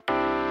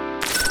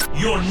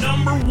Your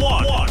number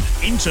one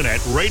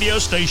internet radio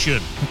station.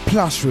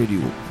 Plus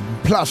Radio.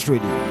 Plus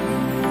Radio.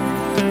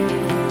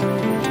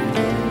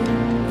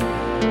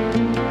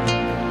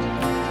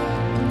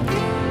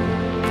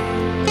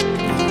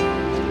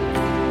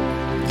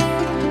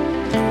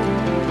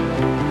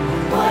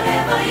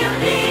 Whatever you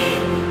need,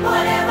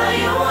 whatever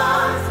you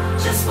want,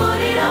 just put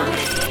it on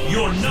me.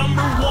 Your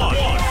number one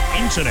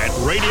internet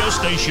radio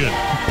station.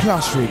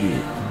 Plus Radio.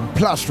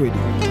 Plus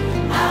Radio.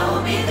 I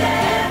will be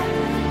there,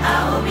 I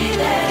will be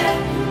there.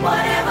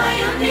 Whatever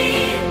you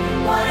need,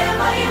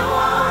 whatever you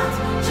want,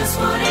 just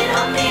put it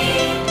on me.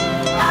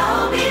 I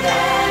will be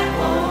there,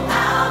 oh,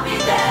 I'll be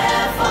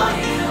there for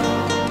you.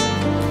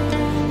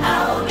 I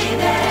will be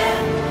there,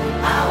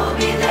 I will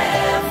be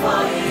there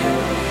for you.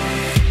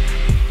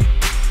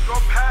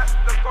 Your past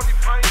does not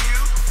define you.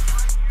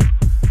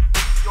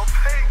 Your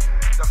pain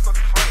does not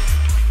define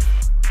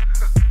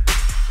you.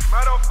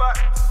 Matter of fact,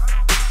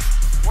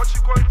 what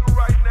you're going through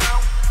right now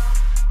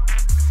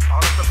is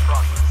part of the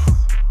process.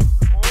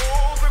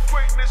 All the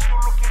greatness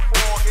you're looking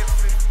for has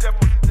been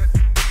deposited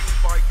in you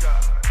by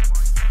God.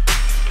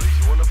 So if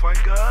you want to find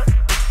God,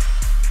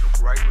 look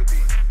right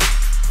within.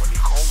 When He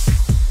calls you,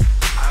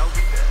 I'll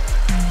be there.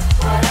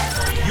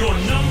 Your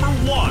number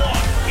one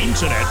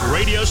internet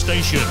radio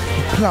station.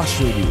 Plus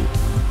Radio.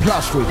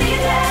 Plus Be Radio.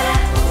 there,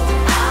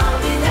 I'll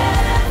be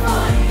there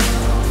for you.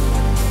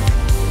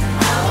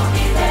 I will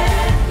be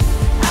there,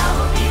 I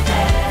will be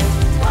there.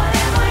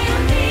 Whatever you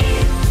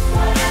need,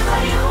 whatever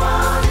you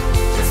want,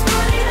 just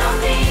put it on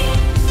me.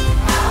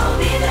 I'll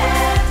be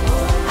there,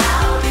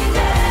 I'll be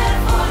there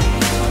for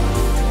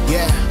you.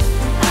 Yeah,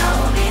 I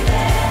will be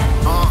there,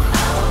 I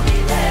will be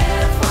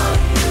there for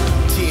you.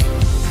 see,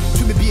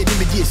 to me be a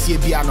dimity, see a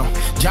piano.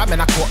 Jam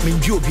and I caught me,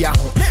 you be a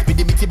home. Me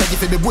dimity, but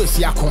if it was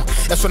Yako,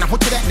 as when I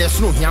put that,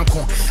 there's no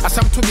Yanko. As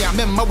I'm to me, I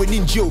remember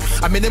winning you.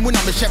 I mean, when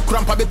I'm a chef,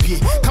 grandpa,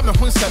 baby. Come and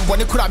win some when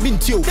it could have been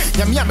you.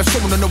 Yammy,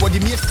 someone know what you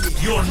miss.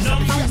 Your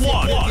number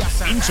one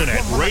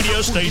internet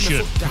radio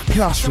station.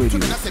 Plus Radio.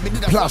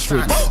 Plus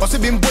Radio. Also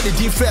been body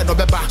deep Fred or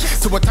Beba.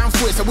 So what time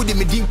for is I wouldn't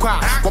be deep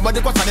car. What about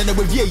the what I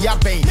with ye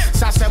yapping?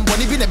 Sassam,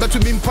 when even a better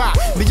mean pa.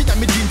 Me did a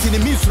meeting in the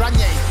Miss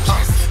Ranye.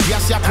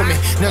 Yes, ya for me.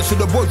 Now, so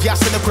the boy,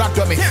 yes, and the crap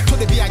to me. To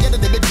the be I get the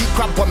big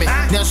crap for me.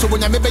 Now, so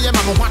when I maybe I'm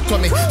what to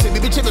me. Say,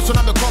 baby, so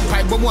I'm a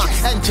compile, but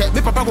and check, me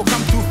papa will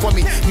come through for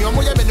me. You know, I'm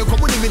going to come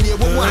with me.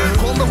 Come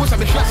over, who's a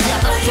bit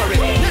sorry.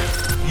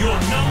 Your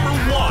number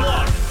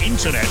one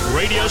internet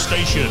radio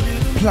station.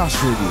 Plus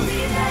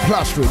Radio.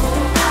 Plus Radio.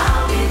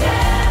 I'll be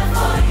there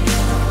for you.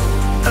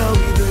 I'll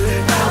be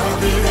there. I'll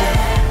be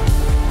there,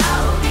 I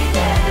will be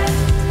there.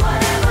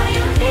 Whatever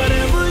you need,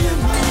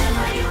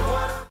 whatever you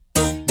want.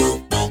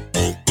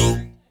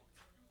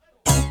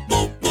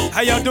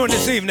 How y'all doing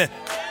this evening?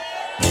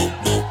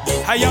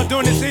 How y'all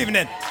doing this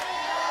evening?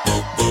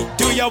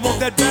 Do y'all want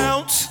that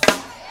bounce?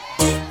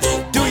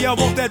 Do y'all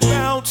want that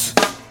bounce?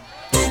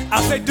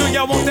 I say, do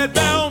y'all want that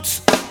bounce?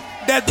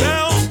 That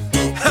bounce?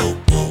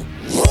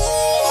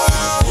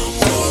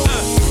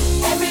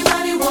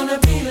 Everybody wanna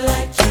be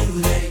like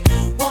you. They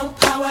want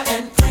power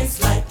and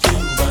praise like you.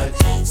 But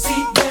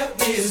see, there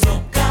is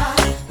no God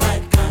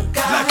like our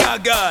God. Like our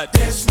God.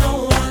 There's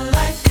no one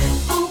like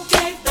who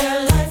gave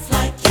their life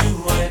like you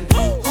and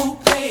who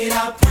paid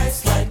our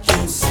price like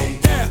you. Say,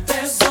 Yeah.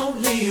 there's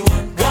only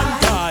one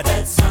God. God.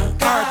 That's our Our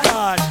God.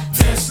 God.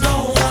 There's no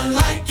one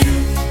like you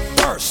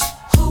First.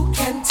 who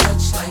can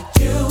touch like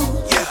you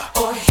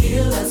or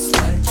heal us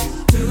like you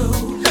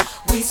do.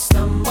 We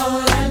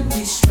stumble and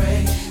we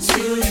stray,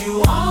 still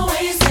you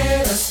always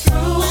get us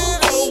through.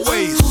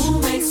 Always.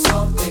 Who makes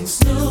all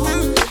things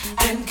new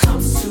and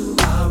comes to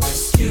our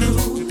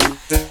rescue?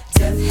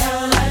 Death,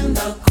 hell, and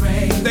the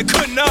grave They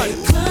could not.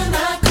 could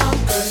not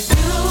conquer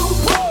you.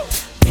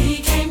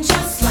 Became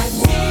just like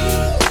me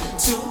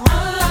to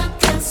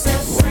unlock and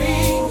set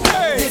free.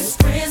 Hey. This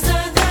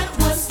prisoner that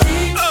was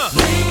deep,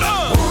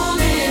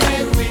 wounded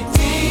and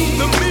redeemed.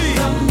 The me.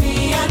 The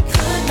me I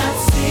could not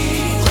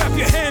see. Clap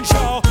your hands,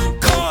 y'all.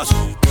 Cause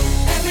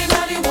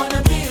Everybody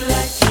wanna be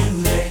like you.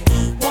 They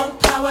want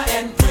power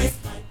and praise.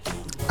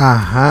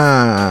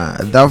 Aha,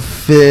 the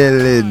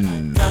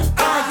feeling.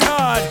 our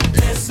God.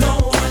 There's no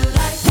one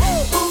like you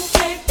who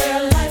gave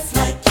their life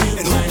like you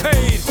And who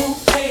paid? who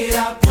paid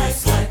our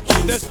price like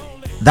you. There's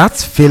That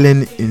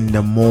feeling in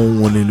the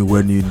morning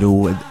when you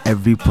know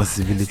every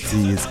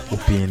possibility is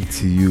open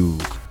to you.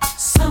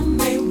 Some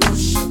may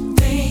worship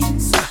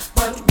things,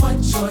 but what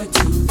joy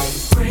do they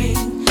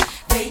bring?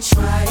 They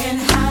try and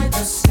hide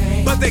the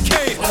stain, but they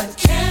can't. but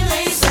can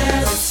they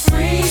set us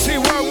free? See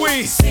where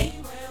we.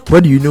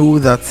 But you know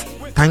that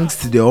thanks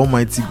to the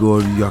Almighty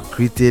God, you are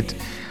created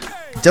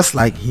just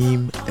like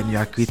Him and you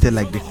are created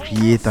like the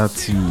Creator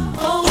too.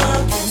 The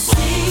world can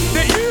see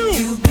That you.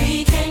 you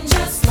became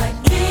just like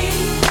me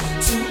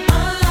to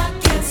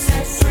unlock and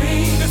set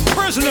free. This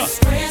prisoner. This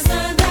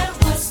prisoner that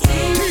was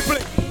deep.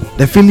 Deeply.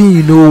 The feeling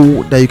you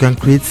know that you can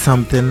create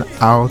something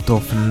out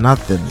of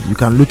nothing. You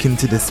can look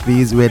into the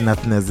space where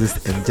nothing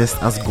exists, and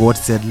just as God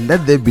said,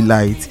 let there be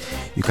light,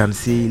 you can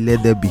say,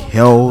 let there be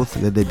health,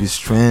 let there be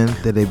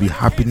strength, let there be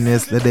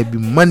happiness, let there be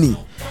money.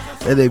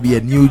 Let there be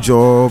a new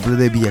job. Let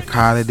there be a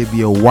car. Let there be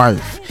a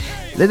wife.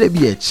 Let there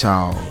be a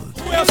child.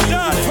 Who else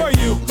died for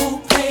you? Who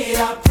paid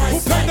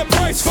the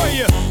price for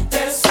you?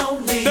 There's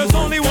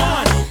only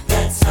one.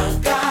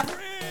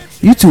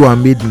 You two are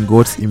made in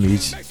God's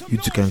image. You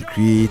two can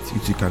create.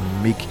 You two can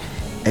make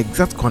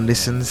exact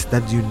conditions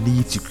that you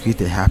need to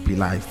create a happy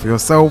life for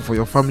yourself, for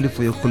your family,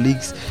 for your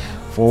colleagues,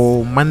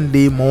 for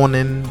Monday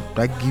morning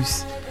that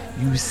gives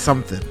you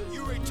something.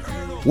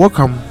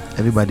 Welcome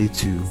everybody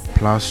to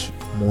Plus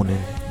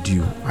Morning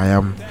Dew. I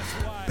am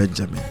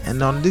Benjamin,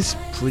 and on this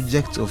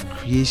project of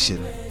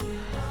creation,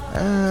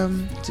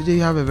 today we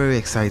have a very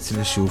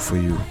exciting show for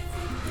you.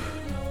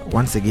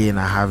 Once again,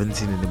 I haven't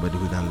seen anybody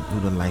who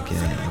don't like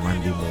a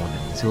Monday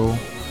morning, so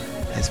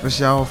a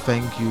special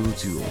thank you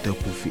to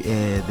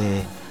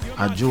the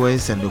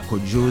Ajoes and the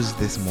Kojos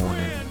this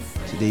morning.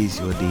 Today is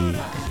your day.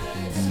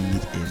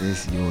 Indeed, it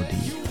is your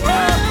day.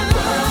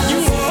 You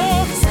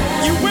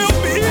will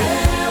be.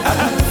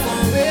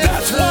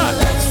 That's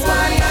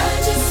why I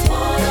just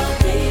wanna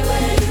be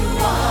where you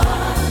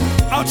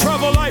are. I'll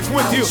travel life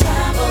with you.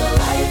 Travel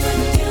life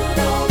with you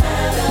no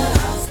matter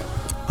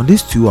how. On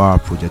this 2-hour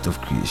project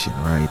of creation,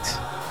 right?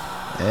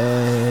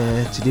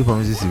 Today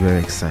promises to be very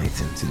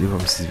exciting.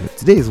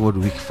 Today is what,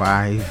 week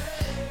 5?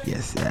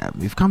 Yes,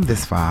 we've come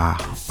this far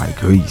by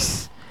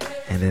grace,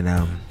 and then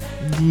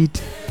indeed,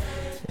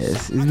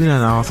 yes, it's been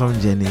an awesome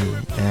journey.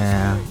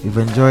 We've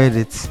enjoyed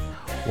it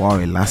while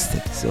it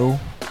lasted, so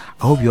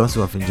I hope you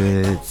also have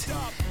enjoyed it.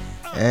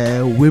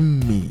 With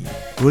me,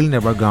 rolling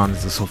the background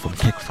is also from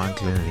Kirk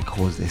Franklin, and it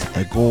calls this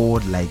 "A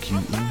God Like You."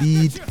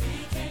 Indeed,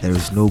 there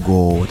is no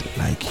God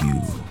like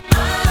you.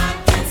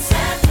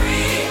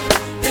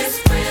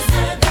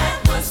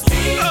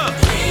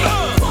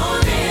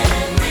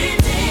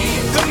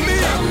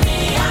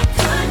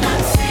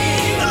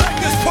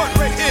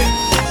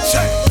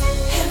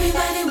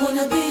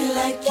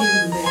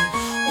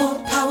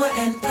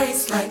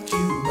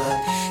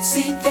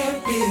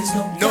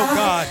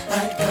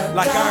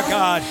 Like our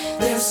God.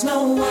 There's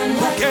no one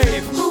who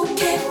gave your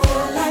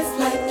life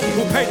like you.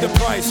 Who paid the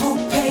price? Who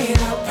paid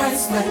our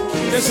price like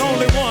you. There's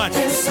only one.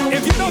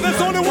 If you know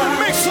there's only one,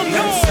 make some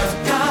noise.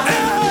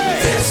 Hey!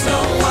 There's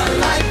no one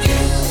like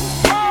you.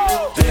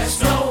 There's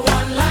no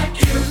one like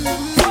you.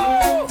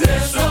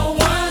 There's no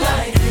one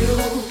like you.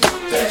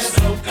 There's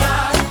no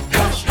God.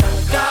 There's no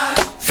God.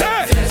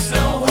 There's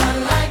no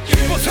one like you.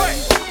 People say.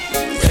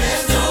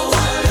 There's no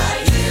one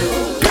like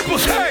you. People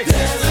say.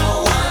 There's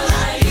no one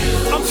like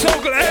you. I'm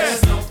so glad.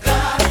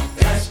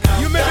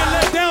 You may be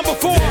let down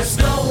before. There's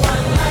no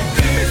one like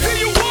you. Let me see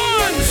you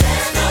ones.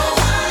 There's no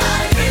one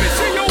like Let you. me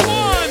see your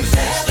ones.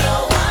 There's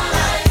no one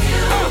like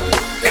you.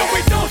 And we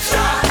don't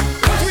stop,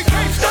 'cause we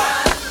can't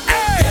stop.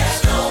 Hey.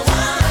 There's no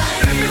one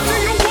like Let me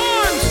see your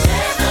ones.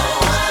 There's no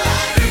one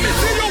like Let me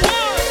see your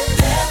ones.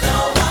 There's no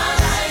one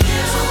like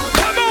you.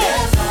 Come on.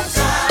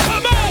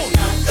 Come on.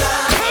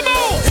 Come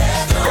on.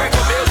 Break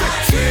the music.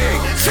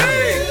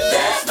 Sing.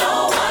 There's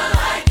no one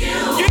like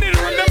you. You need to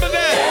remember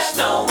that. There's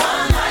no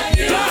one like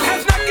you. God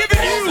has not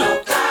given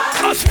you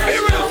a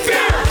spirit of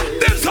fear.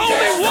 There's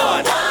only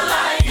one.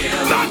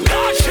 My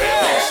God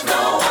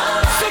shall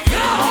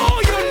supply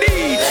all your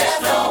needs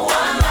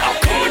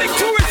according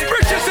to his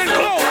riches and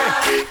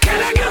glory. Can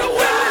I get a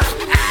witness?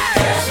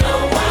 There's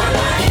no one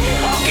like you.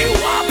 Hook you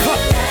up.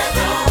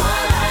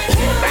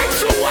 Who makes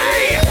a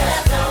way?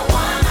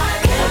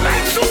 Who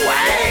makes a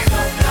way?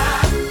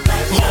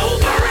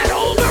 Over and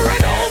over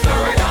and over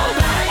and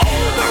over.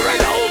 Over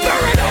and over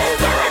and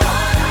over and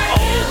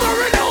over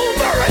and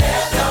over and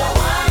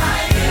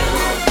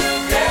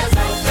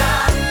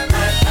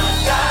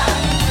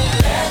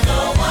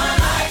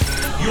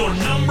Your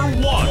number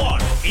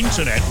one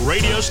internet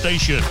radio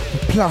station.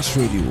 Plus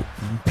Radio.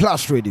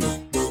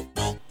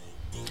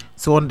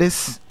 So on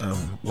this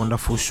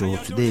wonderful show,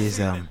 today is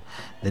the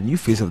new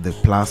face of the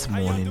Plus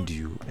Morning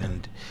Dew,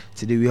 and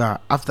today we are,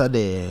 after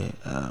the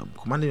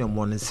Commanding Your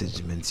Morning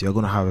segment, we are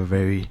going to have a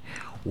very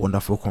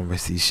wonderful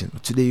conversation.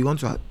 Today we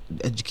want to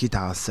educate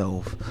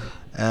ourselves.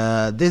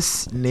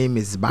 This name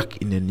is back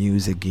in the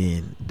news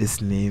again.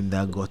 This name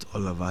that got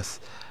all of us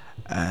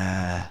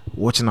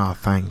watching our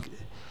thank,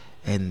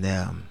 and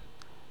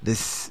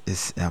this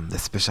is the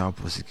special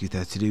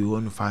prosecutor. Today we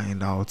want to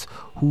find out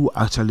who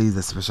actually is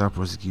the special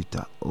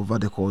prosecutor. Over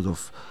the course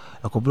of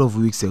a couple of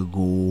weeks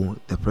ago,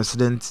 the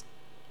president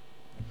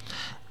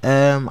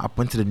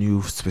appointed a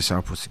new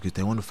special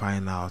prosecutor. I want to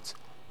find out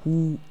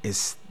who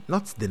is,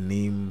 not the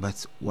name,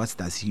 but what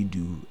does he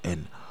do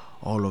and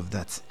all of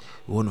that.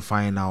 We want to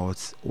find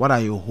out what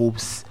are your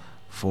hopes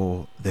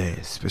for the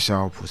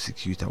special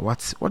prosecutor.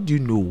 What do you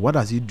know? What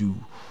does he do?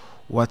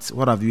 What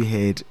have you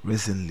heard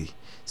recently?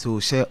 So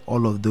share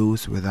all of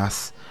those with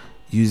us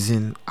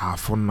using our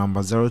phone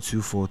number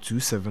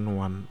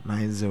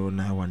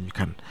 0242719091. You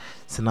can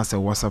send us a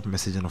WhatsApp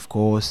message, and of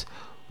course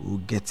we'll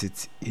get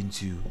it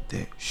into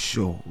the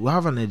show. We'll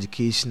have an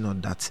education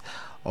on that.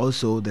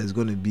 Also, there's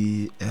going to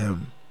be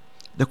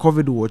the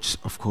COVID watch,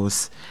 of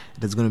course.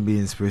 There's going to be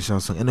inspirational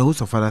song and a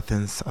host of other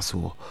things as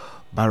well.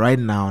 But right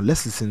now,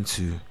 let's listen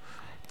to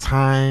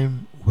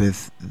time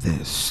with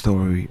the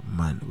story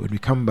man. When we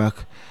come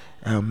back,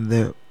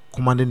 the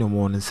Commanding the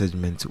Morning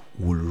segment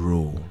will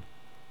roll.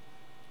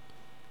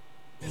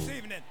 This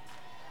evening,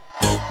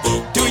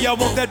 do y'all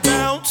want that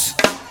bounce?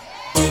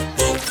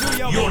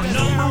 Your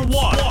number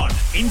one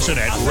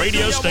internet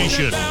radio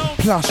station.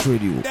 Plus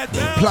Radio.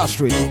 Plus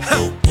Radio.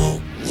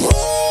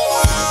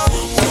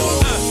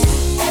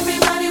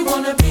 Everybody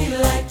wanna be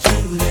like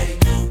you. They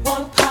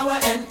want power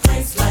and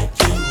praise like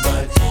you.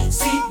 But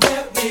see,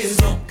 there is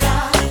no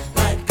God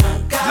like our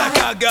God.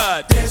 Like our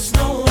God. There's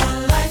no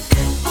one like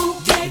him who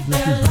gave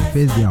their life.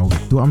 First day at work.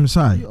 So I'm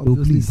shy. Oh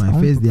please, my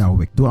first day at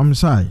work. So I'm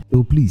shy.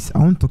 Oh please, I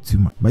won't talk too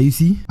much. But you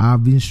see,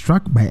 I've been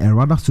struck by a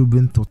rather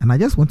sobering thought, and I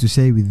just want to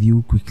share it with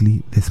you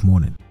quickly this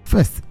morning.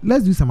 First,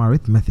 let's do some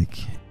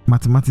arithmetic,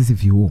 mathematics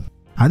if you will.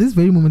 At this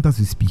very moment as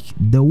we speak,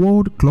 the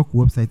World Clock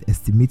website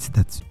estimates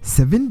that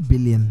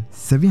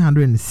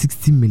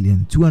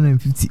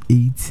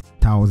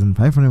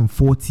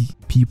 7,760,258,540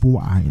 people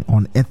are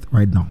on Earth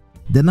right now.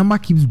 The number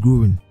keeps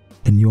growing,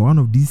 and you're one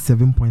of these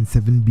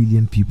 7.7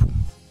 billion people.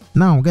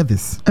 Now get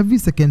this, every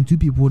second 2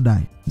 people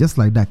die, just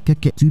like that.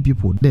 2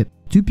 people dead.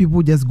 2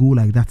 people just go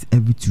like that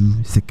every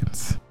 2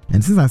 seconds.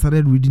 And since I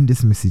started reading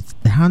this message,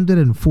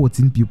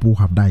 114 people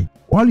have died.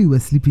 While you were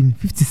sleeping,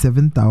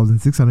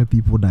 57,600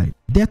 people died.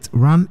 Death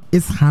ran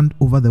its hand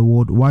over the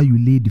world while you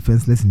lay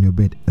defenseless in your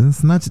bed and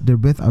snatched the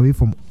breath away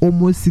from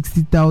almost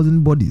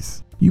 60,000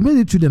 bodies. You made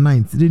it through the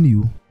night, didn't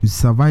you? You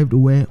survived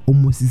where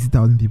almost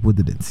 60,000 people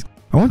didn't.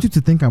 I want you to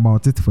think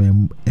about it for a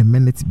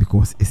minute,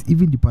 because it's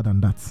even deeper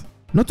than that.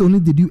 Not only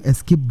did you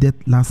escape death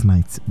last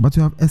night, but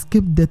you have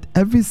escaped death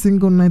every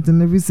single night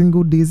and every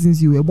single day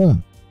since you were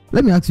born.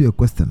 Let me ask you a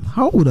question.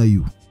 How old are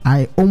you?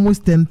 I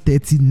almost turned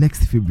 30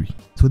 next February.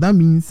 So that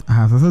means I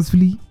have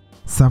successfully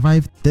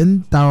survived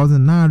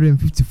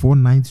 10,954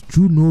 nights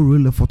through no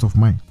real effort of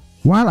mine.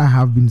 While I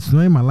have been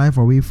snoring my life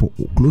away for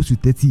close to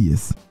 30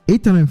 years,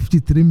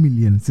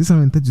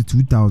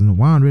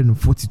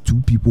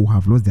 853,632,142 people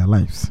have lost their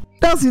lives.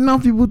 That's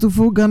enough people to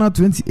fill Ghana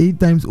 28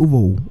 times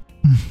over.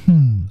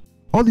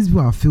 All these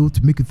people have failed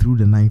to make it through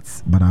the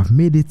nights, but I've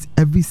made it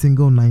every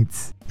single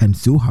night, and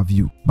so have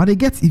you. But it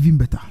gets even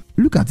better.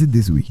 Look at it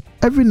this way.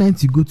 Every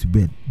night you go to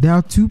bed, there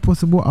are 2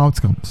 possible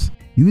outcomes.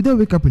 You either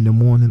wake up in the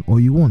morning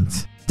or you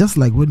won't. Just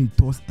like when you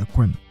toss a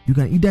coin, you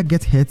can either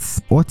get heads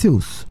or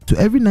tails. So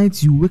every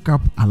night you wake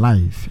up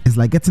alive is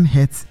like getting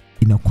heads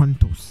in a coin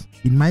toss.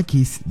 In my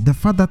case, the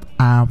fact that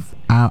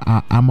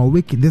I'm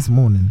awake this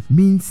morning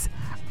means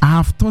I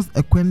have tossed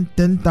a coin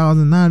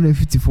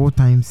 10,954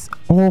 times,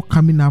 all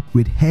coming up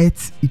with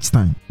heads each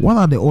time. What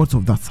are the odds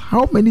of that?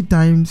 How many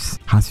times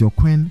has your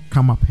coin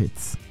come up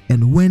heads?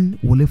 And when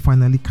will it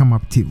finally come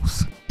up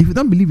tails? If you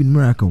don't believe in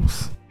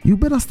miracles, you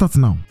better start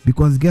now,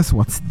 because guess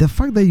what? The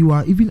fact that you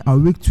are even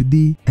awake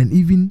today and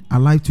even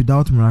alive to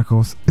doubt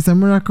miracles is a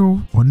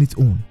miracle on its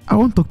own. I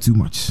won't talk too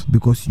much,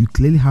 because you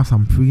clearly have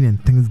some praying and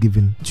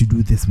thanksgiving to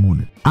do this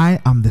morning. I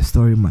am the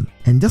story man,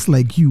 and just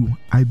like you,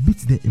 I beat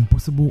the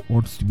impossible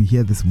odds to be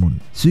here this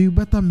morning. So you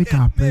better make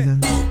our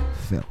presence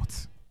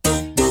felt.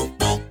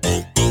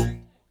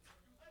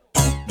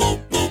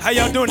 How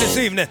y'all doing this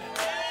evening?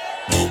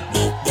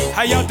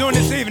 How y'all doing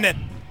this evening?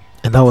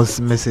 And that was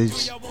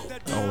message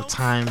our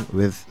time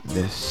with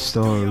the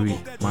story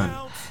man.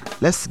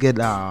 Let's get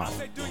our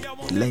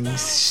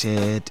links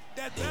shared.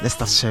 Let's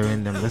start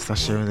sharing them. Let's start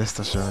sharing them.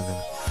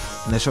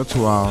 In a short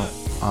while,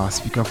 our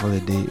speaker for the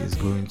day is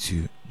going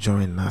to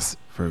join us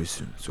very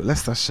soon. So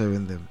let's start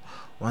sharing them.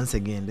 Once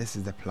again, this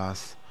is the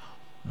Plus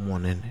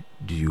Morning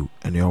Dew,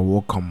 and you're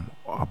welcome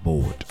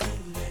aboard.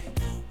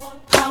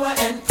 Power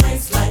and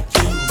praise like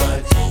you,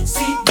 but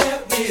see,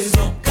 there is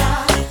no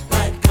God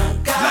like our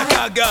God. Like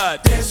our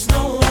God. There's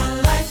no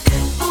one like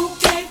him who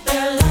gave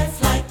their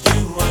life like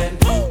you,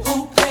 and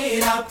who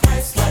paid our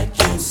price like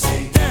you.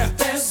 Say,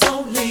 there's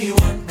only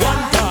one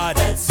God.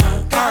 That's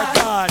our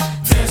God.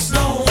 There's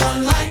no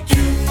one like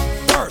you.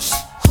 First,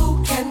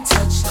 Who can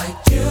touch like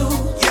you?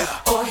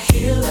 Or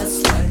heal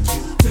us like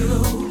you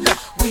do?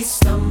 We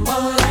stumble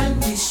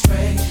and we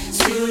stray,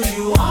 still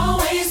you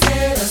always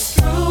get us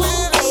through.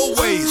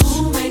 always.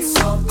 Who makes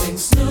all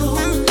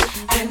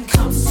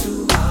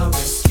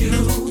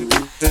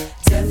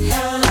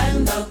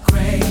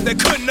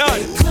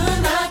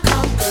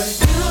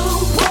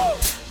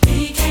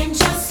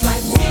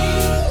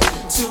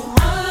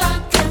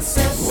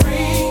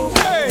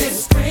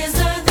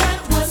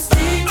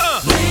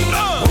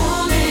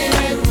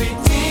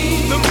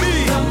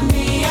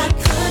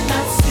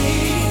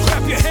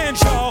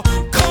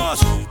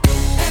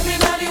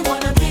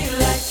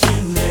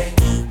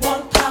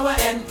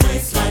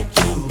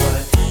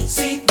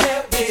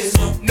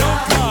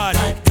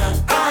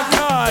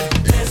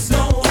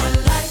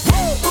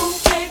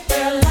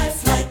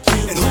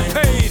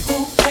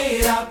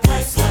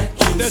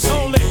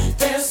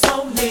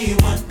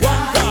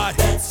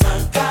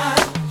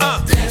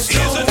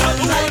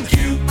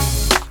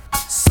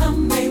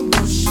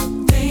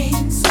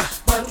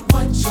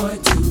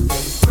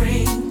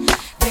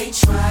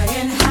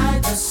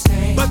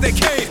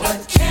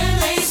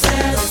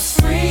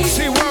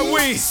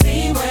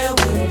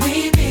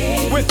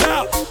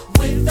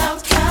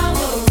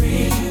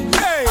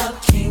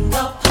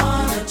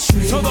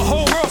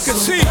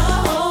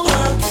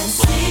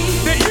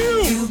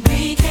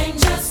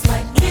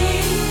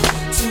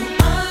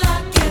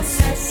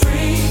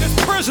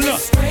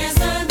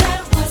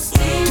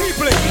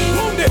Deeply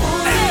wounded.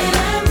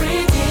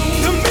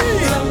 To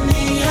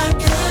me,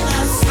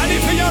 I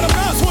need for y'all to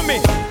bounce with me.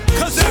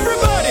 Cause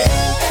everybody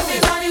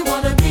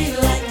wanna be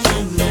like you,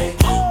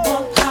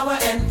 want power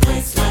and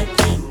grace like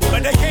you.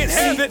 but they can't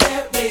have it.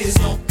 There is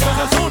no Cause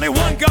there's only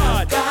one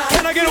God.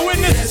 Can I get a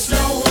witness? no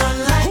one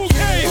like Who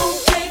came? who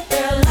gave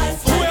their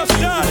life Who else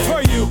died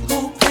for you?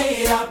 who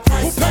paid our Who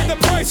price. paid the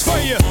price for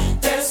you?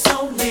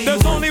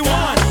 There's Only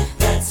one.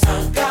 That's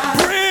our God.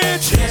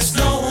 Bridge. There's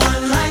no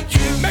one like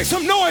you. Make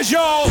some noise,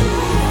 y'all.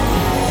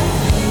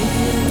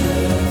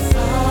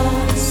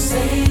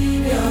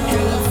 Savior,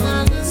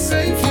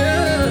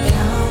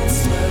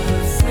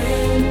 Counselor,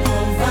 friend,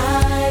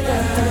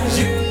 provider.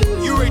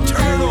 You're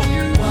eternal.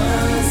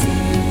 Was,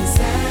 is,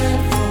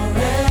 and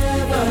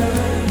forever.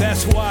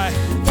 That's why.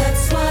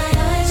 That's why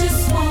I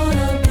just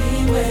wanna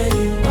be where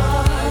you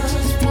are.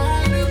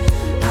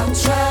 I'll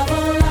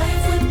travel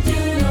life with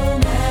you no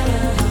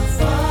matter how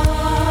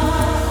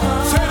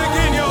far. Say it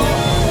again, y'all.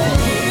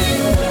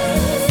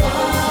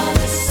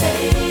 Father,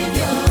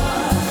 Savior,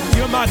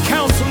 You're my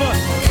counselor,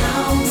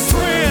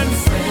 friend,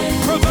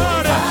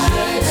 provider.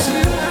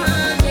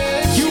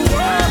 You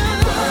were,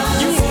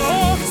 you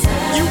are,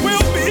 you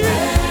will be.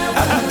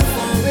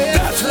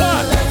 That's why.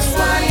 that's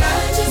why I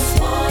just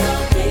wanna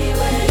be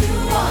where you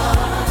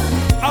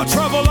are. I'll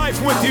travel life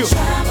with you.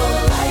 Travel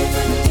life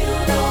with you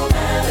no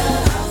matter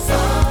how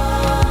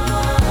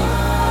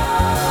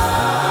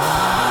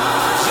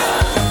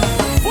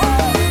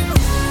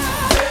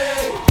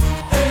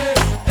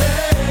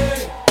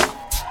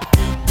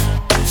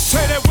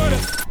Say that with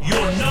us.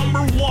 Your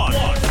number one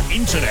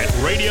internet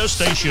radio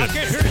station. I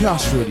can't hear you.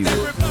 Plus Radio.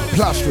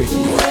 Plus Radio.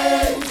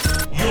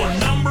 Your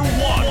number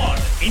one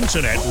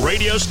internet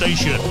radio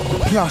station.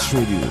 Plus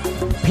Radio.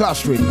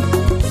 Plus Radio.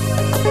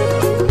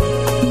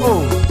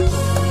 Oh,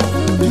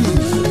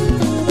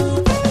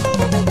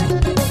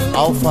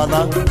 Our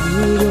Father,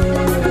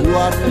 who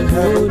art in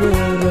heaven,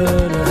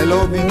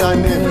 hallowed be thy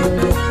name.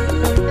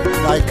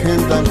 Thy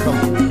kingdom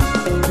come.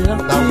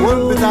 Thy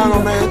will be done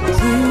on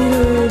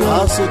earth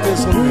as it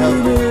is in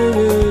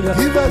heaven.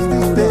 Give us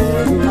this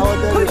day our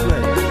daily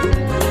bread.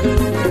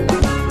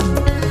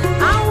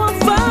 Our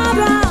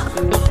Father,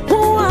 who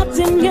art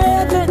in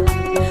heaven,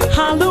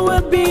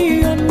 hallowed be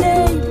your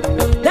name.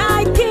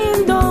 Thy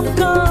kingdom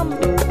come,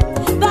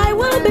 thy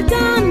will be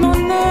done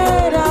on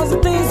earth as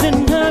it is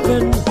in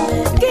heaven.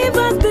 Give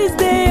us this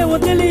day our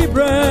daily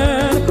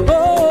bread,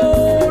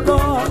 oh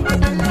Lord.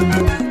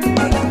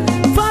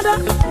 Father,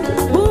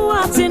 who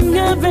art in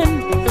heaven,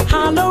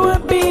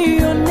 hallowed be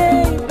your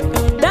name.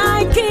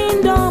 Thy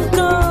kingdom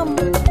come,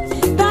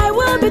 thy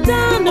will be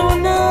done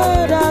on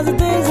earth as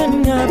it is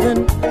in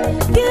heaven.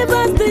 Give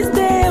us this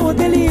day our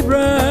daily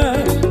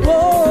bread,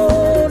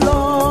 oh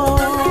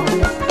Lord.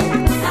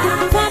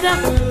 Father,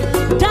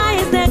 thy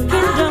is the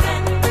kingdom,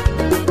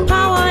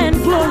 power and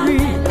glory.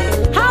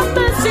 Have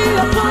mercy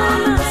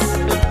upon us.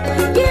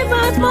 Give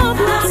us more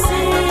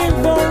blessing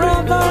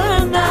forever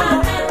and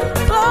ever.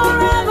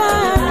 Forever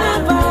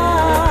and ever.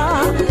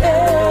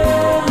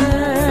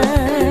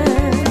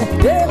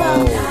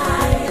 Amen.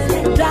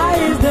 Thy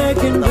is the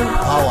kingdom,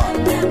 Power.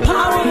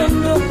 power and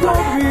the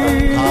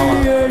glory. Power.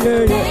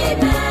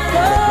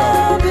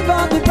 Oh, be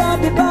Bobby,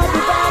 Bobby, Bobby,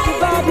 Bobby,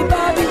 Bobby,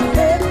 Bobby.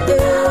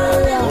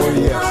 Oh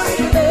yes.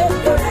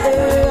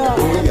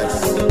 Oh yes.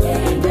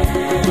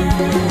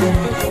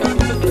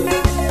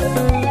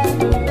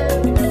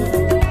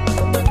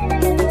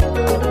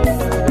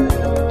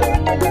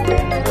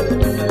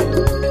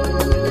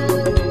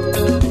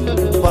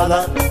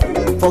 Father,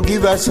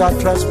 forgive us our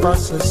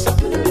trespasses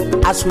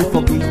as we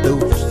forgive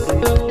those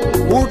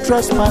who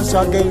trespass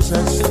against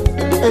us.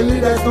 And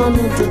lead us not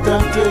into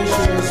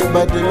temptations,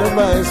 but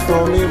deliver us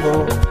from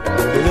evil.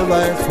 Deliver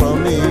us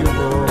from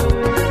evil.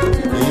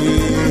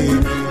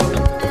 Amen.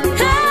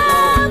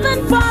 Heaven,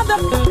 Father,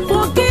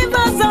 forgive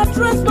us our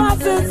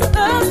trespasses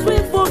as we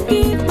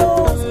forgive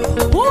those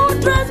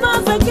who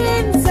trespass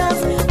against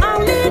us.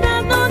 And lead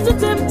us not to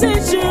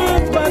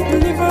temptation, but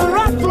deliver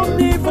us from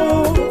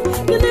evil.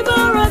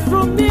 Deliver us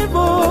from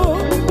evil.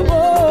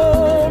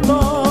 Oh,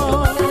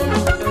 Lord.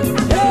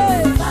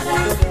 Hey,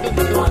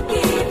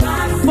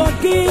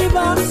 forgive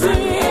our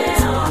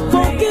sins.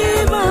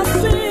 Forgive our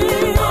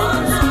sins.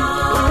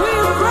 We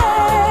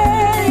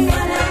pray.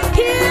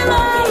 Heal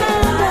our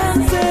land and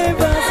save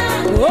us.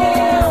 Oh,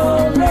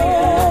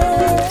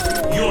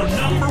 Lord. Your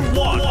number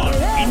one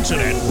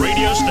internet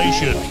radio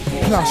station.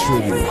 Plus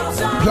Radio.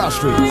 Plus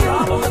Radio.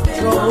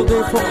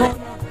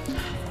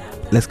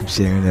 Let's keep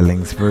sharing the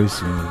links very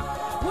soon.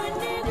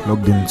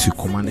 Logged into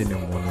Commanding the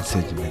Morning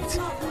segment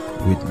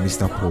with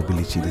Mr. Paul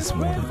Bilichi this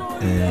morning.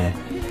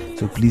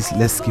 So please,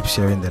 let's keep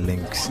sharing the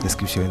links. Let's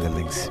keep sharing the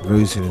links.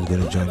 Very soon he's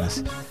going to join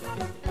us.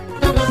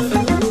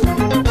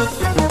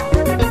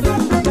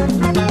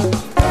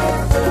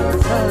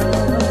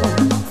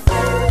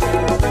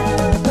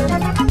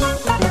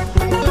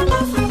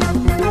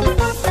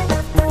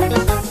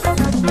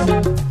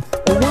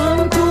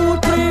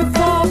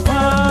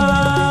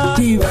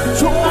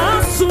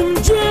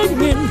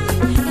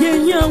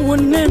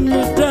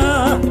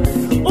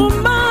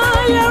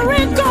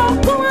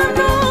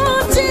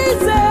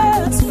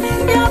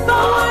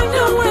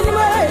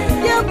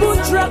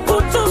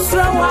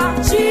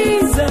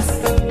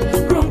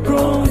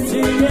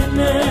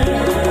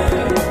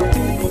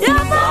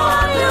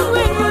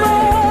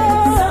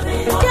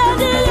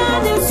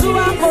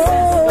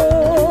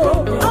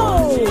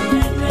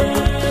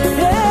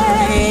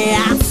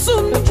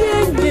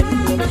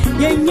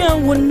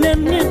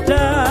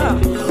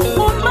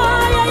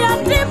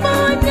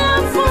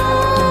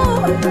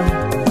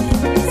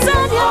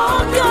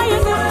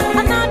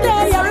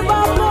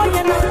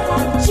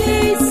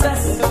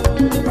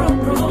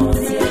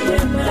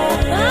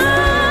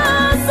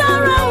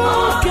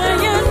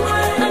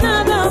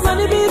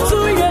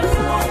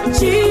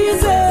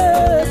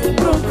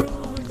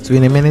 So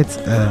in a minute,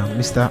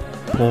 Mr.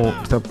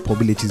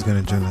 Pobility is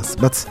going to join us.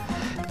 But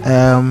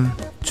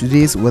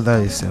today's weather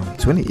is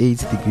 28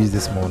 degrees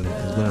this morning.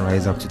 It's going to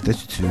rise up to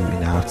 32 in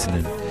the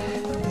afternoon.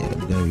 It's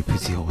going to be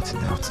pretty hot in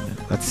the afternoon.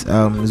 But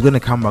it's going to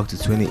come back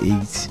to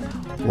 28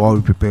 while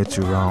we prepare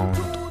to round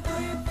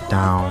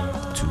down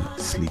to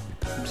sleep.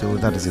 So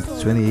that is it.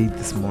 28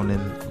 this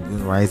morning. We're going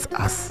to rise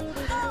as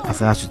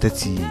high to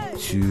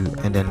 32,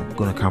 and then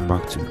going to come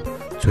back to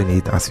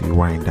 28 as we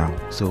wind down.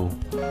 So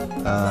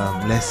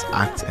let's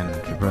act and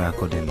prepare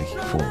accordingly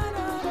for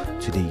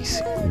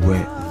today's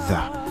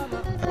weather.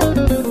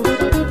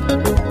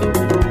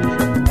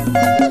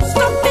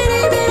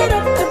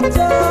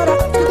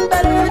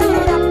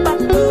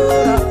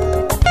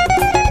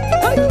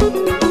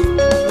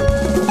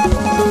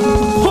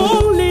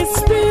 Holy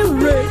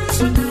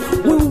Spirit,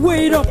 we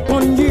wait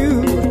upon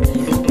you.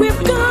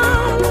 We've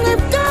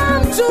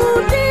come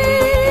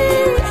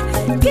today.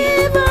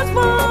 Give us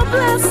more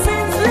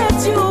blessings,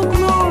 let your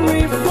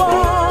glory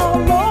fall.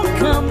 Lord,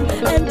 come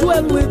and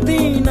dwell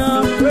within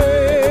our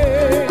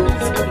praise.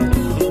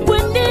 We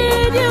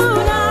need you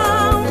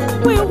now,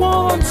 we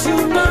want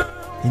you now.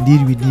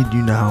 Indeed, we need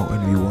you now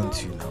and we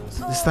want you now.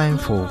 So it's time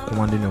for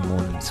commanding the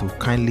morning. So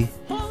kindly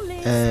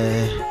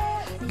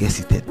get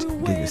seated.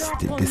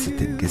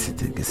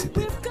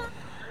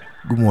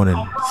 Good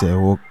morning,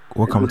 sir.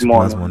 Welcome to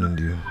Class Morning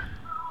Dew.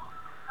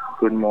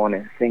 Good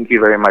morning. Thank you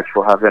very much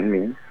for having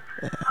me.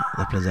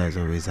 The pleasure is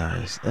always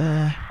ours.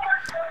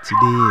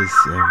 Today is,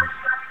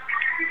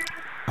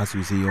 as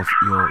we say, your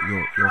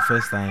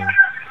first time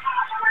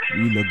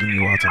we logging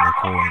you out on the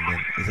call, and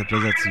then it's a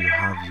pleasure to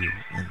have you.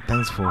 And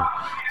thanks for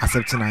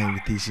accepting our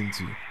invitation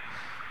to.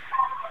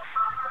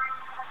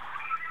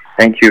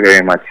 Thank you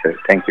very much, sir.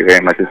 Thank you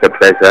very much. It's a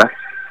pleasure.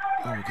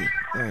 Okay.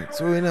 All right.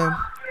 So,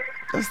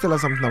 just tell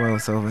us something about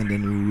yourself, and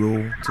then we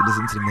roll to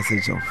listen to the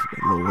message of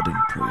the Lord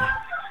in prayer.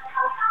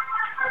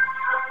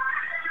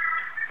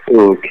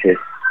 Okay.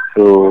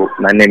 So,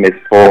 my name is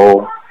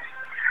Paul.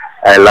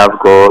 I love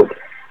God.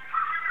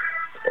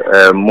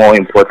 More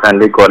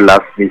importantly, God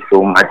loves me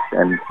so much,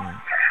 and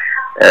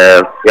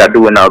we are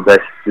doing our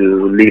best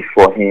to live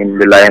for Him,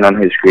 relying on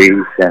His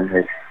grace and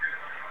His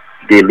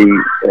daily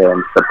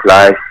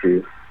supplies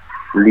to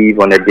live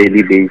on a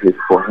daily basis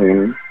for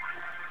Him,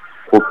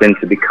 hoping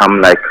to become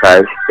like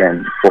Christ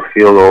and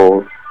fulfill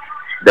all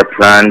the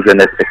plans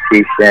and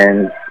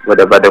expectations,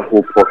 whatever the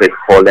hope of His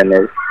calling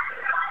is,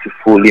 to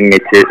fully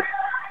meet it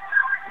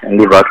and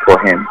live out for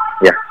Him.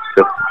 Yeah,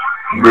 so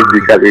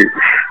basically.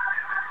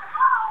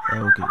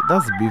 Okay,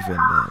 that's brief and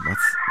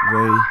that's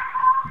very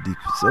deep.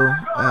 So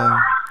I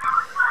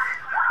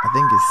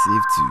think it's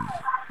safe to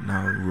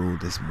now roll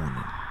this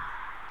morning.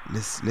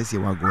 Let's see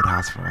what God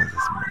has for us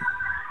this morning.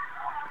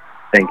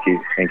 Thank you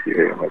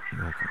very much.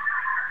 You're welcome.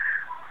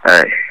 All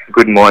right.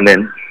 Good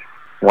morning,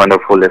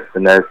 wonderful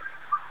listeners.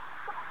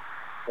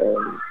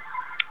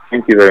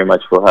 Thank you very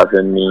much for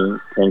having me.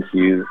 Thank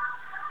you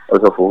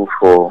also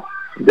for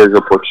this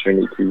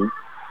opportunity.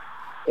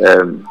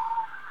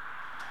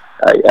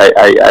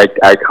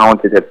 I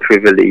count it a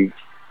privilege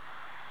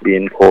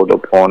being called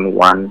upon,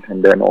 one,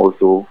 and then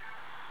also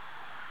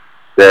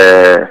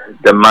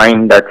the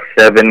mind that's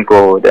serving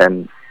God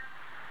and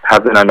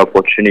having an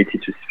opportunity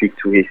to speak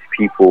to His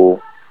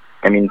people.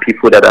 I mean,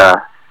 people that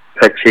are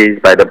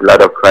purchased by the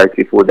blood of Christ,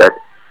 people that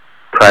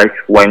Christ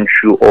went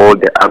through all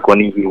the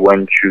agony He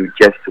went through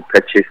just to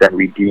purchase and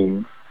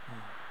redeem.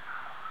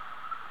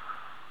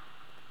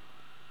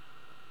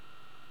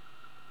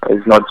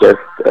 It's not just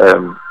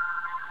a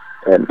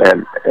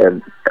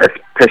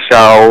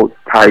special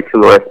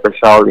title or a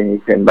special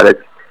anything, but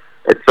it's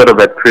sort of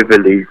a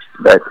privilege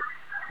that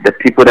the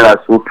people that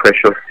are so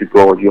precious to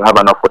God, you have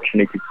an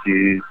opportunity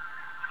to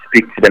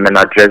speak to them and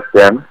address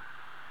them,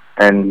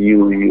 and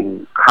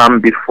you come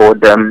before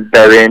them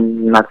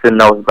bearing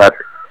nothing else but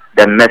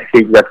the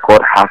message that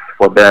God has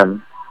for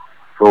them.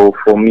 So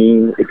for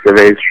me, it's a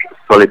very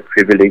solid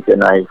privilege,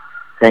 and I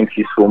thank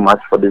you so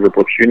much for this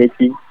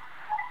opportunity.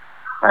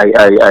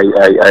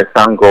 I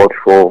thank God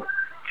for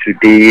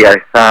today. I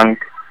thank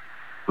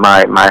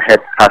my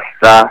head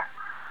pastor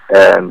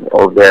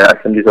of the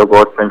Assemblies of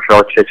God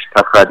Central Church,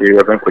 Takrady,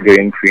 Reverend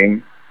Kojorin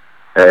Prim,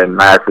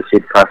 my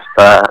associate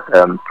pastor,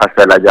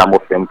 Pastor Lajamo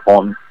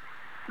Fempon,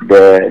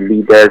 the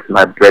leaders,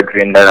 my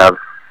brethren that have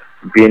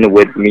been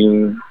with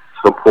me,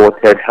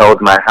 supported,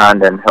 held my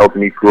hand and helped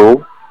me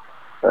grow.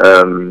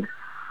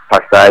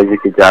 Pastor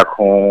Isaac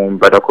Ejakon,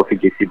 Brother Kofi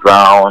J.C.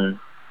 Brown,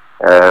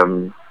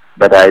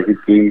 Brother Isaac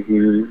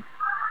Daisy,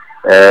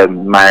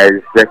 my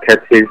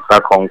executives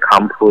back on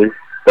campus,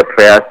 the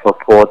prayer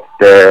support,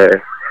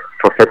 the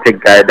prophetic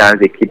guidance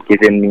they keep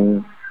giving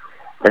me.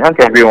 I thank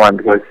everyone,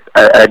 because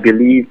I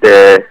believe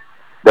the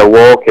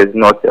walk is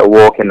not a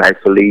walk in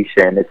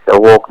isolation. It's a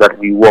walk that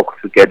we walk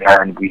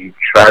together and we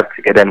strive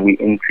together and we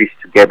increase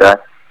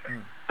together.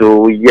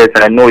 So yes,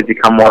 I know it's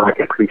become more like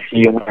a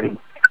cliche when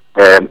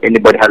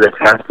anybody has a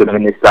chance to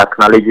minister,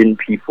 acknowledging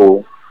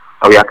people.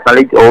 And we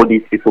acknowledge all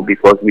these people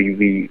because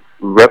we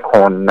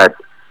reckon that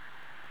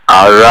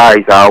our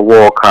rise, our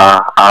walk,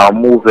 our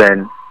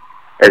moving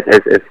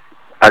is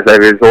as a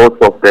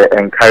result of the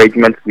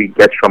encouragement we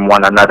get from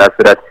one another,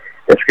 so that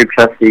the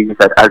scripture says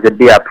that as the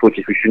day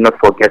approaches, we should not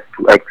forget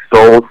to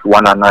exalt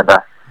one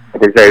another.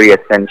 It is very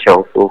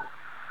essential. So,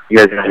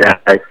 yes,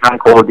 I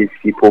thank all these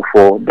people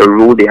for the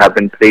role they have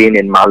been playing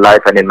in my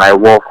life and in my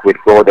walk with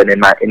God and in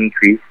my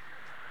increase.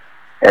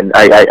 And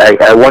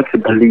I want to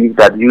believe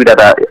that you that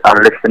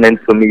are listening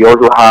to me, you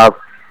also have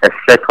a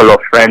circle of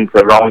friends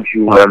around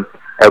you,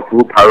 a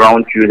group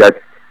around you that's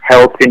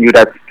helping you,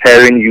 that's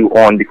spurring you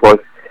on, because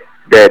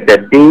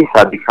the days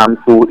have become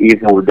so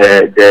evil.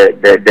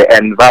 The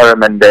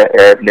environment,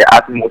 the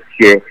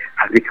atmosphere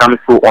has become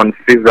so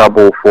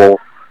unfavorable for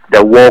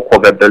the walk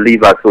of a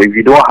believer. So if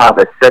you don't have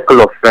a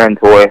circle of friends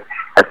or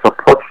a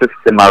support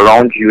system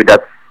around you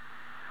that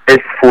is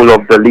full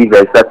of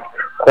believers, that's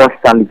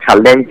constantly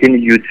challenging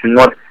you to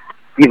not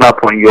give up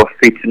on your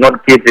faith, to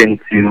not give in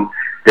to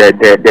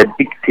the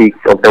dictates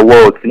of the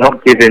world, to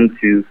not give in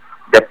to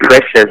the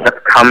pressures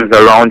that comes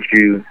around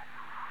you.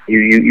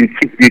 You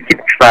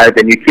keep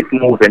striving, you keep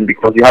moving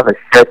because you have a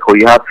circle,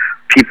 you have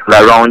people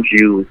around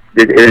you.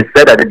 It is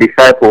said that the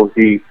disciples,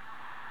 the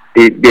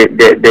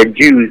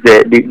Jews,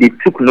 they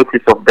took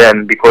notice of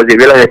them because they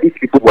realized that these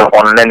people were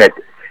unlearned.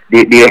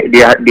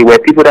 They were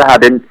people that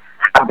hadn't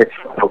had the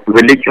sort of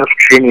religious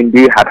training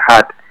they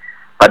had.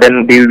 But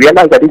then they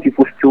realized that these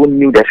people still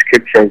knew the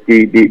scriptures.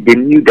 They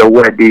knew the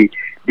word.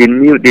 They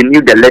knew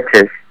the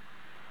letters.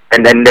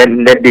 And then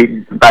they,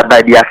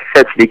 by their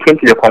search, they came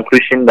to the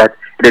conclusion that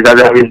it is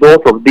as a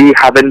result of they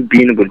haven't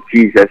been with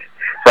Jesus.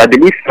 So I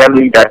believe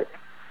firmly that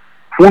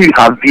who you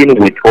have been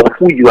with, or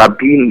who you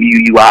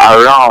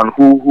are around,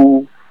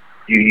 who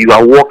you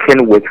are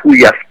working with, who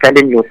you are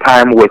spending your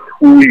time with,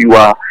 who you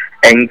are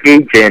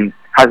engaging,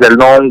 goes a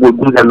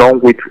long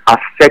way to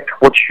affect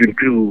what you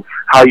do,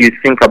 how you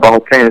think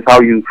about things,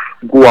 how you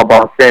go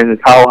about things,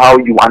 how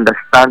you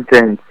understand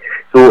things.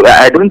 So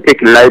I don't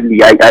take it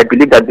lightly. I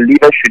believe that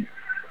believers should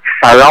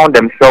surround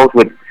themselves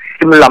with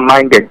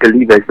similar-minded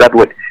believers that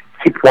would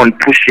keep on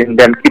pushing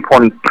them, keep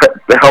on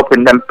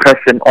helping them,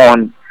 pressing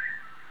on.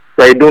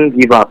 So I don't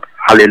give up.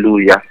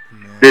 Hallelujah.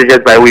 This is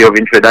just by way of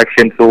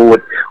introduction. So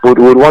we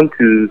would want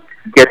to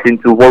get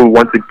into what we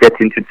want to get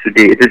into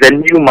today. It is a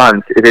new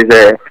month. It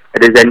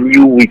is a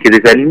new week. It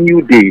is a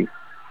new day.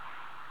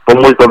 For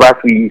most of us,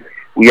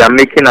 we are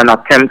making an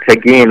attempt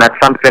again at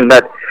something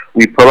that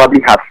we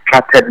probably have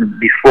started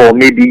before.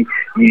 Maybe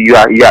you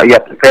are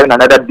preparing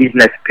another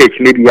business pitch.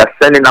 Maybe you are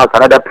sending out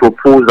another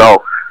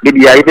proposal.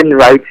 Maybe you are even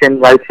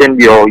writing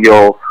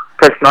your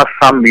personal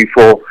summary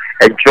for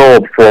a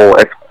job, for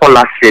a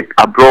scholarship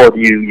abroad.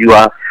 You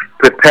are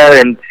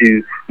preparing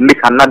to make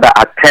another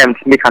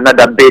attempt, make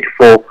another bid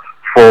for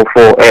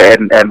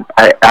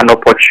an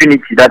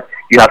opportunity that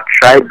you have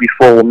tried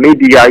before.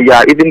 Maybe you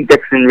are even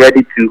getting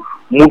ready to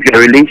move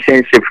your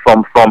relationship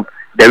from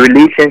the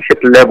relationship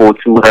level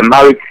to a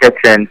marriage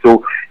setting.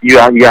 So you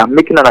are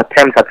making an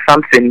attempt at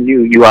something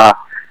new. You are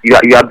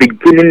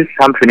beginning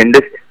something in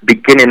this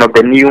beginning of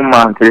the new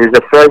month. It is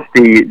the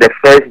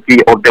first day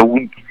of the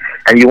week,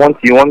 and you want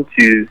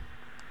to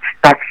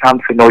start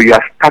something, or you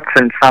are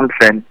starting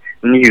something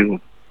new.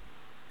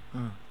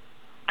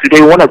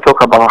 Today we want to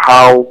talk about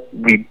how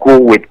we go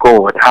with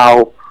God,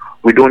 how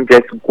we don't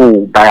just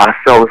go by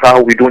ourselves,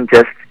 how we don't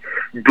just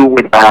do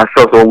it by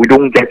ourselves, or we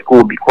don't just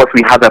go because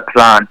we have a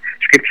plan.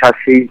 Scripture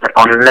says that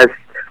unless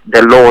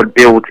the Lord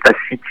builds a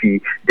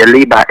city, the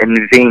labor in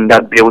vain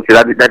that builds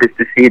it. That is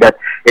to say that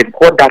if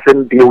God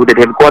doesn't build it,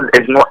 if God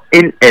is not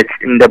in it,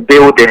 in the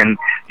building,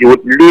 you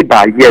would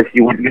labor, yes,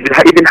 you would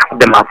even have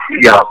the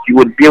materials, you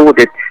would build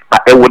it,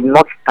 but it would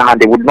not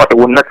stand, it would not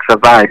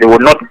survive, it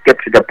would not get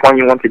to the point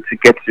you want it to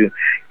get to.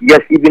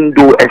 Yes, even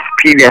though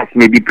experience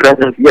may be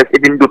present, yes,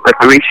 even though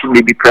preparation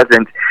may be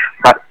present,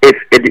 but if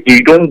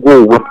you don't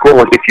go with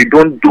God, if you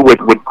don't do it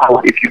with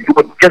God, if you do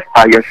it just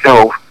by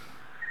yourself,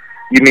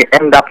 you may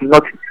end up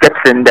not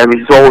getting the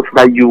results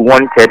that you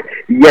wanted.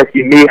 Yes,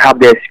 you may have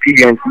the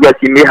experience. Yes,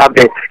 you may have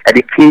the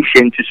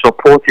education to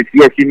support it.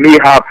 Yes, you may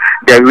have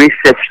the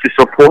research to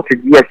support it.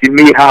 Yes, you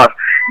may have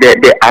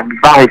the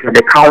advice and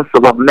the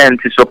counsel of men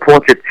to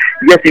support it.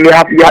 Yes, you may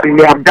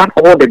have done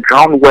all the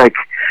groundwork.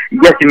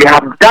 Yes, you may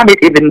have done it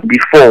even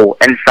before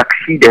and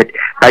succeeded,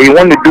 but you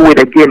want to do it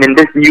again in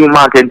this new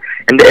month and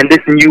in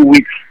this new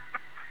week.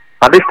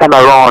 But this time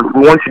around,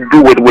 we want to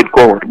do it with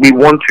God. We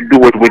want to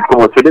do it with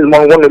God. So this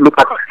one, we want to look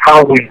at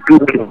how we do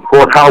it with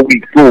God, how we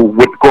go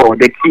with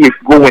God. The key is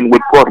going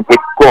with God, with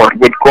God,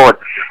 with God.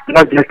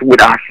 Not just with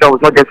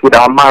ourselves, not just with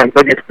our minds,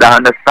 not just with our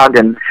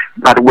understanding,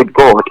 but with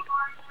God.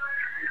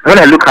 When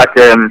I look at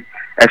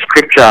a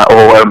scripture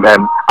or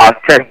our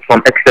text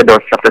from Exodus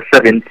chapter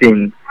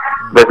 17,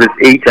 verses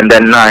 8 and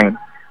then 9.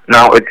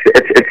 Now,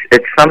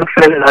 it's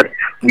something that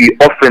we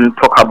often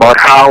talk about,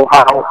 how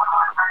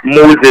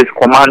Moses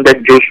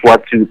commanded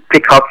Joshua to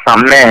pick out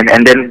some men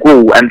and then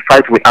go and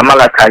fight with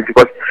Amalekites,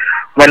 because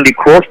when they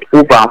crossed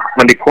over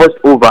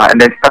and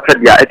then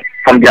started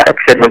from their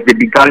exodus, they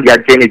began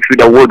their journey through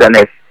the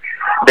wilderness.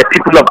 The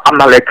people of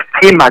Amalek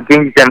came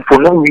against them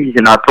for no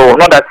reason at all.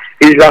 Not that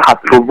Israel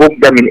had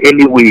provoked them in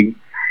any way.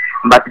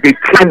 but they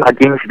came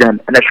against them.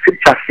 And the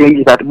scripture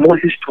says that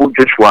Moses told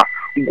Joshua,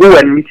 go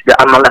and meet the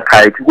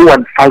Amalekites, go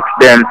and fight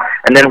them,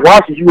 and then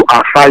whilst you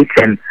are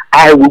fighting,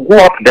 I will go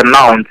up the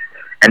mount,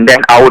 and then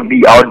I'll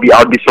be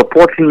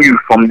supporting you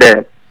from there.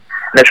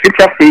 And the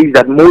scripture says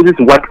that Moses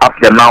went up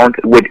the mount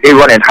with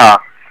Aaron and her.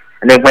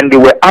 And then when they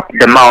were up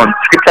the mount,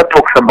 scripture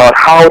talks about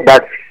how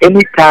that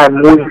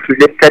anytime Moses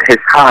lifted his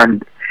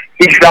hand,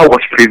 Israel was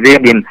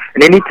prevailing.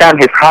 And anytime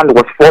his hand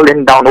was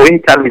falling down, or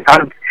anytime his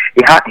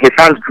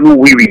hands grew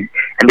weary,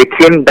 and they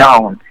came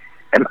down,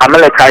 and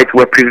Amalekites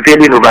were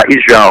prevailing over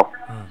Israel.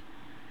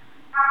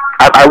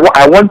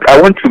 I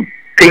want to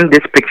paint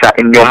this picture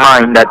in your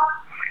mind that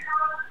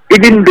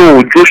even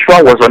though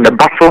Joshua was on the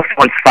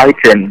battlefront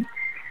fighting,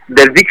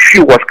 the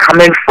victory was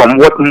coming from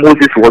what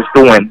Moses was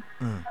doing.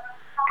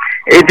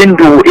 Even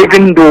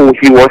though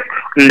he was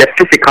in the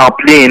physical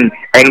plane,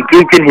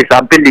 engaging his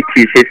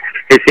abilities,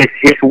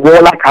 his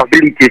warlike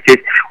abilities, his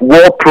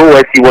war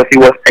prowess, he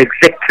was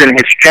exerting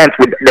his strength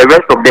with the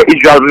rest of the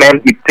Israel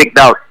men he picked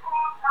out.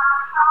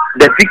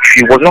 The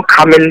victory was not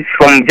coming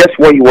from just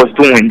what he was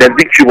doing. The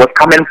victory was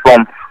coming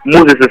from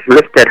Moses'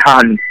 lifted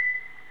hand.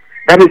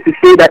 That is to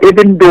say that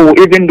even though,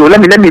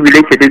 let me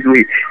relate it this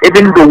way,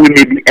 even though we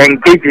may be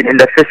engaging in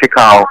the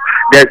physical,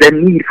 there's a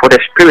need for the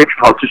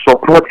spiritual to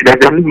support it. There's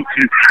a need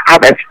to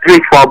have a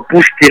spiritual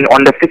boosting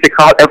on the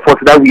physical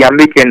efforts that we are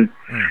making.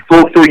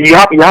 So you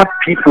have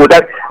people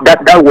that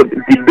would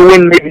be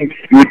doing, maybe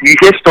you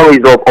hear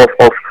stories of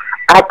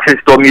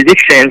artists or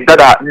musicians that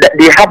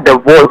they have the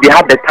voice, they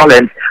have the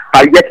talent,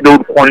 but yet they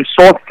would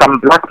consult some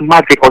black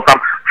magic or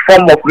some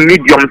form of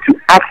medium to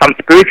add some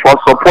spiritual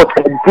support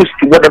or boost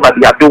to whatever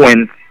they are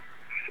doing.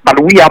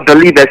 But we are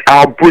believers,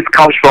 our boost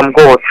comes from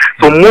God.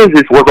 So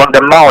Moses was on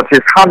the mount,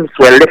 his hands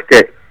were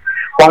lifted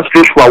once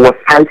Joshua was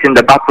fighting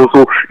the battle.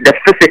 So the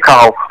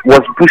physical was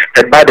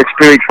boosted by the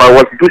spiritual,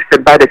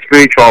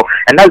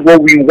 and that's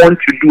what we want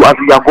to do as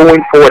we are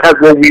going forward.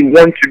 That's what we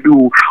want to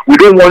do. We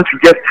don't want to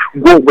just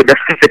go with the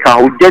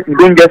physical. We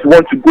don't just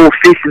want to go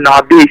facing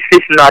our days,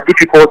 facing our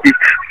difficulties,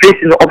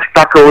 facing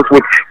obstacles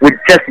with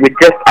just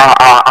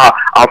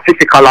our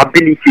physical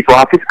abilities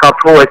or our physical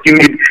prowess. You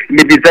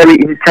may be very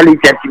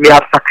intelligent, you may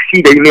have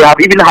succeeded, you may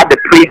have even had the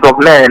praise of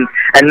men,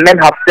 and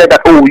men have said that,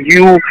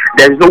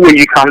 there's no way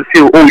you can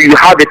fail, you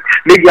have it.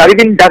 Maybe you have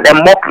even done a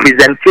mock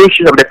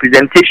presentation of the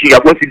presentation you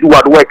are going to do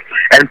at work,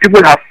 and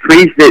people have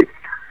praised it,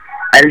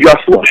 and you are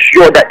so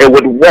sure that it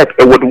would work,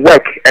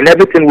 and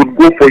everything would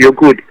go for your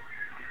good.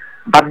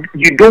 But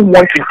you don't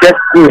want to just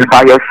go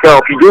by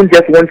yourself. You don't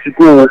just want to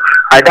go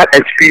at that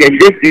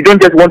experience. You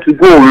don't just want to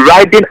go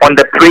riding on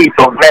the praise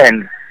of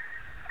men.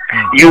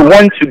 You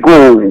want to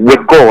go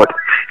with God.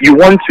 You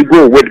want to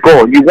go with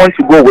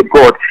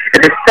God.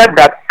 It is said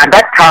that at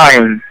that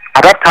time,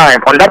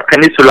 on that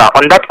peninsula,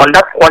 on that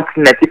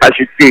continent, if I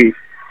should say,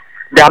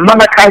 the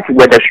Amalekites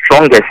were the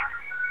strongest.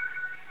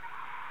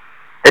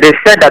 It is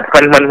said that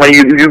when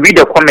you read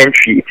the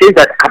commentary, it says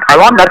that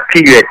around that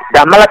period,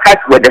 the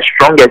Amalekites were the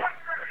strongest,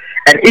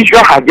 and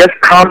Israel had just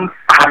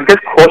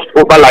crossed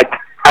over like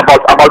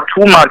about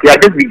 2 months. They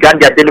had just begun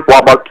their journey for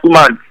about 2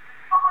 months,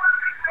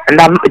 and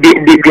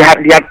they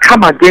had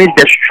come against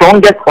the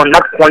strongest on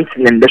that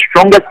continent, the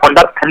strongest on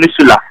that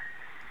peninsula.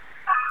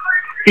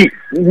 See,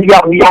 we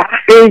are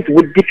faced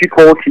with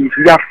difficulties.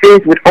 We are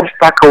faced with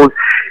obstacles.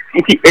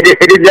 You see,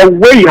 it is a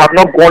way you have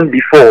not gone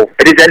before.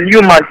 It is a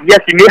new month.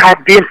 Yes, you may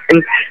have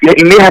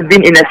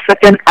been in a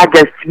 2nd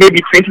August, maybe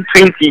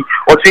 2020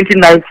 or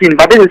 2019,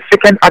 but this is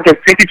 2nd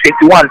August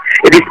 2021.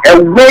 It is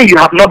a way you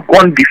have not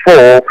gone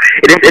before.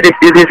 It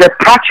is a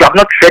path you have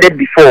not treaded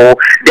before.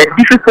 The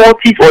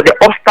difficulties or the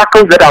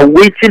obstacles that are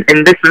waiting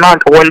in this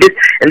month or in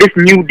this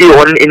new day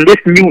or in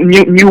this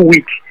new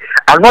week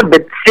are not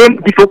the same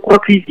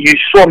difficulties you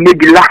saw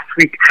maybe last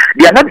week.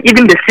 They are not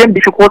even the same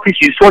difficulties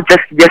you saw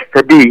just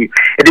yesterday.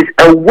 It is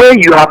a way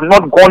you have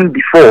not gone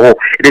before.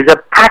 It is a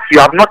path you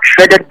have not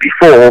treaded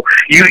before.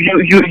 You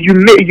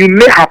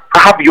may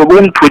have your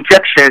own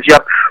projections. You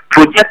have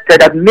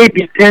projected that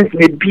maybe things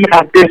may be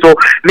like this, or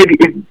maybe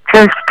if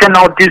things turn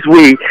out this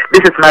way,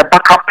 this is my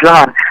backup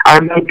plan. I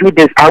may do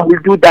this, I will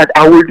do that.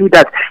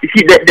 You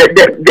see,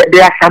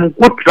 there are some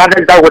good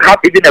planners that would have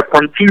even a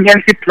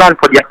contingency plan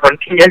for their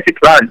contingency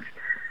plans.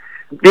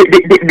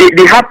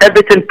 They have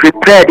everything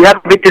prepared. They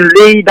have everything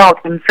laid out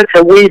in such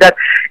a way that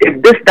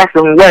if this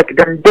doesn't work,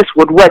 then this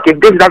would work. If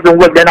this doesn't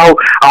work, then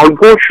I'll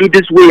go through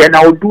this way and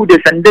I'll do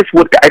this and this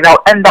would, and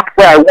I'll end up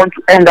where I want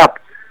to end up.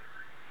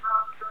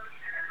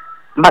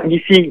 But you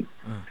see,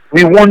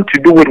 we want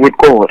to do it with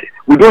God.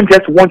 We don't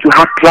just want to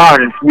have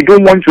plans. We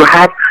don't want to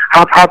have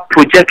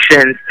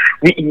projections.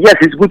 Yes,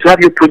 it's good to have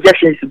your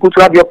projections. It's good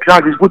to have your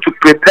plans. It's good to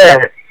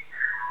prepare.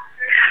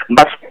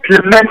 But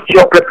supplement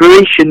your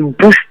preparation,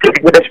 boost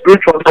it with a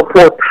spiritual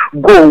support.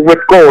 Go with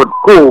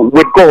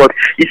God.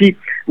 You see,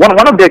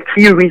 one of the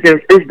key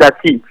reasons is that,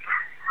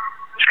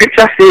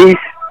 Scripture says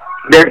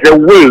there's a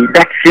way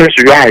that seems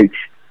right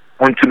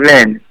unto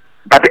men,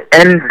 but the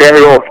end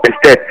thereof is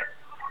death.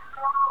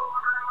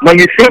 When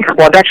you think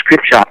about that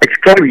scripture, it's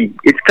scary.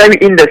 It's scary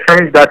in the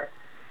sense that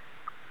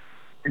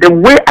the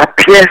way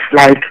appears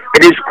like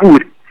it is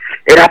good.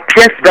 It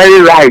appears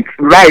very right.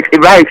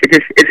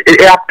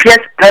 It appears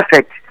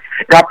perfect.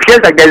 It appears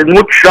like there's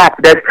no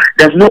trap,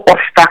 there's no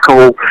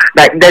obstacle,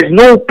 like there's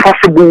no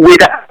possible way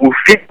that will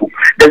fail.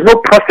 There's no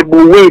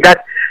possible way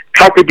that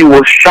tragedy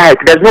will strike.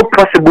 There's no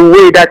possible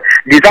way that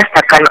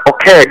disaster can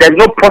occur. There's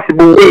no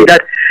possible way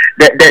that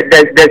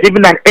there's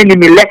even an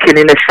enemy lurking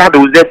in the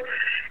shadows.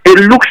 It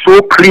looks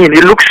so clean.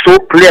 It looks so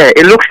clear.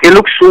 It looks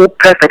so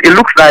perfect. It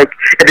looks like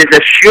it is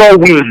a sure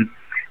win.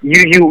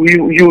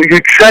 You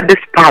tread this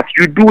path.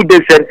 You do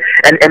this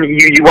and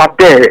you are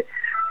there.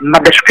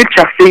 But the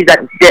scripture says that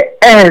the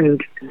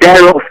end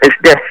thereof is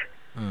death.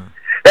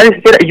 That is,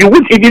 you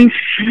won't even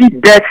see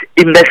death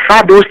in the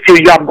shadows till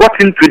you have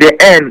gotten to the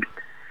end.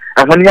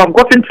 And when you have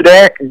gotten to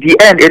the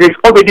end, it is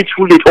already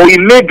too late, or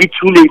it may be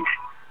too late.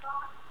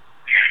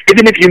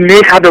 Even if you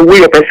may have a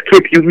way of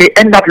escape, you may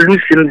end up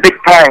losing big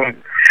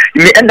time.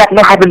 You may end up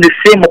not having the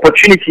same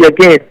opportunity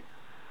again.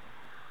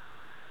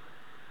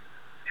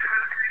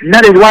 And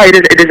that is why it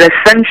is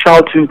essential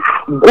to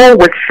go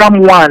with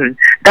someone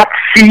that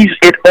sees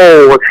it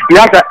all. He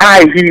has an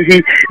eye.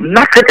 He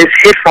nothing is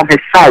hid from his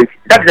sight.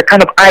 That's the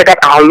kind of eye that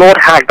our Lord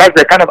has. That's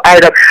the kind of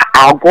eye that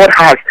our God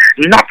has.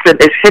 Nothing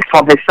is hid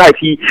from his sight.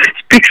 He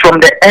speaks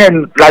from the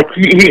end, like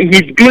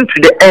he's been to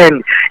the end,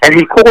 and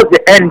he calls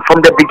the end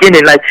from the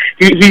beginning. Like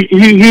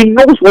he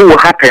knows what will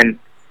happen.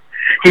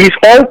 He is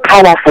all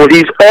powerful.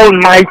 He is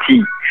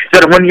almighty. So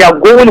that when you are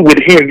going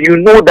with him,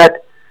 you know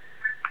that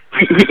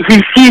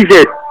he sees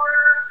it.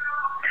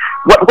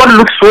 What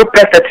looks so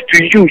perfect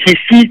to you, he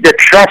sees the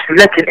traps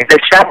lurking in the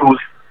shadows.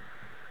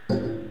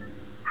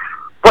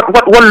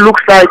 What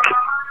looks like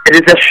it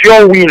is a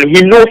sure win,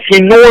 he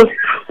knows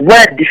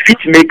where defeat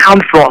may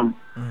come from.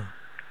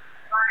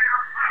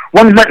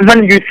 When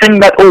you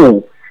think that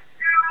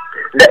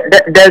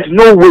there's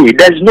no way,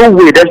 there's no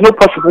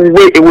possible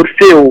way it would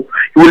fail,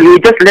 he will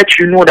just let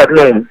you know that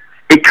no,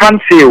 it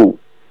can't fail.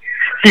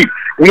 See,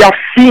 we have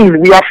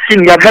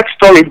heard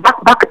stories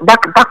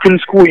back in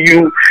school.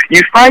 You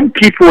find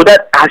people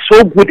that are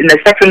so good in a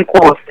certain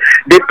course.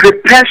 They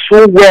prepare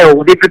so well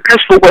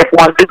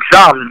for an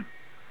exam.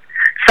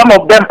 Some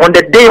of them on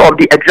the day of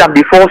the exam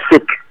they fall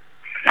sick.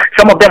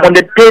 Some of them on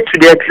the day to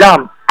the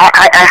exam.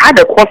 I had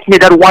a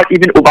coursemate that once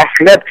even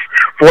overslept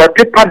for a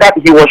paper that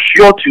he was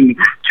sure to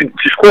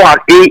score an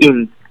A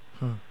in.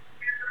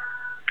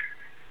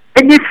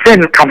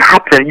 Anything can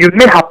happen. You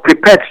may have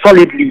prepared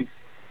solidly.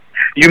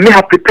 Maybe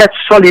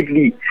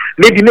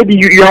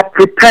you have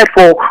prepared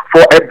for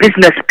a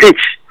business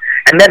pitch,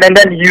 and then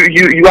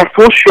you are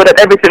so sure that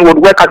everything would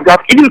work out. You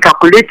have even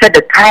calculated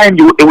the time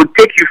it would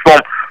take you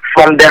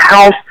from the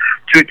house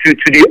to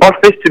the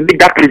office to make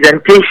that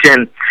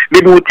presentation.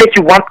 Maybe it will take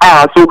you 1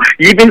 hour. So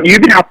you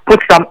even have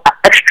put some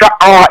extra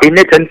hour in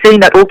it and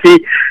saying that I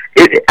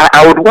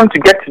would want to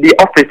get to the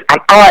office an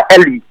hour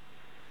early.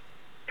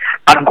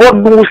 And God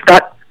knows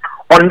that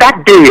on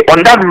that day,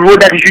 on that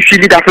road that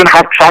usually doesn't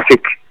have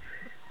traffic,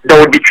 there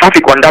will be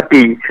traffic on that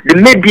day. There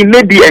may be a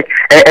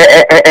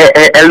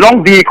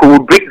long vehicle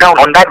will break down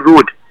on that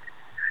road,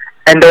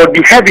 and there will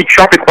be heavy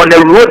traffic on a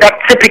road that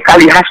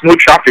typically has no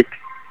traffic,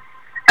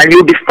 and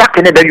you'll be stuck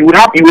in it. And you'd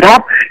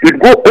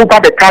go over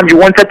the time you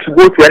wanted to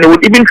go to, and it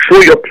would even show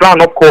your plan.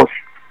 Of course,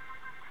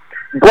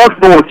 God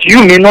knows.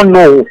 You may not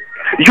know.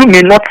 You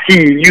may not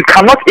see. You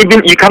cannot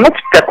speculate. You cannot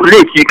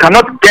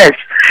guess.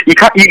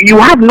 You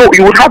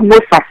would have no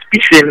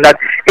suspicion that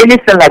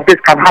anything like this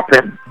can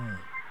happen.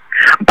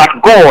 But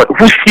God,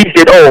 who sees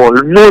it all,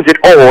 knows it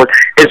all,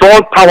 is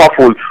all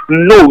powerful,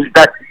 knows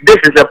that this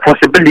is a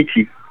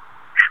possibility.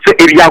 So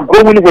if you are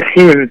going with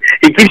him,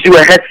 he gives you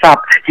a heads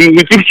up. He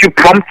gives you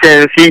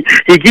promptings. He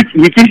gives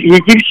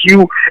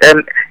you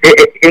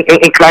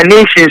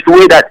inclinations the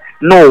way that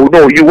no,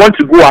 you want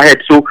to go ahead.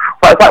 So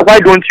why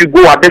don't you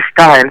go at this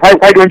time?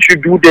 Why don't you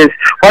do this?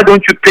 Why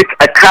don't you pick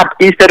a cab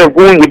instead of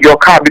going with your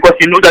car? Because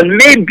you know that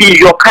maybe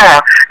your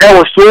car that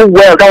was so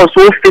well, that was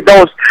so fit,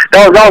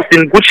 that was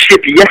in good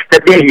shape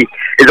yesterday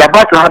is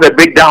about to have a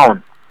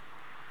breakdown.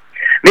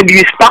 Maybe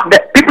you spark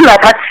that. People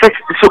have had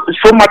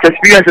so much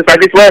experiences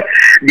like this where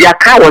their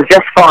car was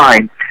just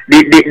fine.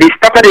 They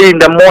started it in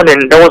the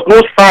morning. There was no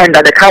sign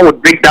that the car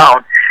would break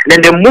down. And then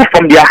they moved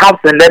from their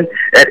house, and then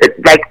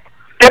like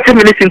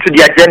 30 minutes into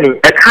their journey,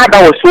 a car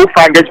that was so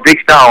fine just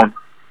breaks down.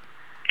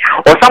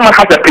 Or someone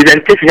has a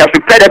presentation, has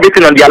prepared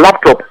everything on their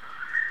laptop,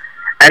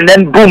 and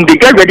then boom, they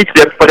get ready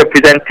for the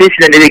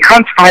presentation, and they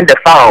can't find the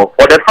file,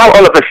 or the file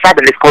all of a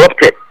sudden is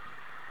corrupted.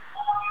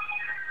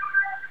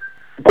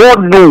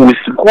 God knows,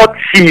 God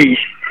sees.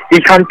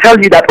 He can tell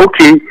you that,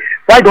 okay,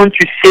 why don't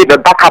you save a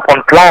backup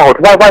on cloud?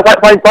 Why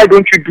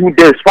don't you do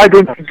this? Why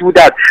don't you do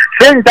that?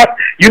 Saying that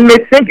you may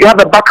think you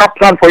have a backup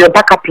plan for your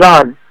backup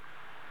plan,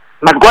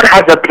 but God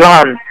has a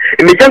plan.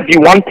 It may just be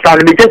one plan,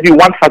 it may just be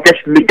one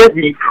suggestion, it may just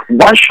be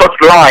one short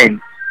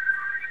line.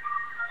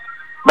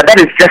 But that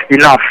is just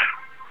enough.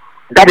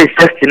 That is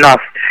just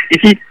enough. You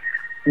see,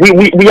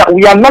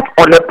 we are not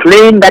on a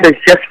plane that is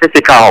just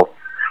physical.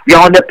 We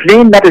are on a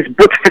plane that is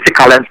both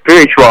physical and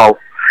spiritual,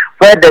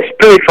 where the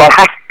spiritual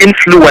has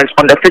influence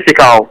on the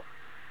physical.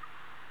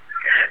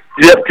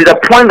 to the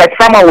point that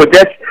someone will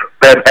just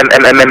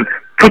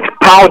put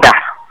powder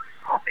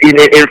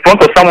in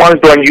front of someone's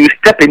door, and you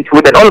step into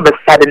it, and all of a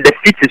sudden the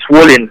feet is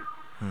swollen.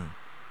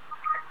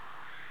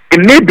 It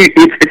may be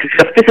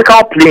it's a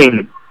physical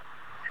plane,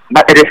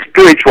 but it is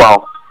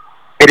spiritual.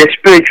 It is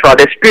spiritual.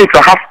 The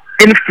spiritual has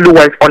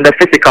influence on the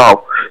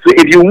physical. So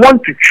if you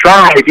want to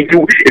try, if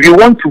you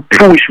want to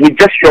push with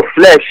just your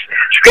flesh,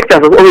 Scripture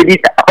has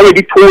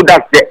already told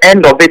us the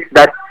end of it,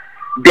 that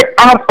the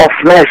arm of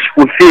flesh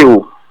will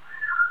fail.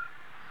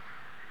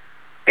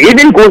 It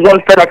even goes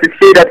on further to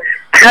say that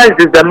Christ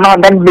is the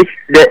man that makes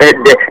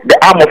the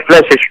arm of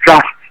flesh a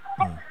trust.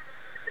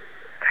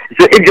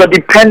 So if your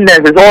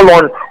dependence is all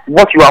on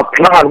what you have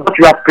planned, what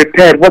you have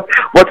prepared, what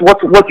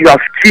you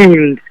have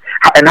schemed,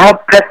 and how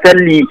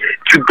perfectly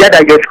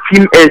together your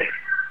scheme is,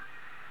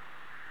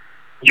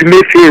 you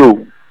may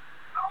fail.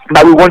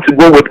 But we want to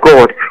go with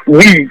God.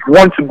 We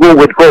want to go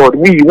with God.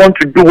 We want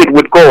to do it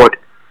with God.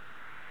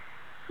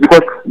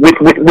 Because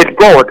with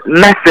God,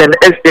 nothing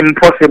is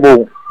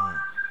impossible.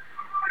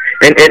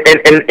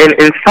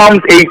 In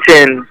Psalms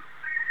 18,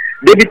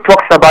 David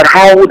talks about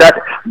how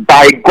that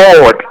by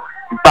God,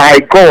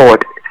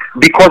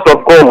 because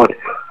of God,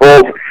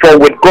 or for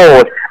with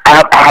God,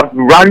 I have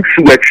run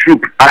through a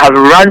troop. I have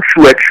run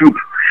through a troop.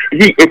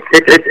 See, if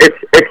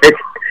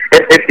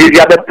you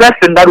are the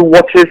person that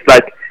watches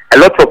like a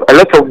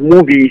lot of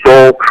movies,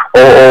 or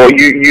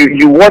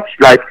you watch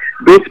like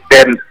those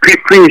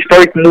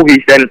prehistoric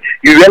movies, and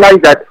you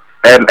realize that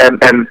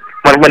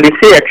when they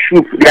say a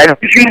troop, they are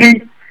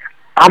usually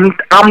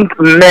armed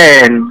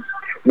men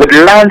with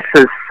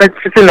lances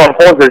sitting on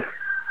horses.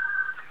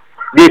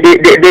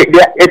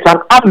 It's an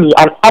army,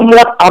 an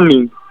armored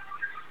army.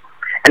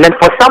 And then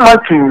for someone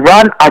to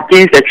run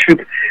against a troop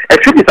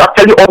is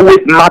actually always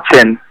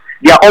marching.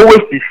 They are always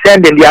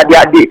descending. They have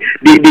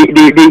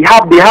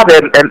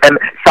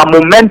some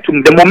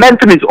momentum. The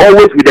momentum is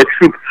always with the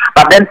troop.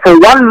 But then for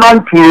one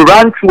man to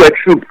run through a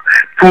troop,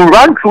 to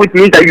run through it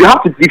means that you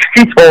have to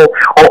defeat or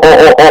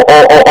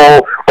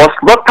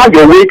slaughter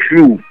your way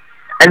through.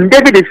 And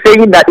David is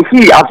saying that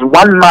he, as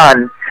one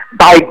man,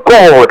 by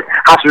God,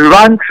 has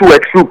run through a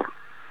troop.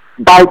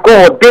 By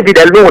God, David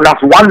alone, as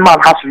one man,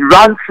 has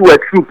run through a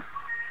troop.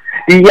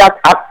 He has,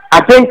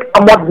 against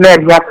armored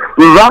men, he has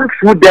run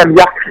through them. He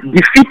has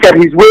defeated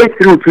his way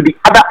through to the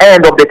other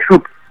end of the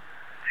troop.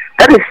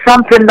 That is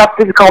something that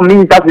physical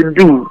means doesn't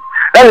do.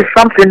 That is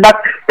something that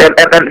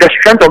the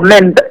strength of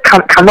men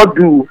cannot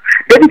do.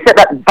 David said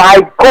that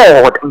by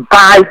God,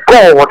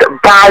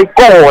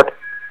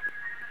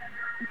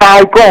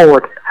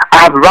 I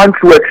have run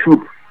through a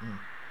troop.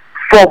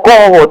 For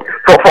God,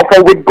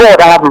 for with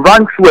God, I have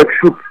run through a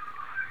troop.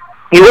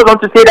 He goes on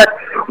to say that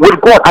with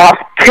God, I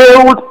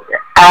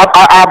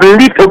have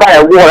leaped over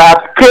a wall. I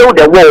have scaled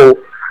a wall.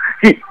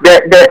 See,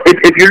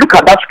 if you look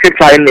at that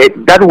scripture in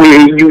it, that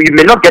way you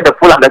may not get the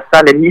full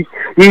understanding.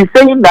 He's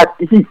saying that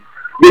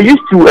they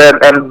used to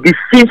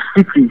besiege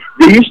cities.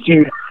 They used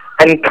to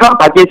encamp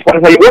against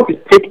one. When you want to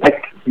take a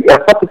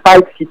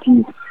fortified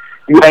city,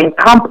 you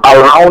encamp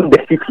around the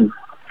city,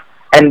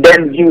 and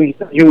then you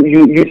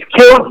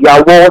scale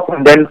your walls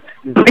and then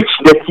breach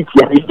the city,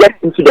 and you get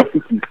into the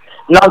city.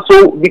 Now,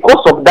 so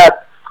because of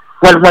that,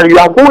 when you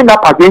are going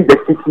up against the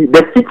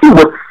city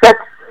will set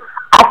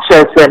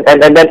archers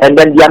and then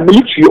their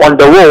military on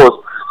the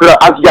walls. So that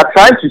as you are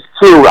trying to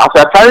scale, as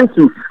you are trying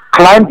to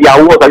climb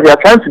their walls, as you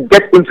are trying to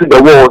get into the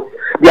walls,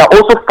 they are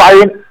also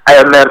firing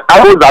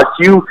arrows at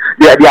you.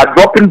 They are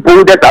dropping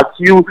boulders at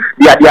you.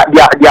 They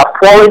are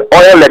pouring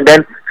oil and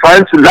then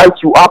trying to light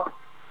you up.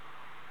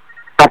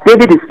 But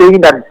David is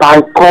saying that by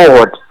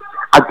God,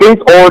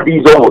 against all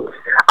these odds,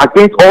 he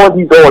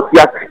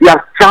has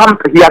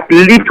jumped, he has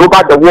leaped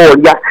over the wall,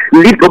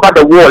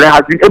 and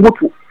has been able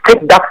to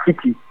take that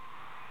city.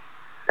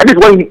 That is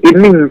what it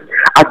means.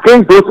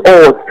 Against those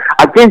odds,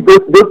 against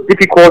those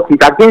difficulties,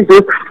 against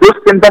those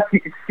things that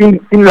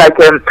seem like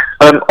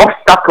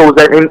obstacles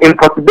and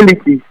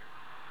impossibilities,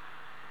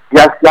 he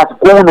has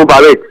gone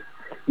over it.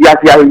 He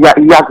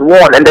has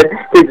won, and then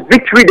his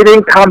victory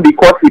didn't come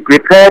because he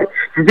prepared.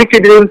 His victory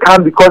didn't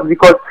come because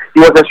he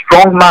was a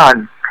strong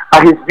man.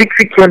 But his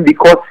victory came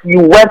because he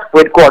went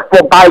with God.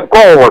 For by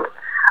God,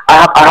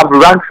 I have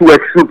run through a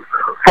troop.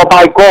 For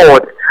by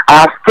God, I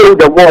have scaled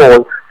the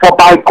wall. For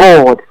by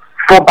God,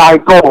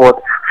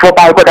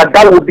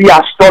 that will be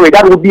our story.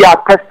 That will be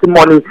our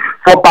testimony.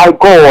 For by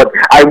God,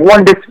 I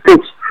won this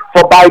pitch.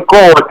 For by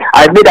God,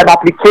 I made an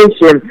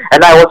application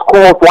and I was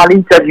called for an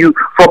interview.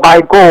 For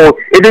by God,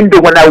 even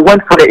though when I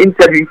went for the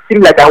interview, it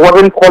seemed like I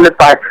wasn't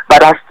qualified,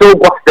 but I still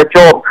got the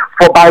job.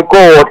 For by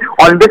God,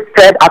 on this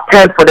third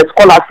attempt for the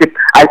scholarship,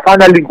 I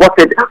finally got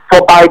it.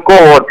 For by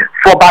God,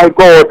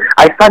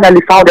 I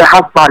finally found a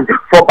husband.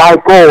 For by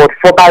God,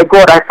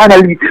 I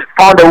finally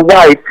found a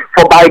wife.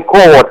 For by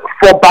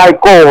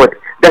God.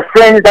 The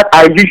thing that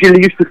I usually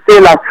used to say,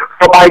 like,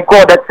 for by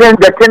God, the thing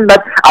that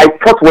I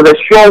thought was a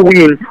sure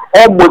win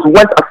almost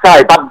went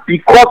aside. But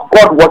because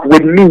God was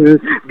with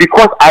me,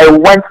 because I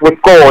went with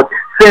God,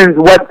 things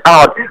worked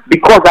out.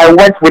 Because I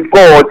went with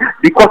God,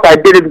 because I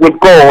did it with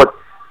God,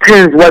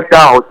 things worked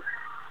out.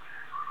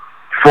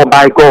 for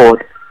by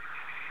God.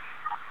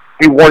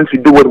 We want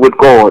to do it with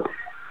God.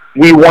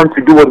 We want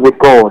to do it with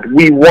God.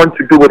 We want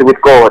to do it with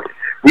God.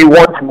 We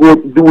want to go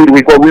do it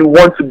with God. We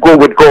want to go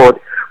with God.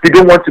 We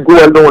don't want to go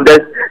alone.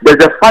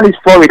 There's a funny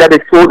story that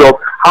is told of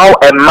how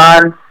a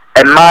man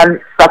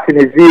sat in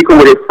his vehicle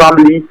with his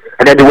family,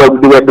 and then they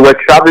were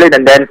traveling,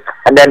 and then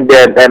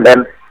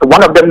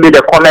one of them made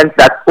a comment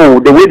that, oh,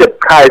 the way the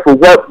car is, so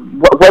what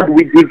do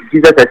we give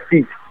Jesus a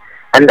seat?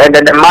 And then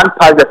the man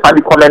passed a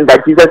funny comment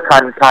that Jesus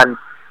can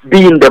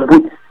be in the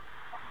boot.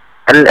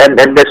 And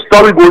the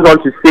story goes on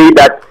to say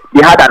that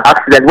he had an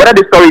accident. Whether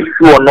the story is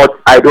true or not,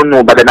 I don't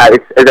know. But then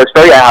it's a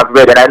story I have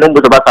read, and I know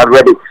most of us have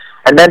read it.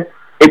 And then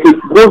it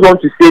goes on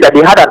to say that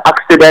they had an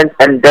accident,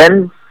 and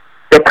then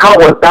the car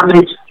was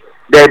damaged.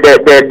 The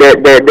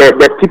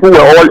people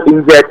were all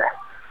injured.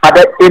 But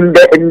in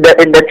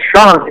the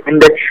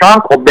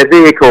trunk of the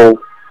vehicle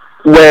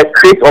were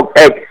crates of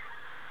eggs,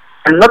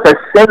 and not a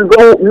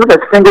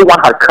single one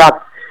had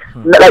cracked.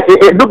 Like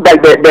it looked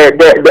like the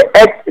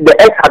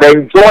eggs had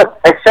enjoyed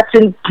a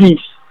certain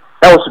peace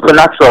that was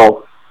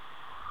supernatural.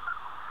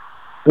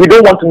 We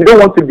don't want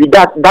to be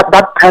that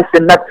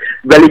person that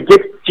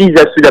relegates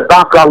Jesus to the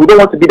background. We don't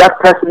want to be that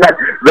person that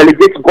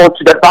relegates God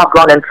to the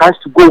background and tries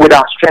to go with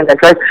our strength and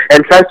tries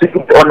to do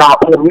it on our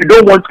own. We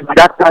don't want to be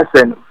that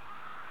person.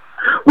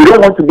 We don't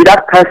want to be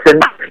that person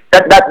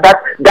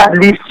that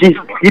leaves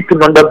Jesus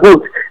sleeping on the boat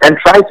and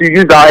tries to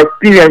use our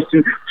experience to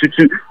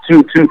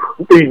do some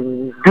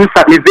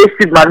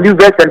evasive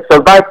maneuvers and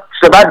survive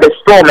the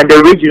storm and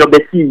the raging of the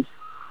seas.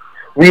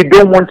 We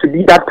don't want to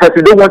be that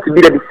person. We don't want to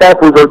be the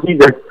disciples of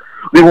Jesus.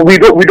 We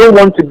don't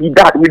want to be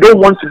that. We don't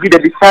want to be the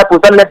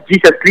disciples that left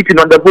Jesus sleeping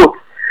on the boat.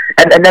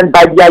 And then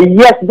by their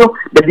years,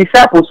 the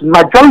disciples,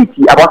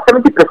 majority, about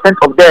 70%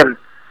 of them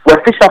were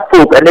fisher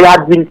folk, and they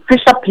had been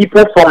fisher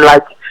people from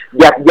like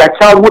their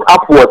childhood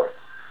upwards.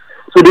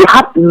 So they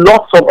had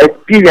lots of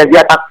experience. They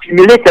had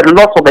accumulated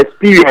lots of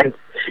experience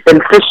in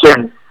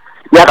fishing.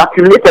 They had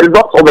accumulated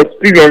lots of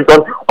experience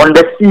on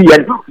the sea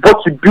and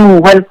what to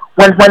do when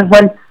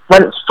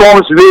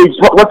storms rage,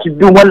 what to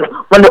do when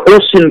the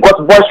ocean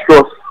got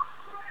boisterous.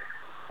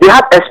 They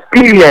had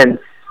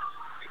experience.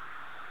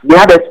 They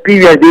have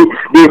experience.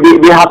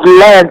 They have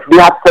learned.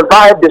 They have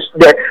survived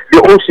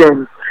the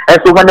ocean. And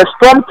so when the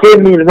storm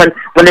came in,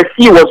 when the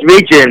sea was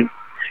raging,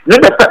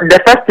 the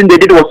first thing they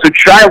did was to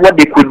try what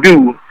they could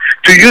do,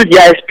 to use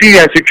their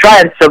experience to try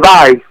and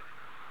survive.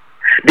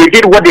 They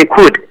did what they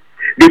could.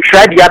 They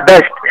tried their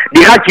best.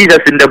 They had Jesus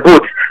in the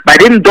boat, but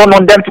it didn't dawn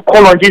on them to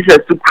call on Jesus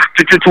to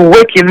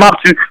wake him up,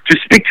 to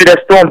speak to the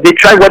storm. They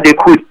tried what they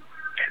could.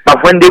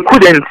 But when they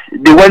couldn't,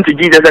 they went to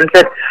Jesus and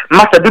said,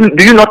 Master,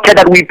 do you not care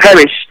that we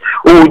perish?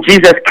 Oh,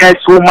 Jesus cares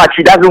so much.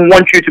 He doesn't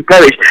want you to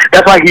perish.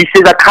 That's why he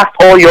says, cast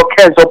all your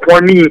cares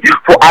upon me,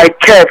 for I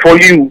care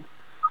for you.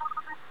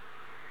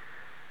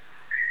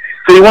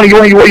 So you want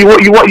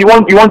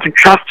to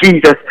trust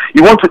Jesus.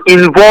 You want to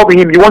involve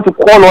him. You want to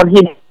call on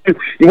him.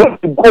 You want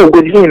to go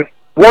with him.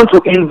 You want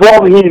to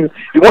involve him.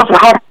 You want to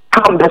have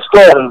calm the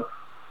storm.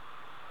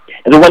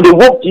 And so when they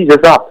woke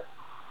Jesus up,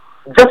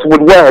 just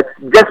with words,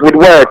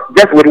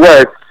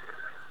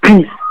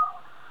 peace,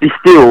 be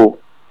still,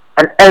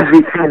 and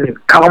everything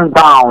calm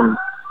down.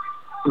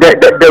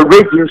 The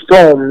raging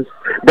storms,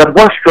 the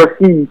boisterous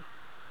seas,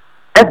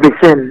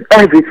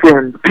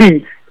 everything,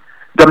 peace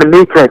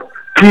dominated,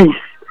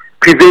 peace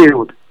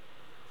prevailed.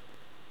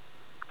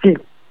 See,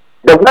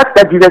 the words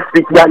that Jesus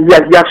speaks, he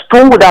has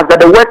told us that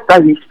the words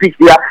that he speaks,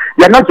 they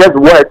are not just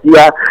words, they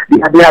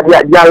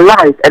are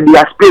life and they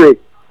are spirit.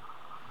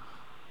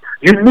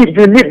 You need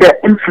the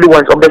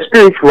influence of the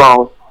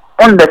spiritual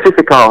on the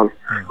physical.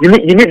 You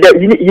need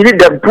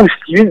the boost.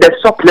 You need the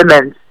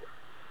supplement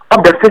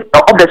of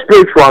the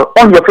spiritual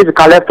on your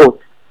physical effort.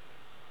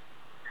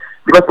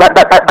 Because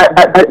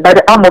by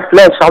the arm of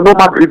flesh shall no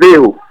man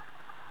prevail.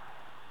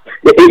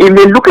 It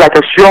may look like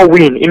a sure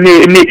win. It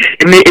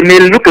may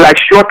look like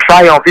sure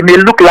triumph. It may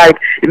look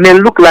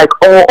like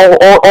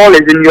all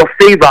is in your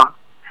favor.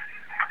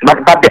 But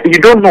you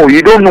don't know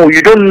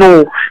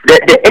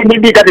the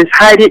enemy that is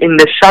hiding in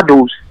the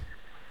shadows.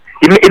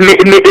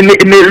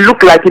 It may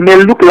look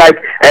like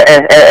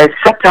a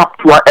setup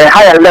to a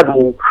higher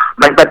level,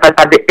 but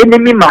the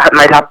enemy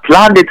might have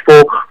planned it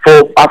for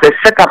as a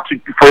setup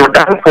for your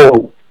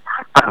downfall.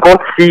 And God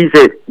sees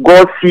it.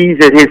 God sees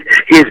it.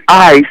 His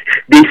eyes,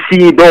 they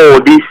see it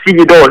all.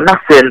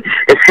 Nothing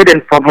is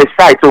hidden from his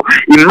sight. So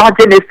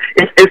imagine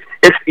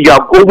if you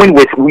are going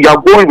with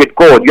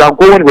God. You are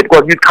going with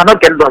God. You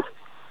cannot get lost.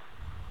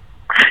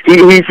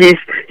 He's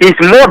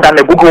more than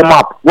a Google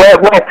map where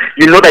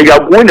you know that you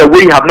are going the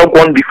way you have not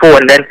gone before,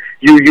 and then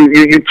you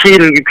key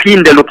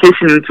in the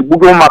location into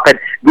Google Map, and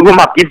Google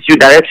Map gives you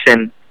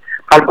direction.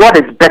 But God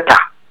is better.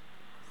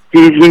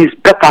 He is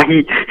better.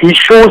 He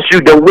shows you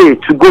the way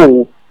to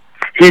go.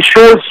 He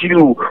shows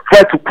you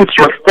where to put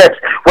your steps,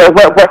 where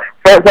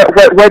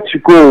to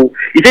go.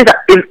 He says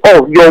that in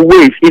all your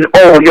ways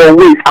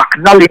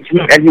acknowledge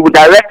him, and he will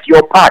direct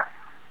your path.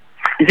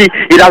 You see,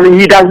 he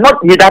does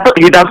not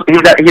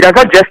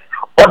just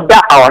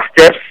order our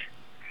steps,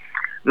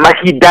 but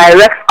He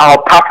directs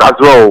our path as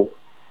well.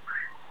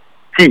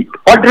 See,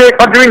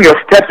 ordering your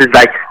steps is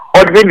like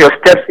ordering your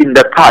steps in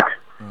the path,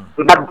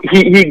 but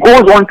he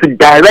goes on to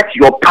direct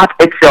your path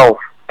itself,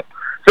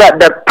 so that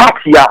the path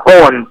you are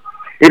on,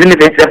 even if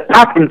it's a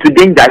path into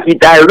danger, He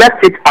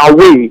directs it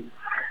away.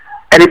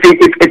 And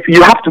if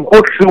you have to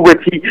go through it,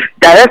 He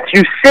directs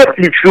you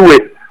safely through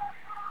it.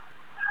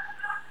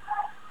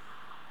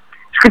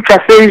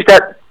 Scripture says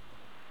that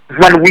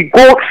when we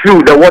go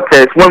through the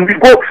waters, when we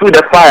go through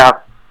the fire,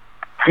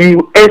 He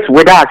is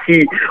with us.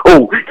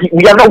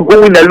 We are not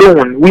going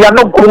alone. We are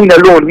not going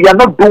alone. We are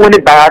not doing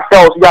it by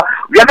ourselves.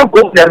 We are not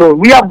going alone.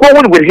 We are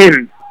going with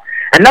Him.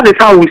 And that is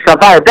how we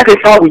survive. That is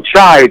how we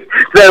thrive.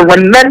 So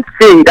when men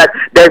say that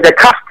there's a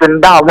casting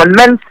down, when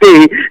men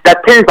say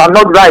that things are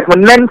not right,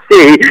 when men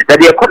say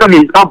that the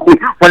economy is not good,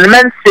 when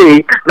men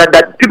say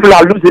that people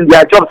are losing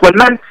their jobs, when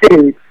men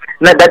say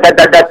that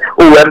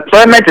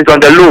employment is on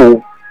the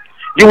low,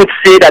 you would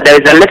say that there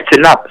is a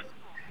lifting up.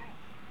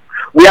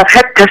 We have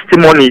had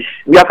testimonies.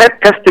 We have had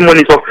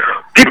testimonies of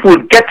people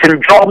getting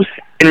jobs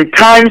in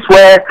times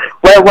where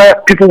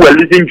people were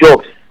losing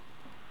jobs.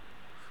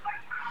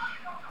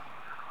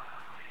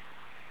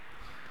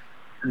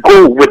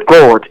 Go with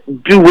God.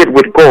 Do it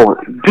with God.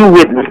 Do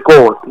it with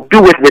God.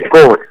 Do it with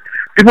God.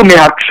 People may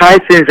have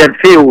tried things and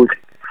failed,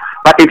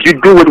 but if you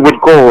do it with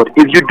God,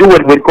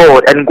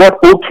 and God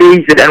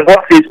okays it, and God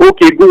says,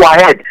 okay, go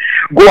ahead.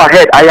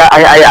 I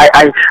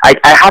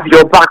have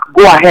your back.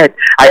 Go ahead.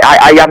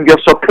 I am your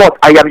support.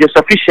 I am your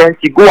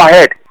sufficiency. Go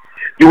ahead.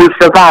 You will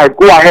survive.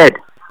 Go ahead.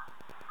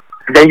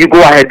 Then you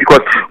go ahead, because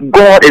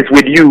God is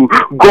with you.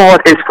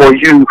 God is for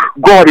you.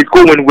 God is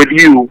going with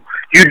you.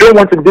 You don't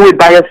want to do it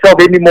by yourself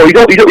anymore. You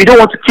don't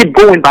want to keep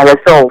going by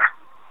yourself.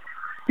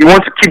 You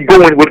want to keep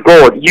going with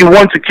God. You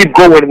want to keep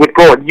going with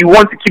God. You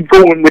want to keep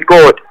going with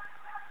God.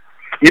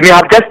 You may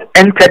have just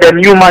entered a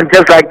new month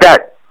just like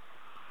that.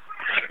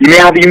 You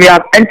may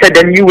have entered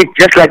a new week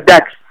just like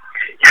that.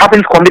 You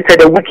haven't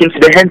committed a week into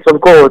the hands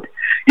of God.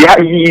 You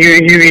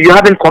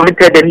haven't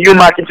committed a new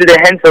month into the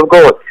hands of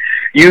God.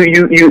 You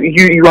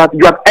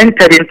have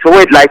entered into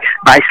it, like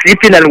by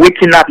sleeping and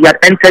waking up. You have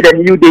entered a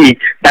new day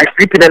by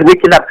sleeping and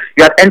waking up.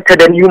 You have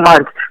entered a new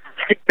month,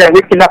 sleeping and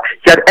waking up.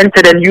 You have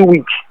entered a new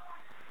week.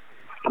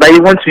 But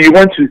you want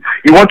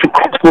to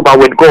cross over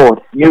with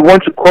God. You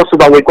want to cross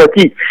over with God.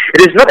 See,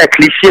 it is not a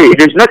cliche. It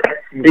is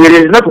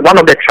not one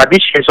of the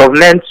traditions of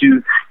men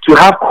to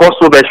have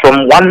crossovers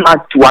from one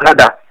month to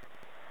another.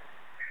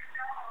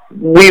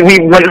 When we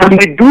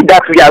do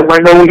that,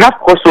 when we have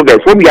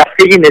crossovers, what we are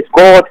saying is,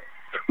 God,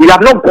 we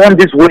have not gone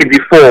this way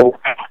before.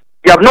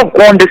 We have not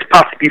gone this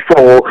path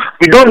before.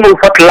 We don't know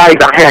what lies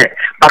ahead,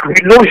 but we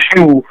know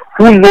you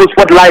who knows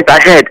what lies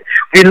ahead.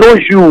 We know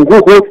you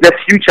who holds the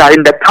future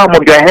in the palm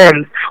of your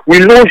hands. We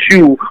know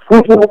you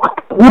who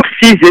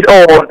sees it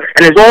all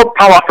and is all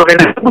powerful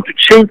and is able to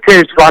change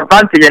things to our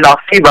advantage and our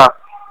favor.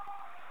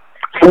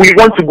 So we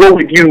want to go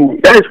with you.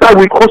 That is why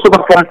we cross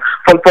over from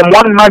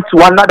one man to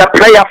another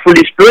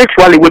prayerfully,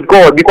 spiritually with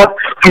God, because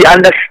we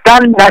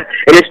understand that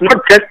it is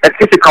not just a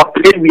physical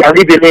plane we are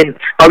living in,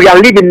 but we are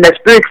living in a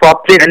spiritual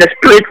plane, and the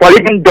spiritual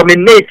even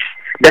dominates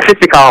the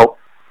physical.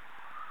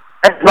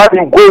 That's why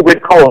we go with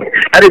God.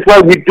 That is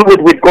why we do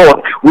it with God.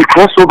 We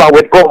cross over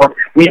with God.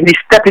 We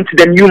step into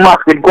the new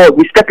month with God.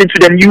 We step into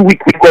the new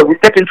week with God. We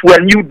step into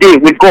a new day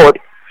with God.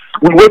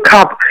 We wake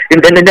up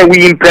and then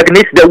we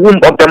impregnate the womb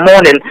of the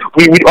morning.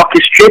 We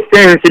orchestrate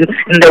things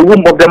in the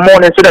womb of the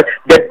morning, so that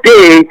the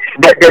day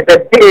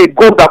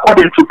goes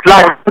according to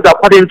plan, goes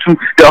according to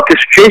the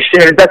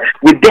orchestration that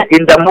we get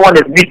in the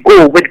morning. We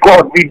go with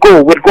God. We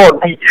go with God.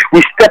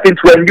 We step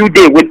into a new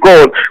day with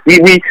God.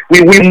 We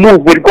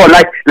move with God.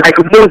 Like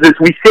Moses,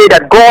 we say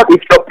that, God,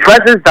 if your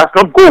presence does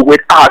not go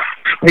with us,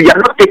 we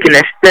are not taking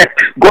a step.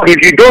 God, if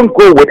you don't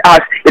go with us,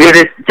 it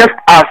is just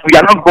us, we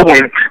are not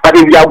going. But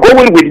if we are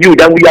going with you,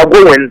 then we are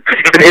going.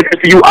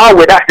 If you are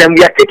with us, then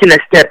we are taking a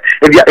step.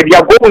 If you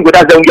are going with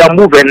us, then we are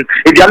moving.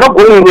 If you are not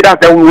going with us,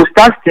 then we will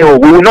stand still.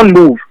 We will not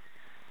move.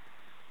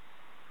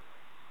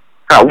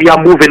 We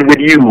are moving with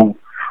you.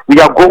 We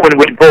are going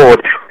with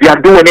God. We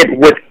are doing it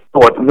with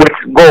God, with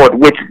God,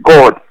 with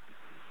God,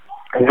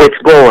 with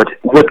God,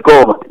 with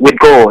God, with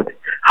God.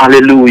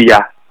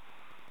 Hallelujah.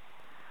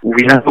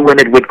 We are doing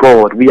it with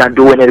God. We are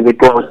doing it with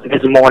God.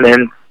 This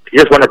morning, I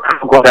just want to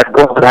tell God that,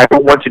 God, I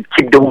don't want to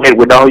keep doing it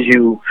without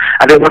you.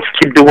 I don't want to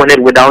keep doing it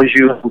without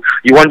you.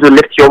 You want to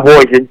lift your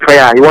voice in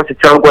prayer. You want to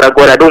tell God,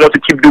 God, I don't want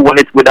to keep doing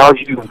it without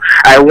you.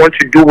 I want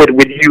to do it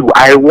with you.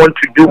 I want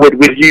to do it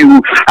with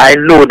you. I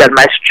know that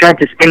my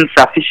strength is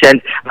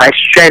insufficient. My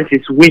strength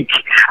is weak.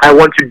 I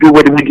want to do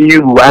it with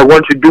you. I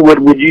want to do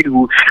it with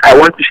you. I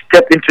want to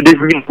step into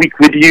this new week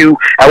with you.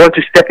 I want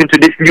to step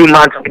into this new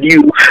month with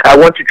you. I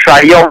want to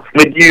triumph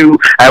with you.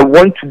 I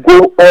want to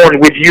go on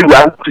with you.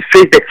 I want to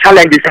face the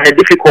challenges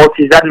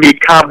difficulties that may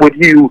come with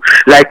you.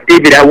 Like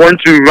David, I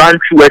want to run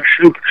through a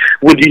troop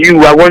with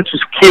you. I want to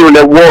scale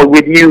a wall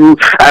with you.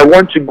 I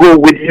want to go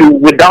with you.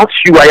 Without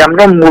you, I am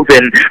not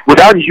moving.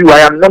 Without you, I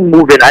am not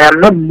moving. I am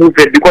not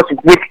moving because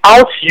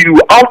without you,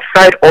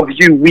 outside of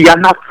you, we are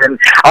nothing.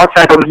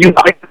 Outside of you,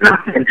 I am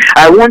nothing.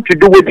 I want to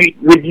do it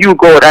with you,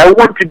 God. I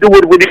want to do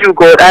it with you,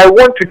 God. I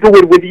want to do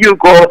it with you,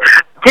 God.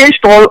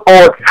 Against all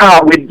odds,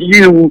 with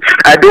you.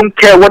 I don't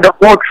care what the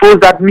world throws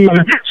at me.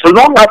 So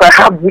long as I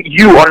have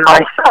you on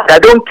my side, I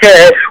don't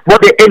care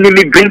what the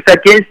enemy brings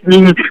against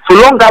me. So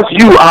long as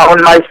you are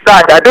on my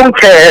side, I don't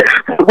care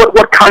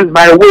what comes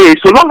my way.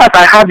 So long as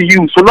I have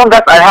you, so long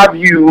as I have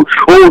you,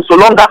 oh,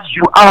 so long as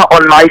you are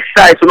on my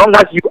side, so long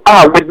as you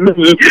are with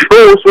me,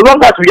 oh, so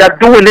long as we are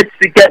doing it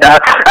together,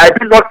 I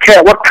do not care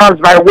what comes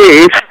my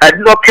way. I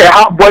do not care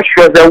how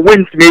boisterous the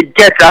winds may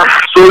get.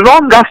 So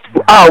long as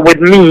you are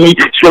with me,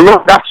 so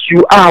long as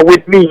you are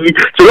with me,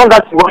 so long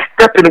as you are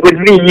stepping with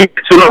me,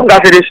 so long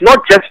as it is not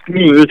just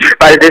me,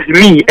 but it is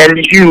me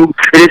and you.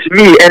 It is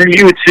me and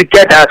you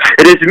together.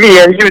 It is me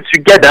and you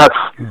together.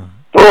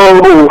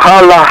 Oh,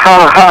 hala,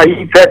 ha, ha,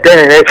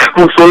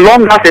 oh, so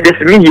long as it is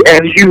me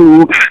and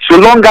you, so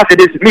long as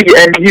it is me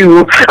and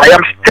you, I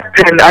am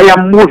stepping, I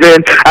am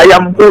moving, I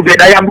am moving,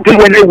 I am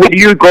doing it with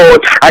you, God.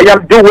 I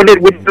am doing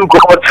it with you,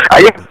 God.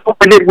 I am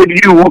doing it with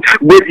you,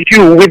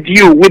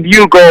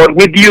 God,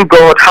 with you,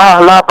 God.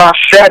 Hala, I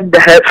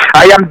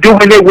am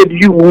doing it with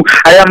you.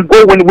 I am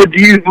going with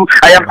you.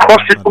 I am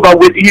crossing over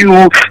with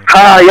you.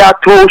 I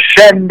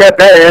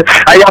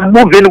am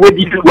moving with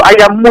you. I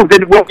am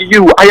moving with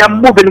you. I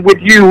am moving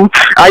with you.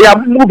 I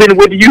am moving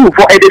with you,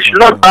 for it is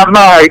not by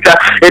might,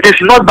 it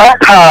is not by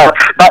power,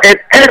 but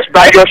it is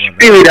by your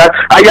spirit.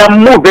 I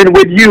am moving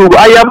with you.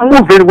 I am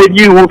moving with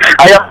you.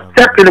 I am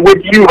stepping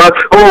with you.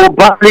 Oh,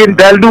 Balin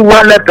the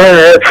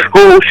Luanabe.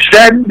 Oh,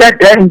 send the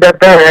bed.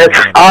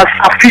 Our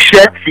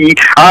sufficiency,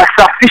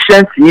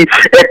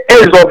 it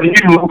is of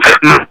you.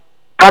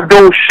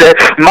 Kadoshe,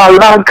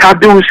 Malan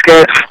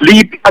Kaduske,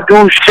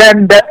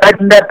 Lipadushende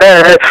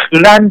Nebe,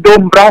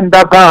 Nandum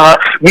Brandaba.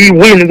 We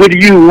win with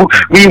you,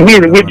 we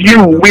win with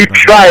you, we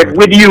thrive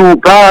with you,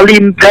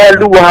 Balim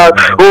Pelua,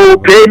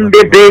 open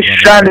the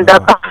Beshanda.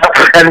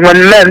 And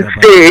when men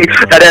say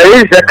that there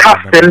is a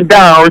casting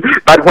down,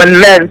 but when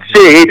men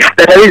say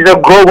that there is a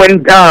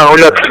going down,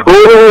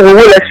 oh, we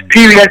will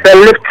experience a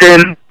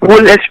lifting.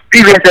 Will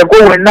experience a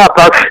going up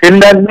in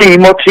the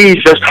name of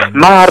Jesus.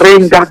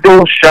 Maringa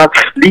dosha,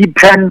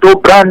 Libendo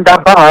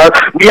Brandaba.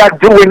 We are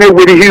doing it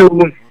with you.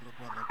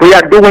 We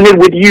are doing it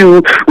with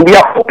you. We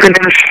are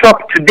opening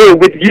shop today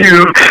with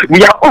you.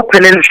 We are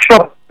opening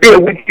shop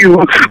with you.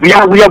 We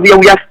are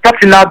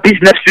starting our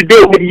business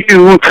today with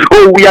you.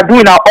 Oh, we are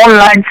doing our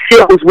online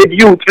sales with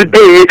you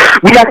today.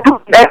 We are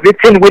doing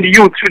everything with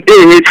you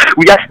today.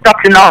 We are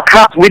starting our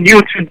cars with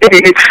you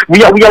today.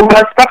 We are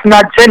starting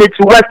our journey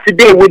to work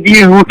today with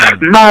you.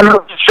 Man, we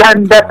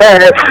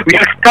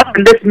are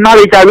starting this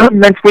marriage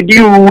arrangement with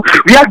you.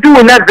 We are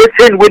doing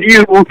everything with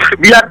you.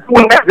 We are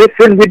doing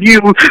everything with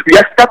you. We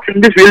are starting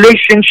this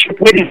relationship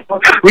with you.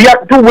 We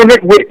are doing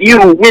it with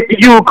you,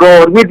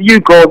 God, with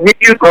you, God, with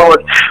you,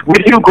 God.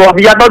 With you, God.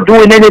 We are not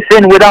doing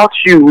anything without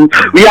you.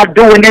 We are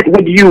doing it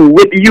with you,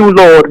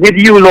 Lord, with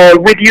you, Lord,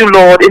 with you,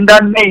 Lord, in the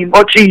name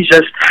of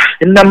Jesus,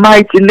 in the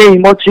mighty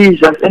name of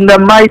Jesus, in the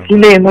mighty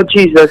name of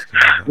Jesus.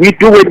 We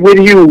do it with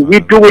you, we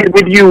do it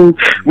with you,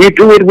 we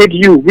do it with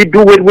you, we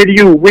do it with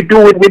you, we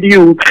do it with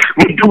you,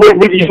 we do it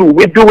with you,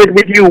 we do it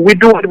with you, we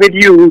do it with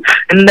you,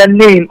 in the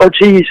name of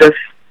Jesus,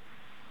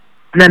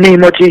 in the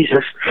name of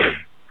Jesus.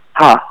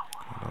 I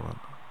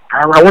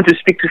want to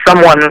speak to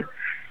someone.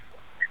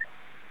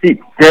 See,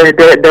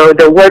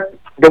 the word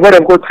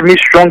of God to me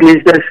strongly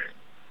is this.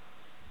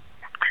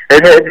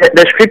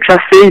 The scripture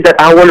says that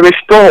I will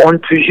restore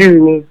unto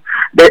you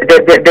the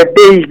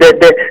days,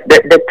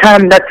 the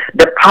time that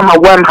the palmer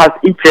worm has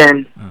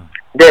eaten,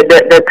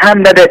 the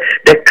time that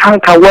the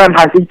canker worm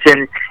has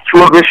eaten. He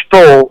will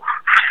restore.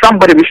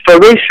 Somebody,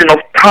 restoration of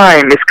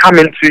time is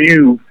coming to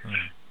you.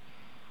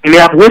 You may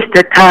have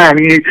wasted time.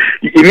 It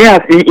may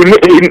have been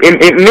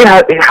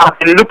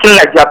looking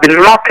like you have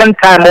been lacking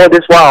time all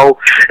this while,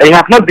 and you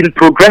have not been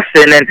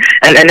progressing.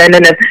 And then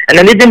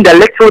even the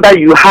little that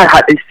you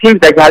had, it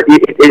seems like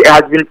it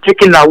has been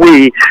taken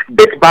away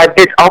bit by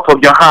bit out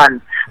of your hand.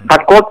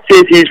 But God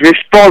says He's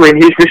restoring,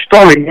 He's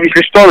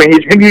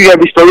bringing you a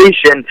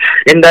restoration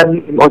in the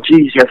name of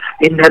Jesus.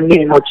 In the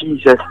name of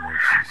Jesus.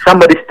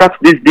 Somebody start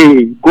this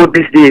day, go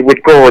this day with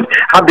God.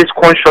 Have this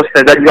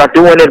consciousness that you are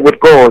doing it with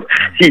God.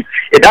 See,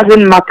 it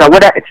doesn't matter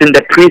whether it's in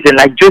the prison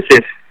like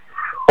Joseph.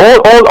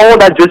 All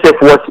that Joseph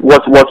was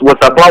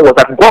about was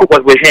that God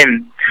was with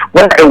him.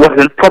 Whether it was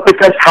in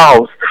Potiphar's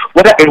house,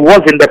 whether it was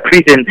in the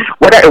prison,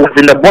 whether it was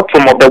in the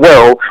bottom of the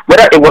well,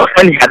 whether it was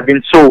when he had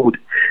been sold,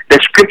 the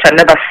scripture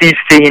never ceased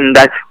saying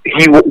that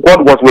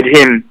God was with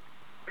him,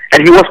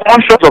 and he was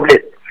conscious of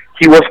it.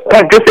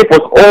 Joseph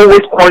was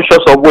always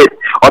conscious of it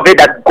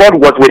that God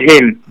was with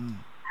him,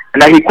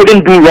 and that he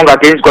couldn't do wrong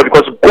against God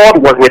because God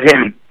was with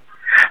him.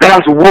 Let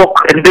us walk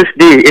in this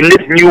day, in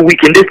this new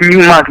week, in this new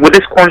month, with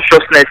this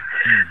consciousness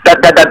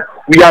that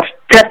we have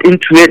stepped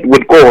into it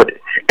with God,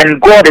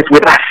 and God is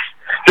with us.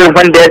 So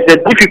when there's a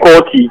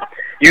difficulty,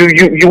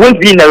 you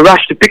won't be in a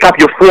rush to pick up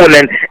your phone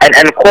and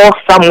call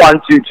someone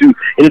to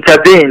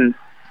intervene.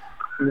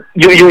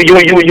 You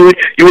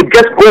would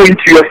just go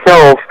into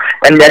yourself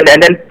and then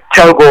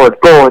tell God,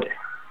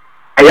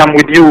 I am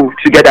with you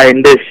together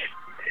in this.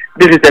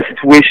 This is the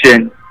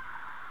situation.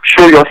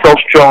 Show yourself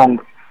strong.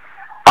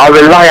 Our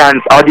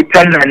reliance, our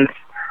dependence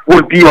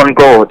will be on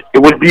God. It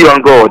will be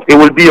on God. It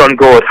will be on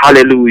God.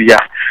 Hallelujah.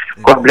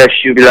 God bless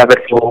you, beloved,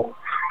 for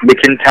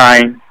making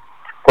time.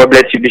 God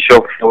bless you,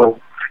 Bishop, for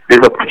this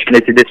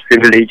opportunity, this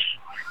privilege.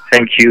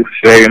 Thank you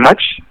very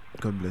much.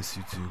 God bless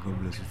you too. God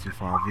bless you too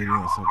for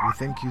availing yourself. We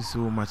thank you so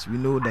much. We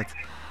know that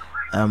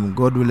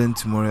God willing,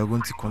 tomorrow we are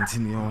going to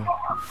continue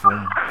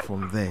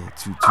from there.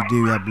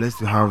 Today we are blessed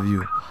to have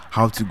you.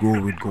 How to go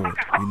with God.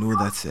 We know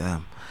that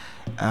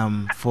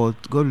for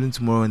God willing,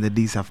 tomorrow and the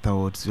days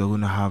afterwards, we are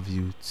going to have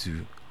you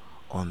too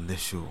on the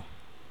show.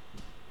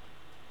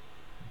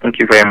 Thank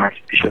you very much,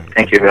 Bishop. Right,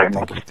 thank you very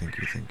much. Thank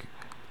you.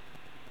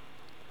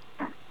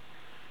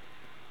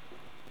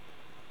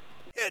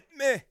 Hit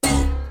me.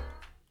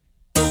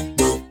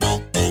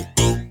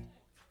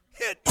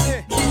 Hit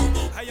me.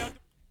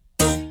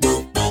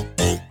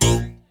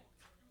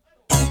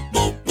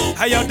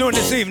 How y'all doing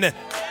this evening?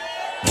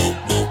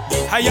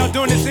 How y'all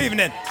doing this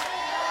evening?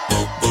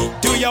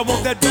 Do y'all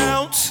want that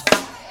bounce?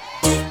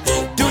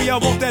 Do y'all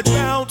want that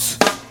bounce?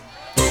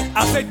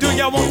 I say, do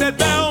y'all want that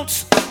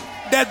bounce?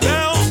 That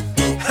bounce?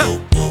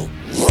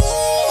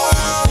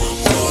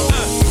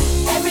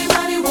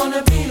 Everybody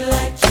wanna be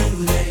like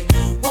you. They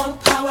want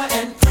power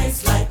and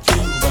praise like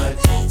you. But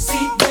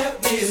see, there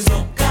is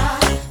no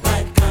God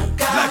like our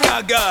God. Like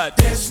our God.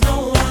 There's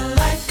no one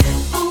like you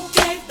who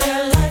gave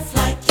their life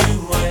like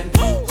you and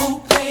who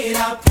paid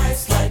our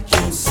price like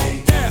you.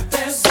 Say, Yeah.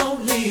 there's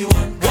only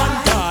one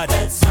God.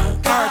 That's our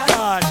Our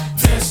God.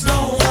 There's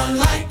no one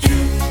like you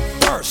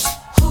First.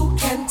 who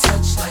can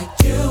touch like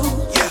you.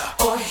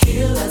 Yeah. Or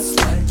heal us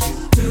like you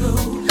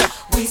do.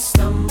 We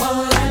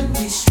stumble and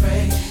we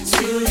stray,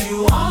 still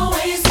you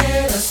always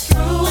get us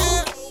through.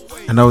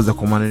 And that was the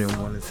Command in Your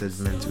Morning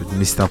segment with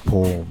Mr.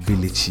 Paul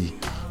Bilichi.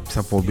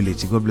 Mr. Paul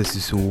Bilichi, God bless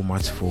you so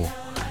much for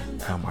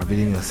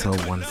availing yourself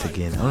once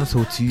again. And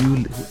also to you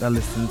who are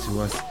listening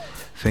to us,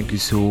 thank you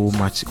so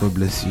much. God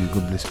bless you.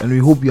 God bless you. And we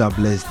hope you are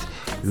blessed.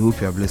 We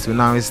hope you are blessed. So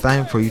now it's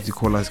time for you to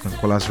call us. You can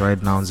call us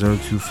right now,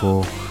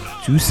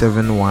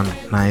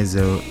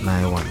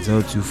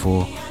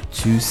 024-271-9091.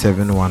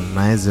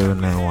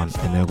 024-271-9091.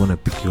 And we're going to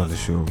pick you on the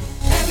show.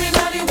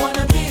 Everybody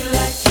wanna be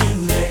like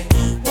you. They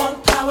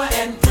want power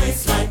and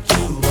praise like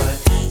you. But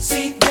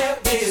see, there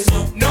is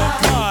no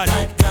God.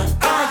 like our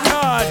Our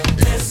God.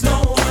 There's no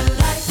one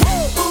like you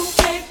who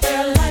gave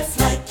their life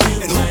like you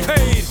And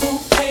who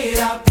paid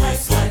our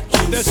price like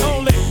you. There's Say,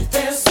 only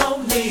there's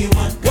only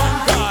one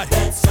God.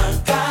 That's our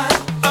God.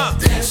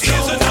 There's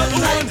Here's no another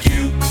one one. like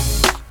you.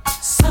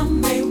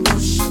 Some may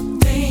worship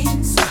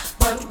things,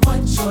 but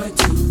what joy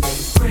do they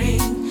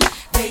bring?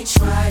 They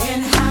try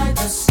and hide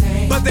the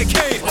stain, But they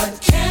can't. but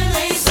can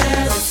they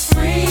set us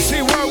free?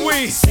 See where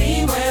we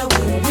See where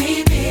would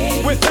we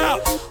be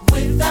without.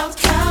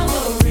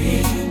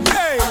 Calvary?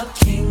 Hey. A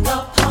king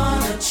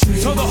upon a tree.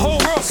 So the whole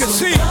world can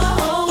see The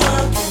whole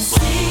world can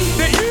see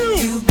that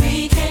you,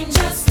 became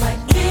just like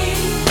me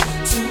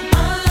to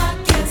unlock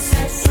and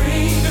set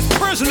free. this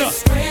prisoner,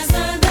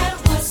 Prisoner that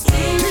was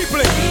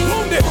deeply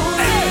wounded.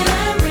 Hey,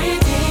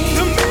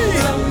 to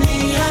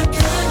me, I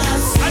could not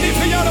see. I need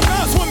for y'all to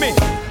bounce with me.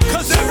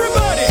 Cause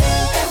Everybody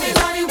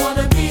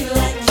wanna be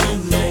like you.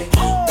 They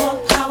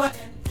want power.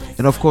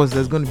 And of course,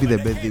 there's going to be the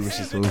birthday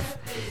wishes. So if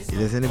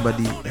there's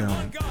anybody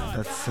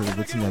that's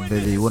celebrating their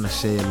birthday, you want to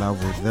share your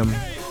love with them,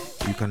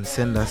 you can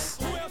send us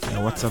a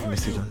WhatsApp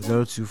message on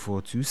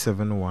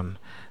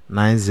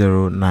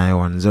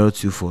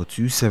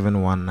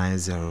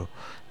 024-271-9091.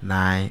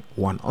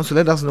 024-271-9091. Also,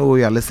 let us know where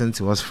you are listening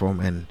to us from,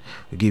 and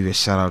we'll give you a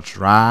shout out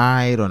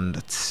right on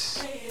that.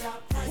 for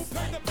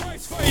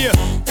you.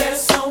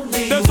 There's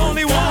There's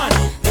only one.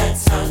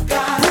 That's our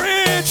God.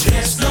 Bridge.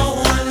 There's no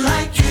one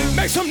like you.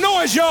 Make some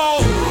noise,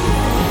 y'all.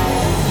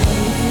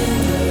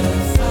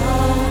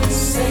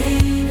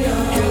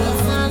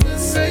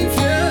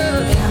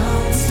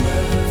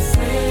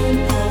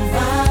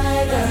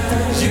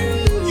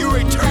 You're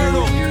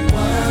eternal.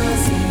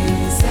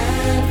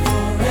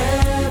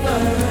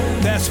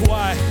 That's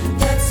why.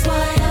 That's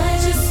why I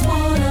just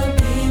wanna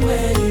be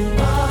where you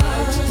are.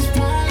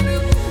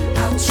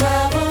 I'll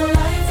travel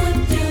life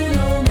with you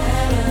no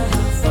matter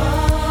how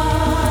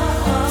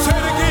far. Say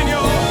it again,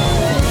 y'all.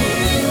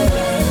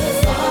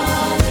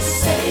 Father,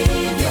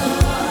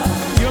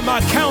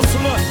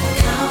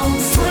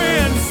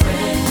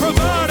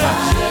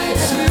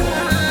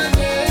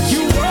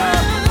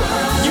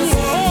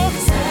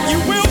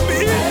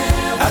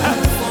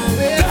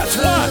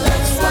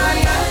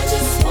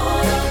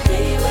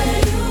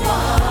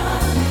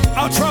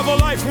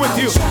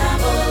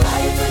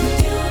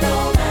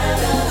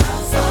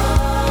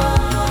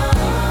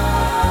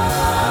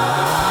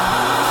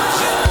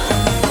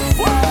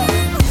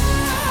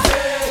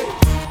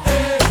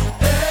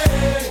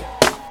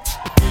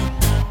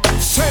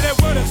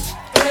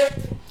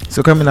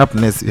 So coming up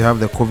next, we have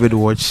the COVID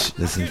watch,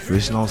 this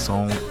inspirational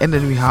song, and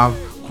then we have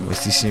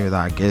conversation with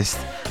our guest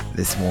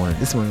this morning.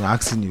 This morning, we're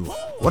asking you,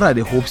 what are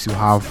the hopes you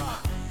have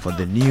for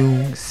the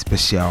new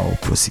special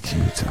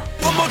prosecutor?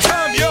 One more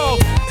time, yo.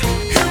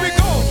 Here we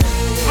go.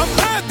 I'm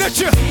glad that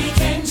you.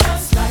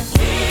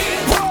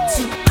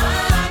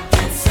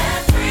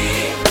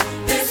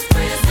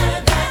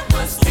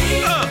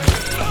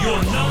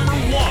 Your number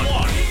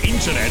one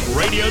internet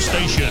radio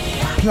station.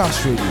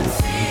 Plus Radio.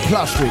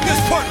 Plus Radio. This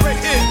part right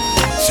here.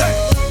 Check.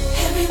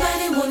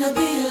 Everybody wanna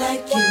be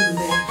like you,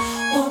 they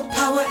want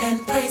power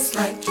and praise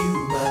like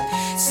you, but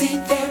see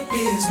there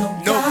is no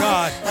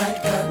God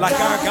like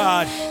our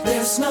God.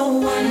 There's no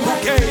one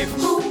like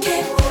who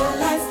gave your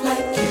life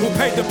like you, Who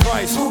paid the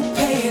price? who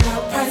paid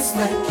our price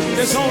like you.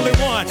 There's only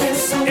one.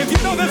 If you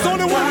know there's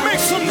only one, make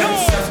some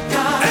noise.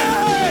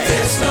 Hey!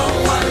 There's no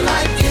one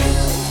like you.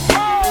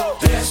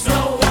 There's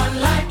no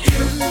one like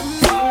you.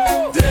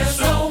 There's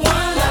no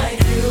one like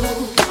you.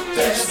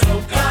 There's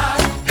no God.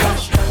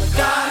 There's no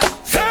God.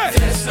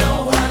 There's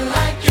no one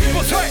like you.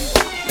 People say.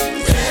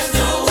 There's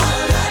no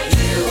one like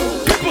you.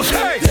 People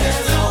say.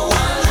 There's no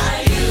one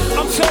like you.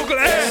 I'm so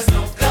glad.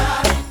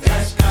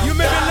 You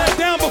may be let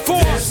down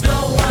before. There's no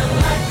one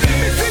like you. Let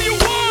me see your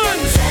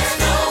ones. There's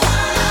no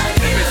one like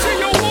Let me you. see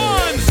your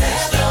ones.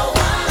 There's no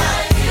one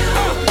like you.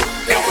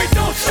 And we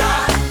don't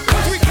stop,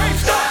 'cause we can't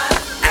stop.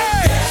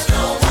 Hey. There's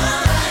no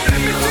one like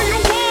Let me see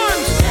your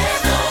ones.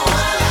 There's no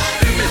one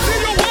like Let me see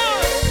your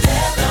ones.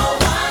 There's no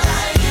one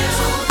like you.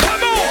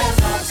 Come on.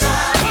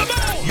 Come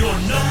on. Your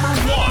number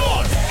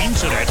one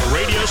internet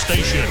radio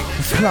station.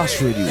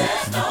 Plus Radio.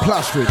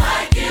 Plus Radio.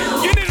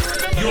 You need to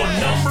remember. Your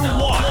number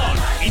one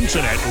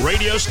internet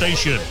radio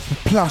station.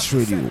 Plus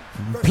Radio.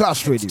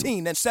 Plus Radio.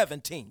 16 and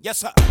 17. Yes,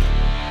 sir.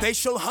 They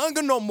shall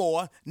hunger no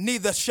more,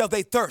 neither shall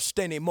they thirst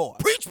anymore.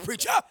 Preach,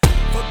 preacher.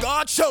 For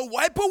God shall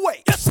wipe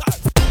away, yes, sir,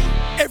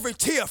 every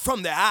tear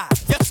from their eye.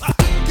 Yes, sir.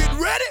 Get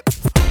ready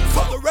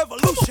for the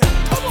revolution.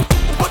 Come on.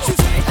 What you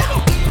say? Come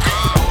on.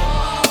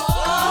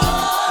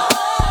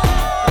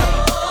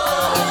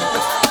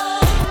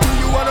 Do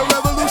you want a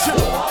revolution?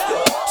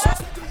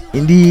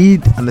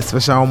 Indeed, on a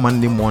special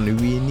Monday morning,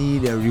 we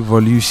need a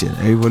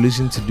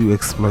revolution to do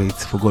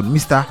exploits for God.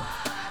 Mr.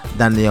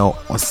 Daniel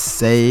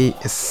Osei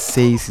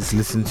says he's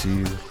listening to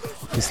you.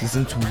 He's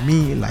listening to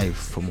me live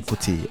from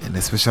Kote, and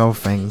a special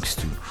thanks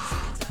to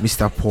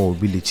Mr. Paul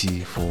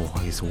Bilichi for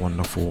his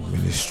wonderful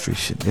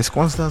ministration. Yes,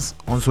 Constance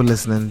also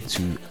listening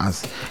to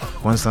us.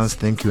 Constance,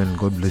 thank you and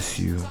God bless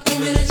you.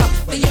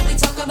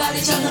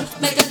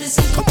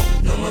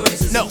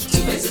 No. No.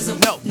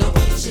 No.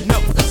 No.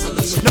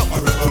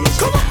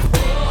 Come on.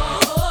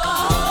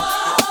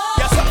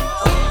 Yes, sir.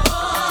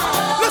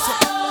 Listen.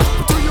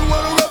 Do you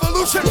want a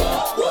revolution?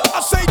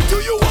 I say, do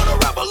you want a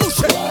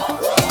revolution?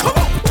 Come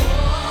on.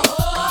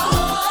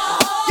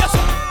 Yes,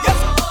 sir. Yes,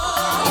 sir.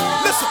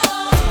 Listen.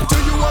 Do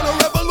you want a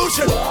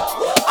revolution?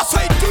 I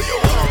say, do you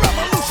want a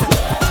revolution?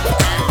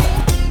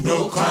 No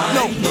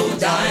crime, no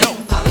dying. No.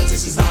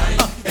 Politicians lying.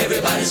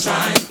 Everybody's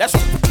trying. That's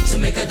right. To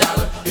make a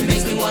dollar, it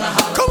makes me wanna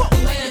holler. Come on. The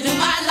way to do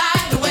my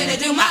life, the way to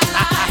do my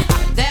life.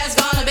 There's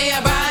gonna be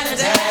a brighter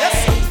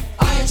day.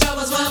 All your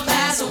troubles will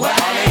pass away.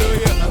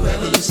 A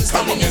revolution's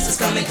coming, yes, it's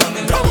coming,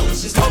 coming.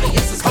 Revolution's coming,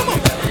 yes, it's coming.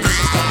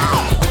 Revolution's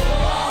coming.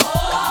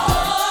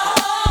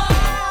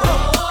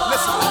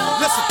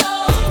 Listen.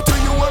 Do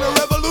you want a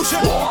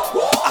revolution?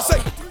 I say,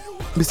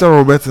 Mr.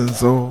 Robertson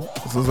is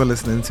also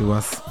listening to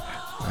us.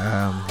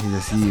 He's the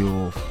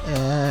CEO of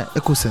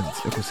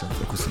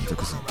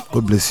EcoCent.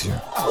 God bless you.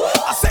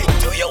 I say,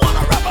 do you want a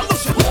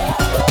revolution?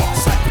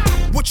 Say,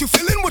 what you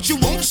feeling, what you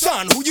want,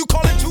 son? Who you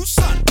calling to,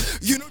 son?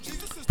 You know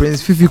Jesus is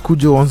Prince Fifi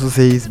Kujo also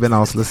says Ben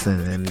House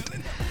listening, and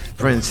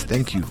Prince,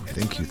 thank you,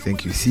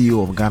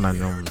 CEO of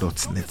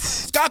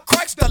GhanaNum.net. God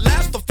cracks the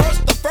last, the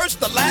first,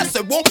 the last,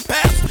 it won't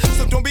pass.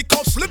 So don't be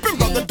caught slipping,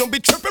 brother, don't be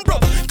tripping,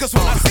 brother. Cause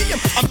when I see him,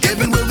 I'm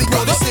giving Everywhere we go,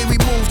 brother. they say we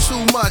move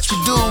too much, we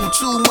do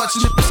too much,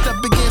 and if you step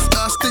against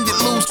us, then you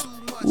lose.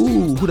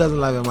 Ooh, who doesn't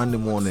like a Monday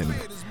morning?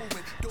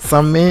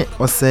 Samuel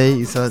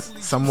Osei is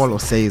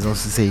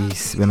also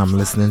says when I'm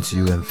listening to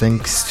you, and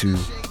thanks to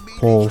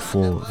Paul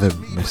for the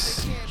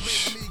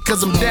message.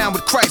 Cause I'm down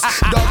with Christ,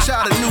 dog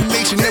child of new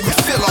nation, and we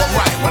feel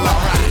alright. Well,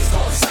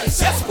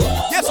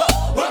 alright. Yes, sir.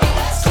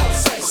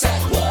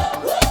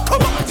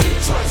 Come on.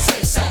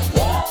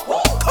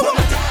 Come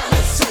on.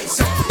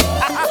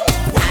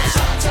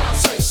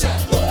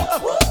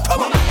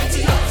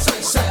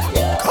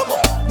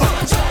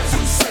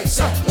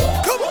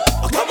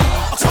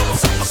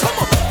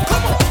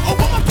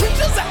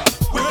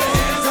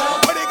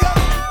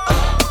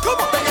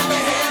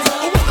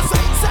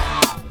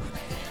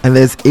 And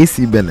there's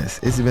AC Bennett.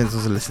 AC Bennett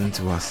also listening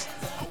to us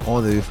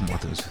all the way from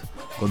Waterloo.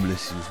 God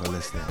bless you for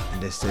listening.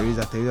 And there's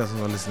Teresa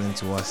also listening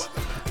to us,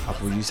 our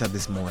producer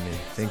this morning.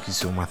 Thank you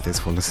so much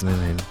for listening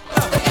in.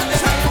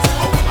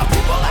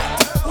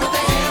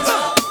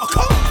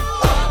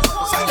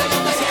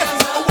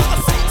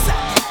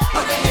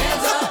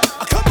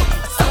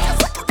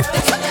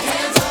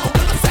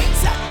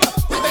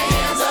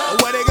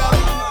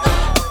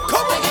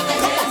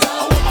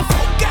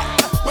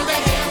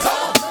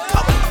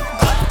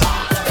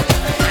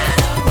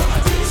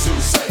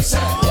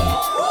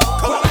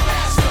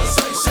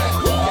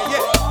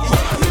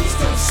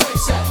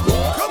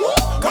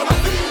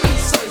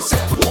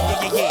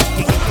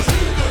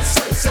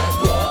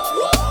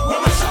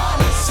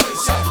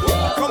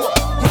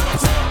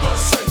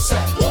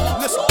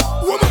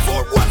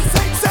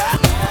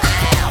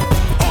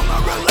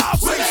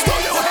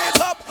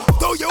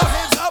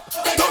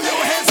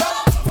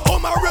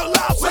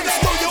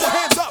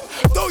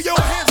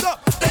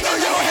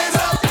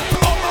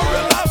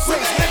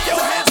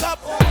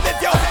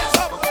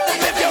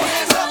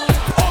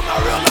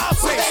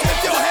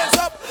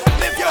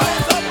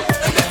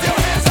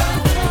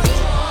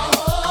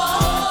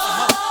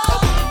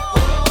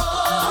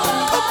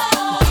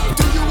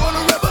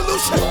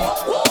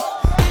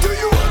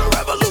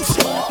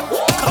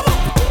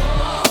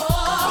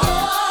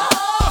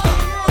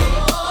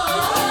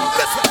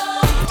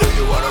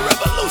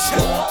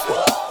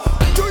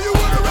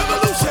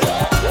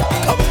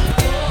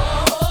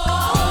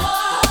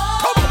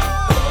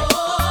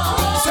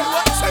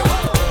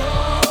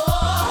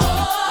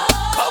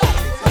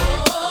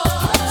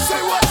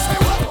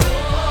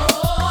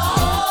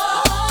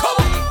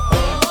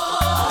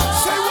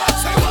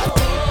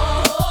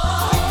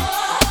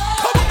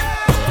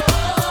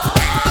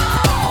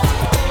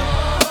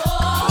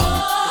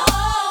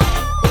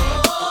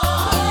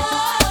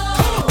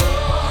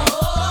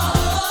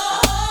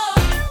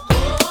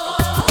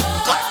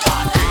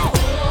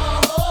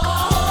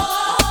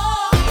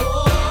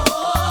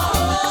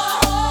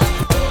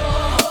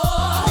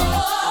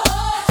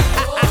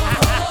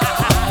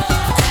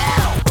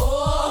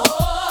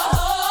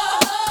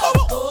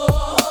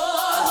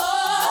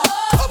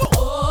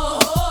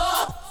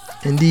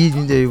 indeed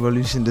need a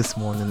revolution this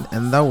morning,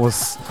 and that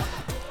was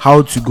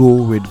How to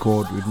Go with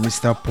God with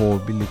Mr. Paul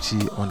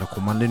Bilichi on the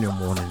Commanding Your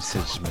Morning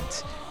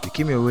segment. We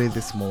came your way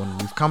this morning.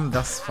 We've come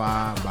thus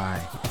far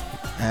by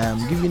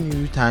giving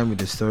you time with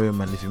the story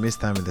man. If you miss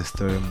time with the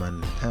story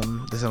man,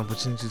 there's an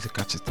opportunity to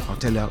catch it. I'll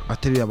tell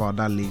you about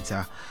that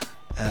later.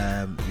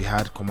 We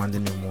had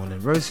Commanding Your Morning.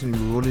 Very soon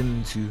we're rolling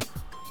into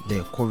the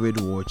COVID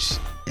watch,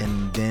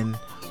 and then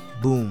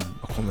boom,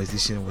 a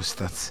conversation will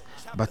start.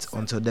 But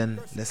until then,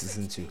 let's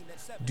listen to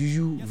Do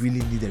You Really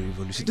Need a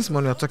Revolution? This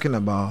morning we're talking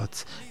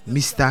about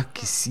Mr.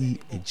 Kisi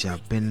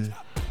Ejaben,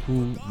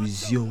 who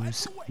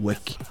resumes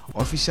work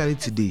officially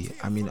today.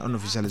 I mean,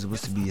 unofficially it's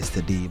supposed to be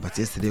yesterday, but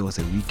yesterday was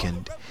a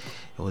weekend.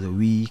 It was a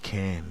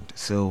weekend.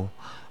 So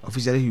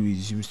officially he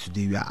resumes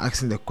today. We are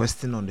asking the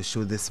question on the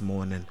show this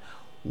morning: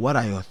 what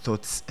are your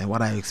thoughts and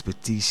what are your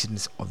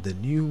expectations of the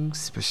new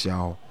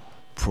special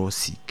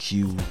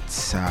prosecutor?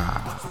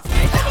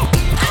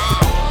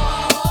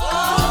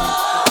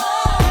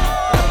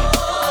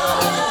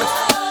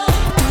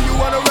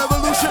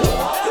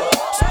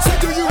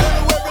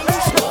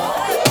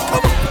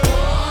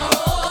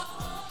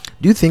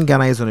 Do you think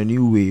Ghana is on a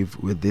new wave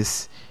with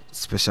this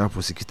special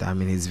prosecutor? I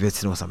mean, his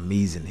vetting was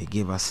amazing. He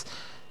gave us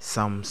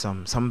some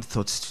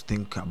thoughts to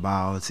think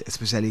about,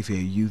 especially if you're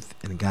a youth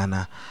in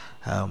Ghana.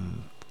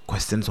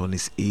 Questions on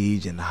his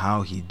age and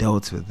how he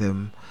dealt with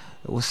them.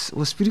 It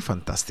was pretty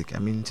fantastic. I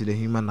mean, to the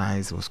human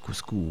eyes, it was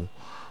cool.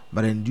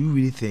 But then, do you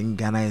really think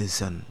Ghana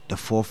is on the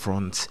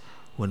forefront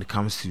when it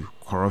comes to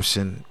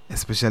corruption,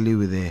 especially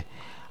with the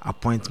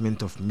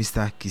appointment of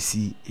Mr.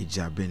 Kisi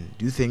Ejaben?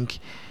 Do you think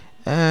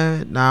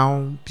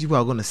now people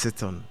are going to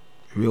sit on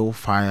real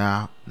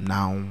fire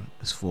now,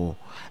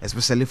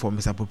 especially for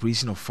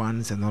misappropriation of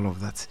funds and all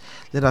of that?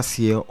 Let us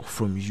hear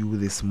from you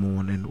this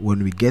morning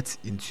when we get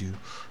into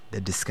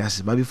the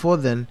discussion. But before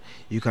then,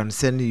 you can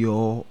send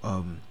your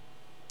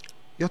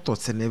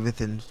thoughts and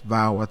everything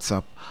via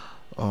WhatsApp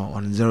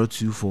on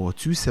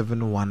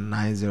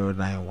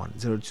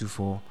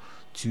 024-271-9091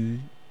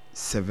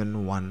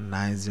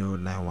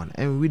 024-271-9091,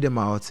 and read them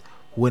out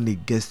when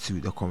it gets to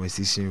the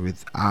conversation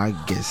with our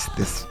guest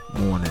this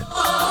morning. Say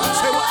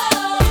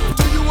what?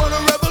 Do you want a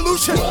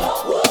revolution?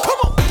 Come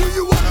on, do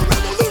you want a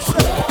revolution?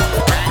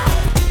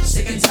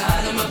 Sick and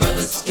tired of my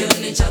brothers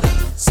killing each other.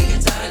 Sick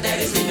and tired of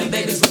daddies leaving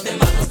babies with their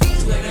mothers.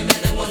 To every man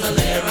that wanna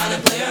lay around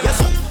and play around. Yes,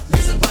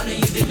 listen, partner,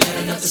 you be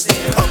man enough to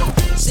stay around.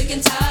 Sick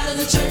and tired of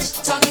the church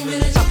talking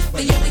religion,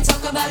 but yet we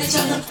talk about each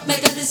other.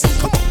 Make a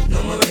decision.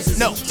 No more racism.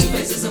 No. Two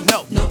racism.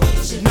 No. No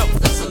pollution. No.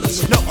 No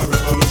solution. No. A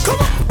revolution.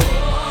 Come on.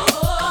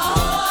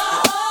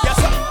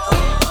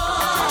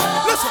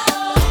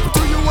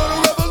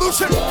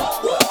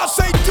 I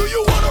say, do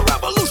you want a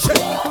revolution?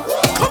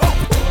 Come on.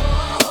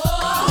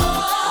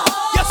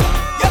 Yes, sir.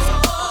 Yes, sir.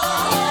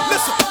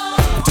 Listen,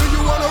 do you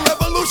want a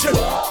revolution?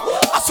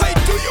 I say,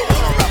 do you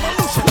want a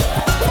revolution?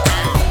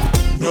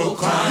 No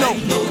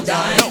crime, no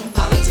dying, no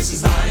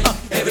politicians lying.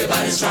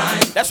 Everybody's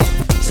trying. That's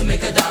right. To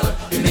make a dollar,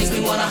 it makes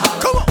me wanna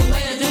holler. Come on. The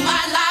way to do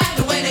my life,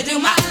 the way to do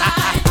my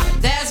life.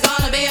 There's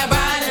gonna be a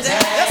brighter day.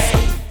 Yes.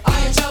 All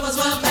your troubles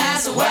will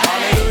pass away.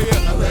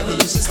 Hallelujah. A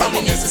revolution's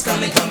coming, yes, it's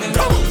coming.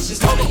 Revolution's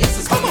coming, yes,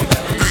 it's coming.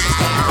 Revolution's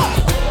coming.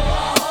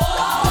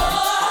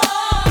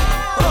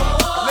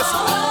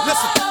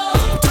 Listen.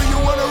 Do you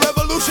want a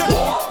revolution?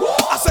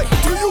 I say,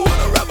 do you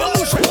want a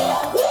revolution?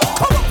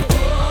 Come on.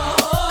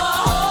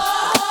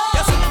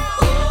 Yes, sir.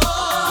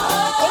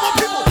 All my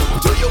people,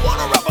 do you want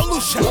a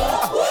revolution?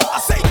 I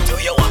say, do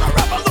you want a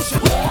revolution?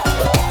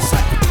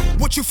 Say,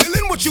 what you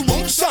feeling, what you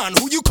want, son?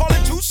 Who you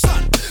calling to,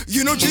 son?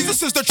 You know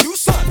Jesus is the true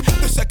son,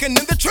 the second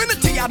in the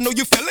Trinity. I know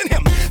you feeling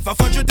him.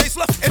 500 days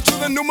left into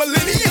the new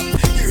millennium.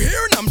 You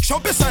hearing them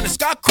trumpets and the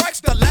sky cracks.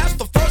 The last,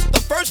 the first,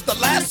 the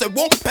last, it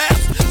won't pass.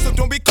 So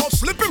don't be caught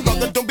slipping,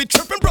 brother. Don't be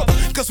tripping, brother.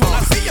 Cause when I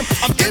see him,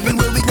 I'm giving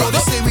where we go.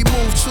 They say we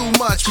move too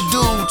much, we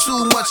do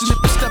too much. And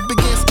if you step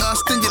against us,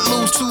 then you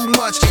lose too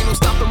much. Ain't no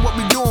stopping what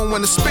we doing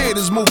when the spirit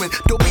is moving.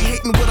 Don't be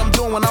hating what I'm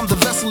doing when I'm the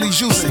vessel he's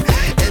using.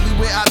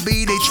 Everywhere I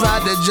be, they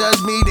tried to judge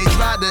me, they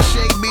tried to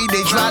shake me,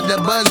 they tried to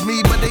buzz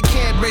me, but they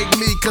can't break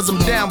me, cause I'm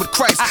down with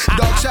Christ.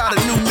 Dog child, a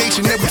new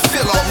nation, and we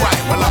feel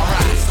alright. Well,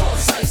 alright. Yes,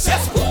 sir.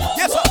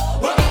 Yes, sir.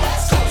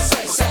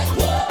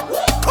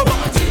 Come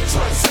on.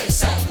 Detroit, say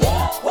so.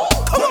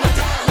 Come on.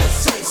 Dallas,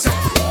 say so.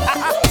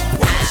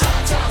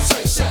 Chi-town,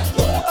 say so.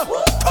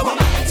 Come on.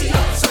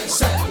 ATL, say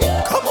so.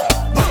 Come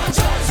on.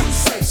 Jersey,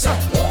 say so.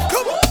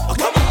 Come on.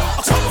 Come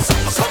on. Come on.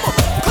 Come on.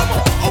 Come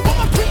on. Oh, where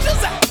my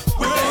preachers at?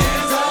 With their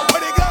hands up.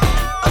 Where they got them?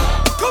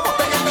 Come on.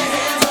 They got their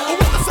hands up. Oh,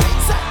 where the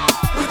saints at?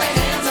 With their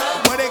hands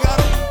up. Where they got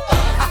them?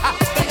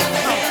 They got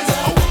their hands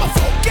up. Oh, where my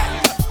folk at?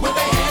 With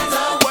their hands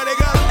up. Where they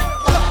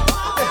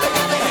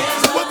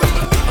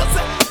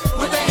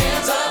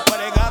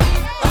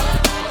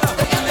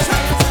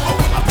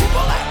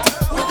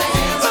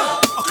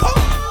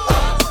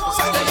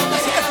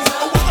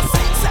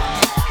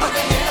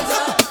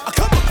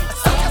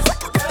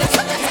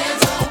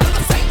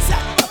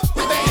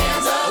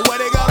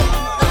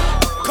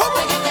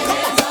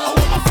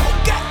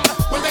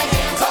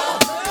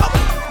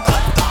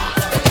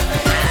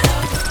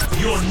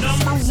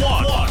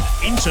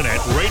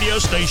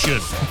station.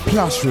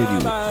 Plus Radio.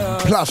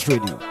 Plus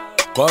Radio.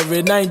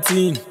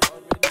 COVID-19.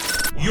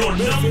 Your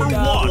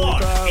number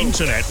one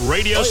internet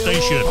radio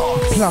station.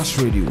 Plus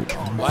Radio.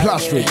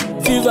 Plus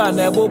Radio. Fever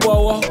nebo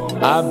bowo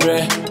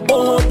abre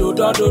oh do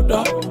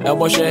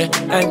eboshe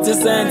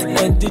anti-scent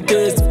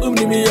anti-taste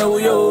umnimi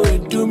yo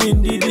entumi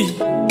ndidi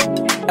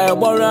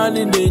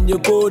eborani nenye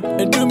code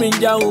entumi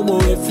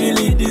njawumo e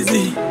feel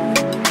dizzy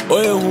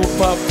oye hu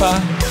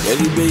papa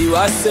yelibe you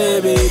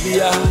say baby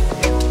ya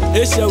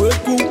esha we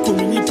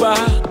kunkum nipa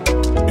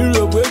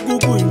Europe we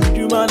gugu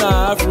nduma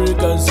na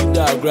African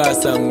suda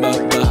grass and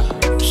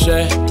baba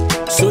she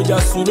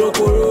soldier suro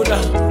corona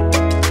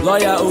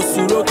lawyer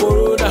osuro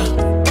corona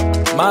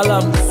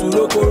malam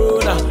suro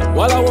corona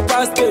wala wo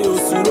paste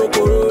osuro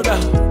corona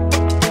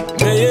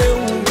meye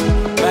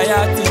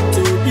mayati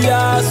to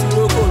bia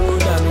suro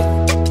corona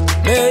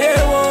meye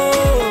wo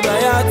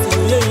mayati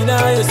yeina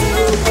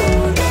suro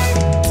corona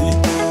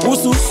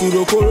usu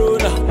suro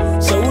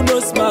corona so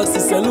uno smash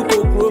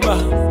seluko kroma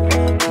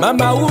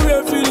mama who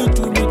feel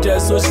to meet the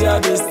social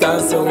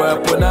distance and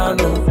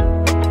weaponano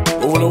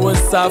all one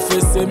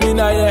surface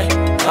seminar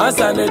and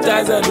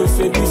sanitizer no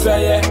fe bi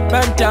faye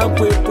mental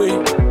pepe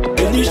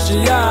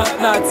enishia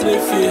na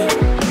tlefe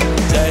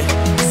jai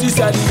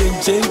sisa di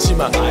change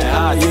ma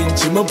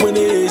yenchi mo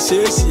pone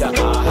sheshia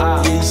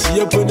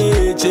yenchi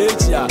pone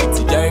chechia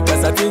tijai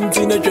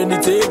kasatinti na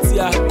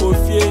 2030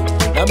 kofie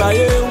na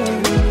maye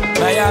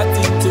na ya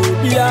tinto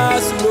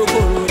bia sulo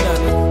corona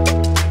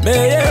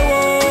meye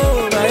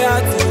wo na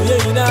ya ti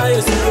yeina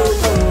yesulo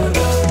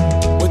corona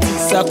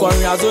otisa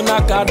kwanya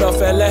zona card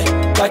of ele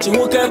kachi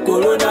wuke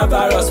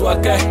coronavirus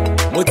wake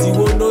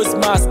motiwo nose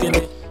mask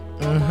ni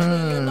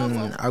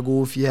I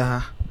go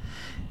fear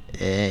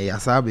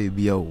yasa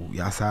baby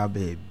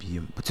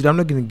but today I'm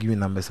not going to give you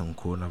numbers on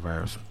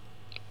coronavirus.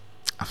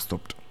 I've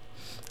stopped.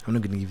 I'm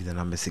not going to give you the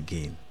numbers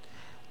again.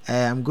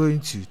 I'm going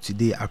to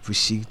today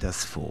appreciate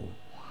us for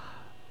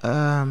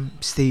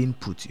staying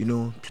put. You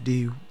know,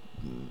 today,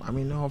 I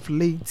mean, of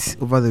late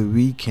over the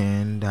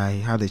weekend I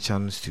had a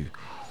chance to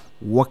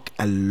work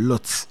a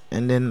lot,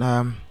 and then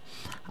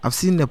I've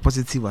seen a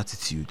positive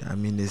attitude. I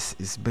mean,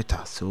 it's better,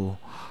 so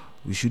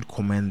we should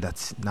commend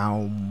that.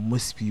 Now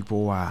most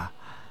people are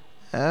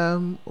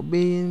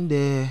obeying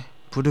the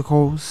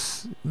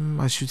protocols.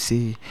 I should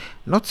say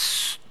not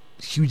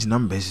huge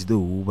numbers though,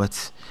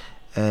 but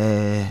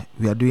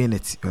we are doing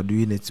it. We are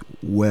doing it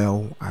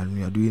well, and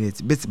we are doing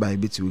it bit by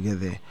bit. We get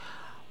there.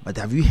 But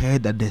have you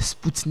heard that the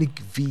Sputnik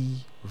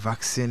V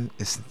vaccine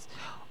is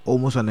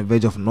almost on the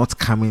verge of not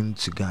coming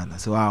to Ghana?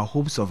 So our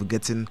hopes of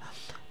getting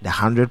the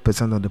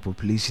 100% of the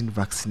population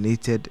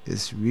vaccinated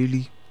is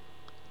really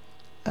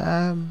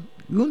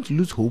we won't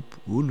lose hope.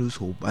 We will lose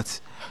hope,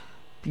 but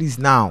please,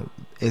 now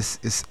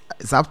it's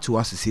up to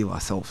us to save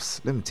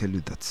ourselves. Let me tell you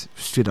that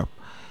straight up.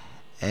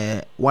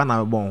 1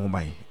 hour born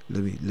by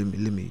let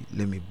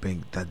me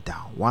bring that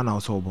down. 1 hour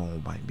so born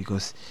by,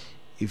 because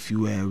if you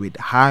were with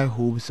high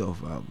hopes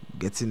of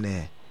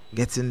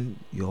getting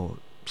your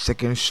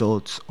second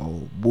shot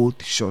or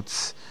both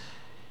shots,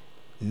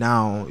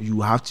 now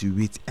you have to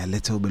wait a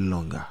little bit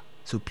longer.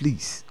 So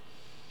please,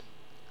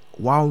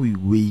 while we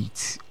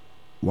wait,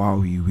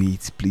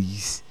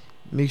 please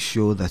make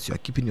sure that you are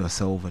keeping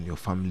yourself and your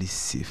family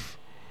safe.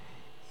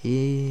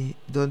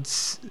 Don't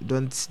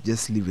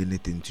just leave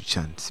anything to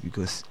chance,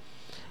 because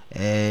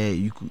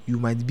you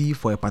might be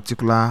for a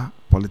particular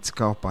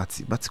political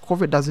party, but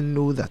COVID doesn't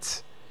know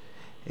that.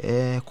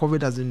 COVID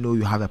doesn't know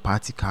you have a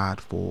party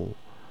card for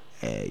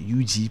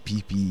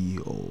UGPP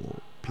or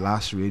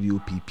Plus Radio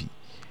PP.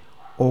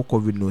 All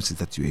COVID knows is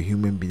that you're a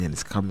human being and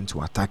is coming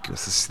to attack your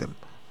system.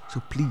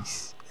 So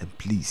please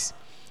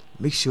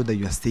make sure that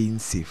you are staying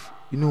safe.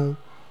 You know,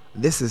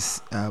 this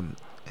is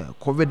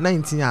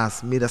COVID-19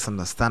 has made us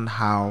understand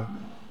how,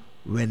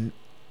 when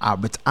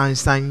Albert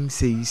Einstein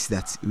says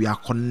that we are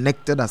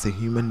connected as a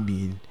human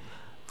being,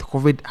 the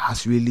COVID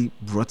has really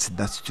brought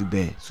that to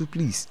bear. So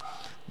please,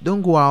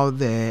 don't go out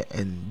there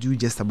and do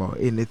just about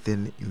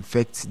anything,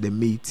 infect the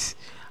mate.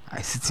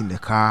 I sit in the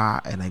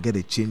car and I get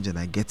a change and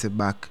I get it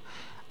back.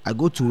 I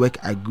go to work,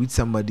 I greet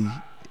somebody.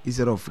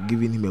 Instead of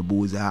giving him a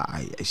boza,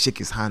 I shake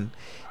his hand.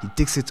 He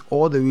takes it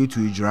all the way to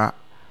Ijra,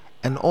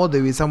 and all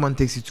the way someone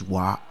takes it to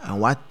Wa,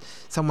 and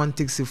someone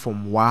takes it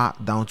from Wa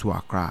down to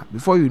Accra.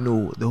 Before you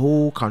know, the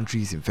whole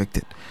country is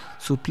infected.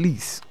 So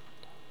please,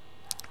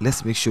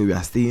 let's make sure we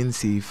are staying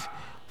safe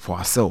for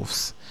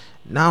ourselves.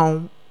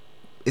 Now,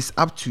 it's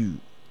up to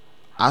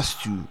us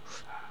to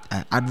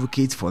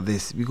advocate for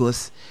this,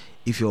 because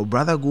if your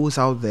brother goes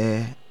out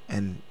there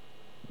and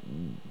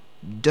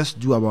just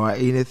do about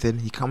anything,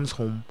 he comes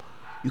home,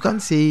 you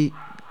can't say,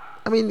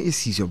 I mean,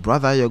 he's your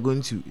brother, you're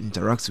going to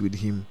interact with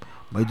him,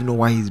 but you don't know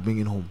why he's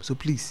bringing home. So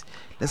please,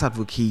 let's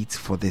advocate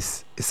for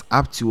this. It's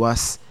up to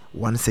us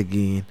once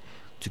again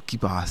to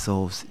keep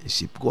ourselves in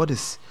shape. God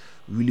is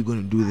really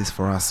going to do this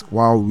for us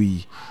while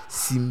we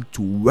seem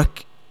to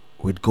work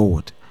with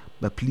God.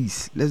 But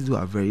please, let's do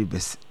our very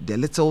best. The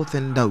little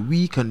thing that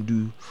we can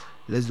do,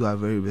 let's do our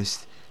very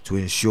best to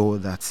ensure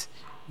that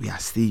we are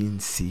staying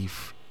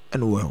safe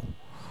and well.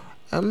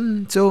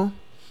 So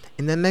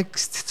in the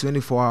next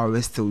 24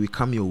 hours till we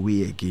come your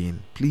way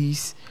again,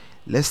 please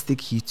let's take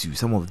heed to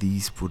some of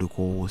these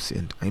protocols.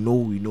 And I know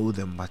we know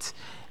them, but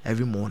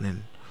every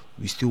morning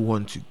we still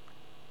want to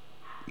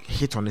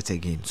hit on it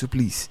again. So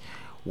please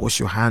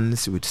wash your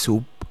hands with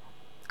soap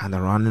and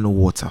running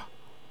water.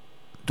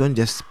 Don't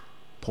just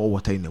pour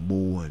water in a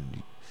bowl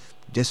and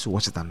just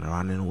wash it under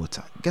running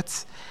water.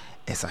 Get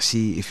a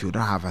sachet if you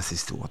don't have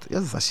access to water.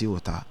 Just a sachet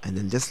water and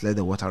then just let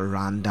the water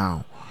run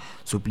down.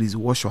 So please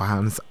wash your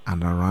hands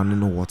under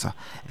running water,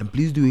 and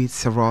please do it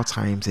several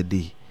times a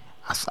day.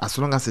 As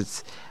soon as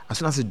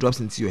it drops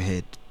into your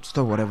head,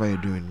 stop whatever you're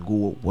doing,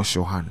 go wash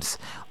your hands.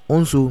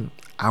 Also,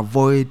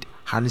 avoid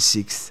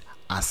handshakes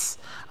as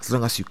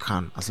long as you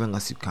can.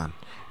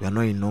 We are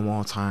not in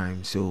normal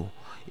time, so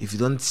if you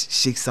don't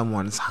shake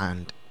someone's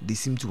hand, they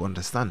seem to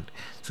understand.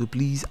 So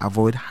please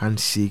avoid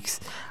handshakes,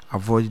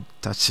 avoid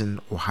touching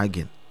or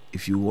hugging.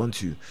 If you want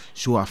to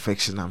show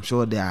affection, I'm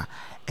sure there are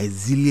a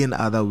zillion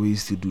other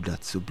ways to do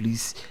that. So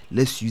please,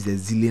 let's use a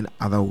zillion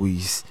other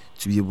ways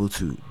to be able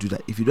to do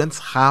that. If you don't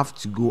have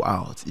to go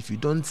out, if you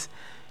don't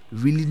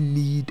really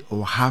need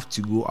or have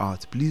to go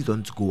out, please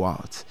don't go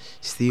out.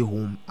 Stay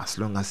home as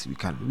long as we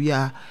can. We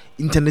are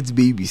internet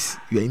babies.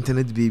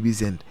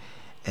 And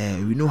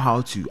we know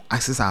how to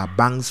access our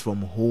banks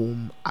from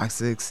home,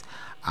 access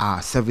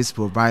our service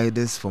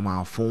providers from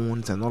our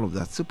phones and all of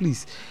that. So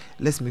please,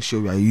 let's make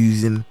sure we are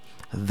using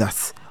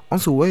that.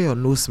 Also, wear your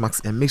nose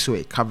mask and make sure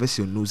it covers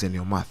your nose and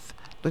your mouth.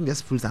 Don't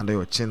just put it under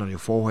your chin, on your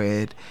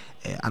forehead,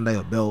 under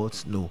your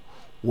belt. No,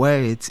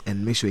 wear it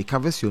and make sure it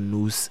covers your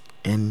nose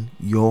and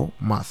your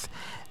mouth.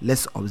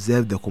 Let's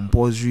observe the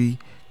compulsory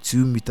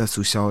 2-meter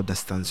social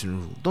distancing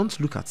rule. Don't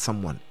look at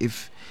someone.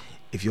 If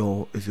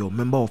your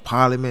member of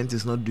parliament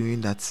is not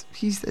doing that,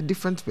 he's a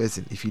different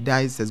person. If he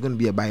dies, there's going to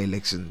be a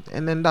by-election,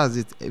 and then that's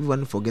it.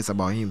 Everyone forgets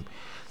about him.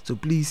 So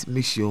please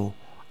make sure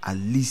at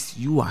least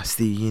you are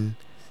staying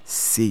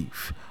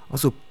safe.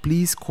 Also,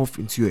 please cough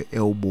into your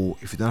elbow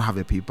if you don't have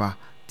a paper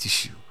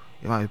tissue.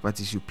 If you have a paper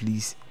tissue,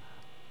 please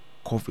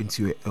cough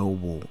into your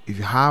elbow. If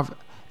you have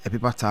a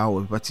paper towel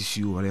or paper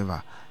tissue,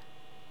 whatever,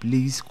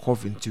 please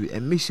cough into it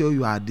and make sure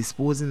you are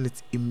disposing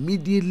it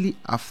immediately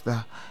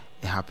after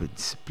it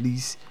happens.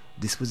 Please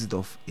dispose it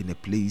off in a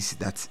place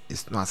that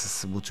is not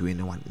accessible to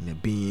anyone, in a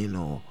bin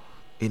or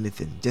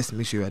anything. Just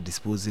make sure you are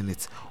disposing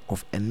it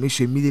off, and make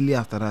sure immediately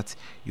after that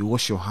you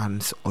wash your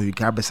hands or you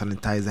grab a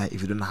sanitizer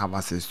if you don't have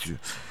access to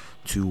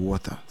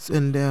water. So,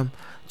 and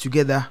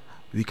together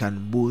we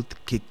can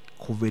both kick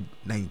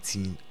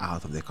COVID-19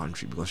 out of the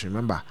country, because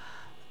remember,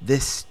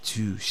 this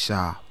too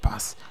shall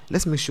pass.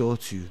 Let's make sure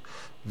to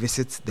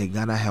visit the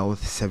Ghana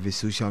Health Service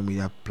social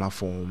media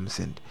platforms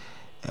and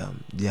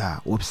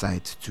their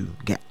website to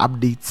get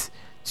updates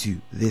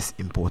to this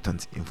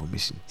important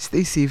information.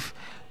 Stay safe.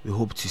 We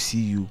hope to see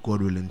you,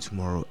 God willing,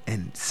 tomorrow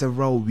and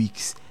several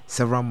weeks,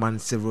 several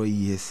months, several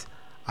years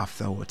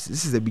afterwards.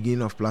 This is the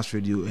beginning of Plus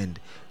Radio, and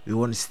we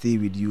want to stay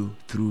with you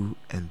through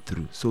and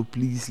through. So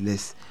please,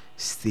 let's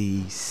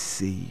stay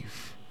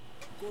safe.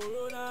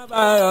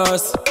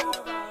 Coronavirus,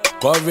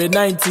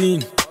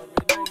 COVID-19,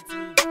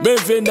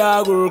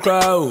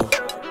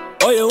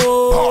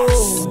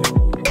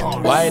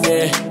 why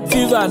the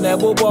fever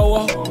never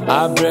bow?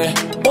 Abre,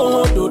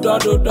 oh, do,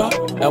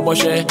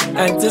 Eboshe,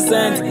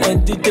 anti-scent,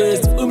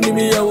 anti-taste,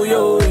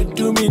 yo, and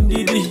do me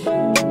diddy.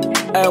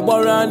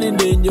 Eboran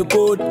in your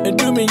coat, and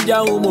do me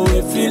jaumo,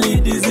 and feel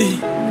it dizzy.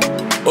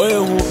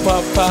 Oh,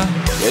 papa,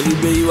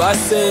 baby, you are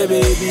say,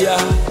 baby,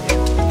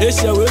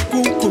 Esha, we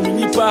cook,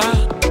 nipa.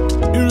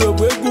 Europe,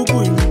 we cook,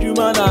 you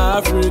man,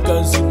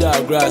 African,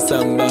 Sudan, grass,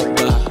 and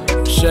baba.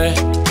 She,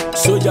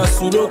 soldier,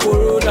 Sudo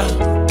Corona.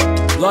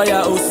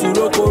 Lawyer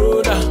Osuro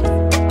Corona,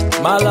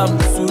 Malam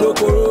Suro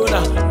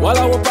Corona,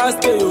 Walla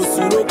Wapaste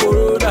Osuro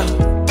Corona,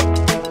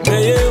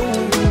 Mayu,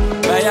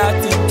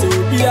 Mayati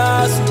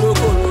Tobia Suro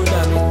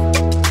Corona,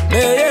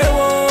 Mayo,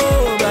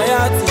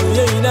 Mayati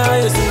Yena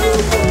Suro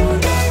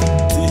Corona,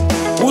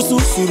 Usu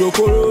Suro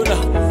Corona,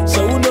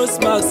 Shauno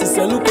Smax is a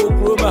Luko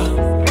Croma,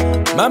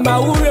 Mama,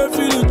 who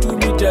refuse to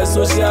meet the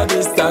social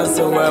distance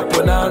and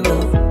weaponano.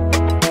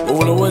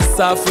 All was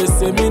surface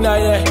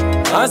seminaire,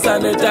 and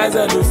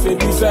sanitizer no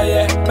febi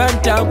fair, man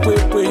tam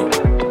pepe,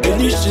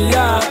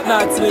 Elishia,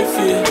 not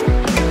lefe.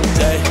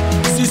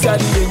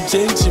 Sisadi and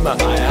Chenchima,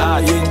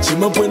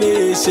 Yenchima Pone,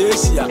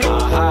 Sheshia,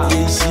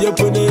 Yeshia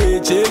Pone,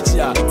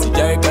 Chechia,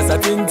 Tijanka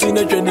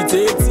Satintina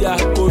Trinitatia,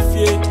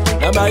 Kofie,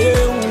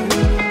 Namayo,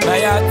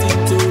 Mayati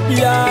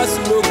Tobia,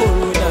 Sulo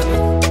Corona,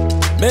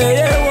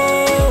 Mayo,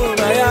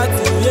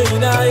 Mayati,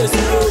 Yena,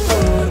 Sulo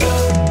Corona.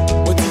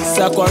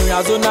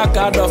 Azona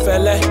kado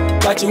fele,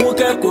 kachi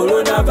wuke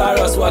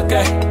coronavirus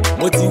wake.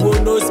 Moti wo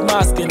nose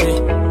mask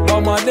ni,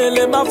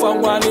 bomodele ma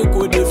fangwani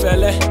kode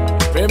fele.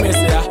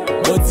 Premise ya,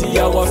 moti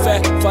ya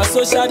wafe, for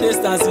social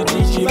distance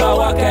di ma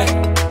wake.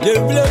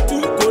 Lebile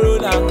tu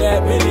corona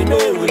nge beli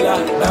me wula,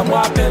 na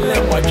mwa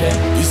pele mwache.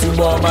 Isu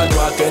mwa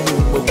nwake ni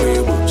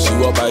mkwebo,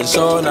 shiwa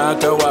banshona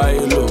kawa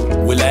ilo.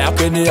 Wila ya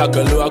peni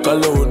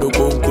akalo no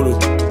konkuro.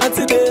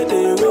 Anti de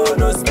wo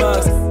nose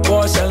mask,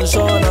 wash and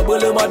shona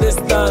bole ma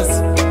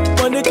distance.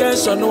 Money can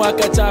tension no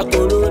akacha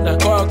corona.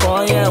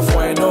 Koko yen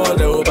fine no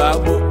le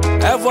babo.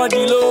 Ever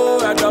the low,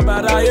 I drop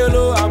a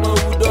yellow, I'm a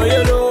wood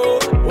yellow.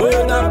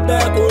 When I'm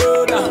back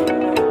corona.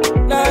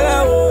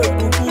 Nala o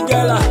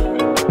kukugela.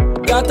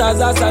 Gata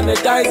za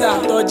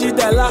sanitizer, toji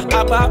dela,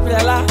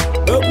 apapela.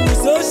 Oku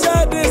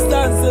social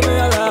distance me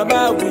ala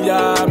mabuya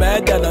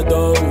me dana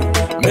do.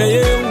 Me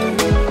ye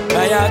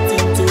maya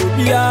tinto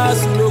biya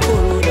sulo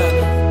corona.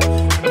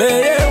 Me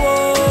ye wo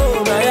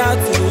maya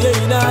tinto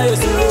na ye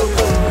sulo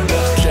corona.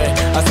 She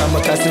asama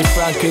kasi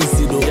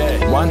Frankensi do.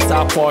 One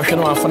tap portion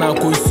one fana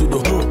kusu do.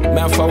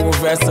 Me fa wo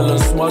vessel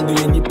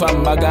smuggle nipa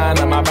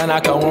mbagana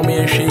mabana ka wo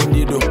me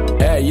hwe do.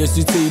 Eh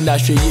yesu ti na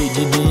hwe ye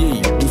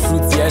didi the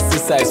fruit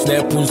exercise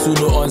na punsu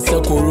no on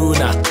se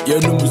corona. Ye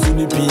no musu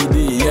ni PD,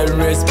 ye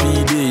rest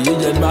PD, ye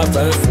jen ma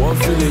fa for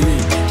feel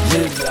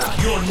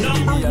Your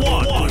number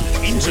one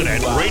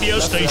internet radio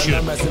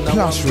station.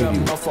 Plus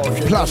Radio.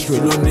 Plus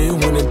Radio.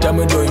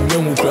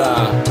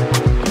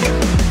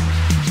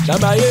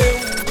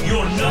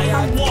 Your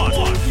number one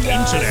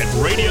internet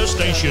radio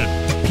station.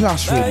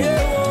 Plus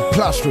Radio.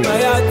 Plus Radio.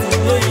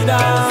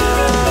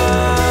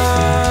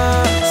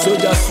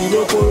 Soja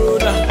suro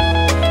corona,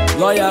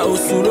 lawyer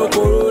osuro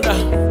corona,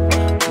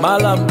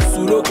 malam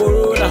suro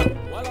corona.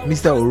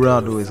 Mr.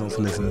 Orado is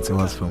also listening to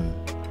us from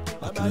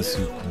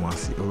Atinisu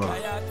Kumasi. Ora,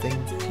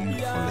 thank you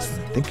for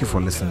listening. Thank you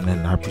for listening,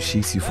 and I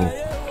appreciate you for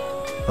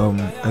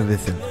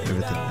everything.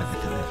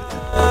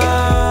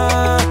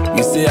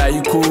 You say are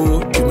you cool?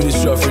 The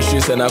Ministry of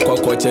Fisheries and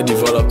Aquaculture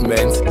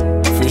Development,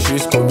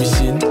 Fisheries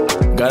Commission,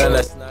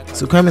 Ghana.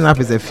 So coming up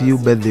is a few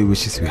birthday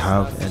wishes we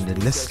have, and then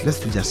let's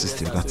do justice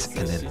to that,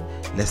 and then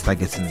let's start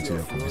getting into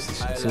the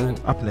conversation. So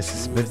up next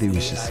is birthday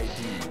wishes.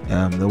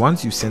 The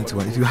ones you sent to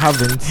us, if you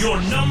haven't, your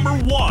number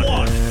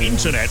one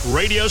internet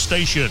radio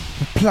station.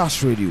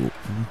 Plus Radio.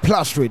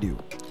 Plus Radio.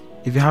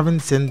 If you haven't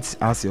sent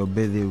us your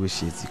birthday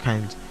wishes, you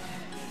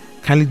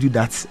kindly do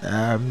that.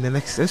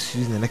 Let's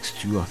use the next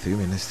 2 or 3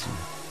 minutes to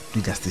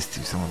do justice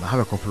to some of them. I have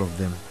a couple of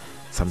them,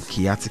 some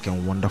chaotic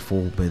and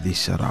wonderful birthday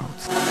shout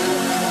outs.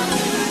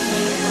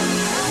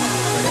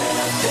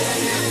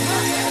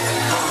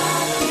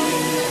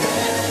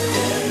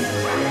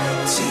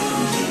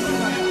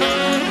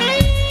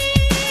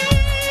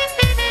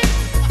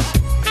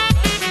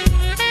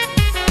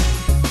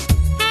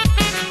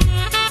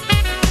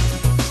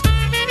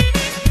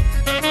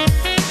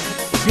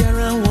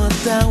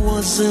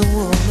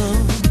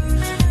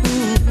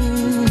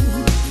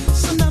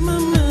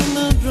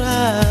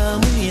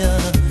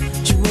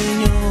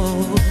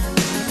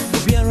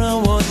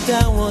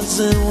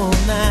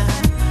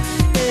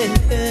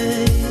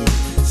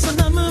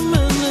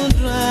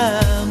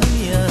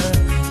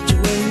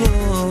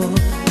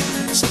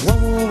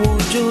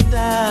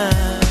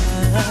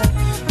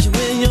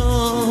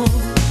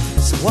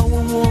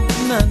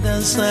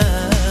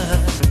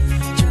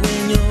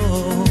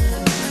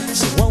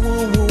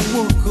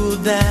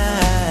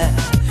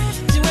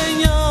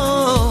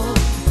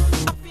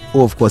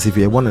 Oh, of course, if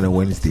you're born on a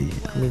Wednesday,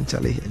 I mean,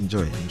 Charlie,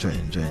 enjoy.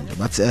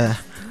 But to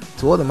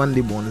all the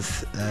Monday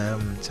bonus,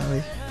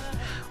 Charlie,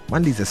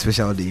 Monday is a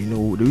special day. You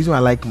know, the reason I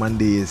like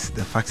Monday is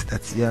the fact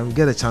that you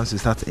get a chance to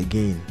start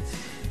again.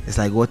 It's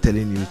like God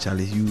telling you,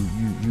 Charlie,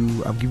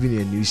 you, I'm giving you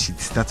a new sheet,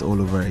 start all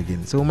over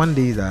again. So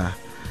Mondays are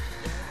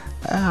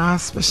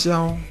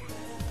special.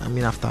 I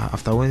mean,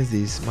 after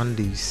Wednesdays,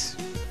 Mondays,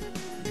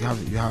 you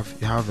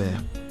have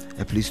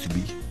a place to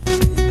be.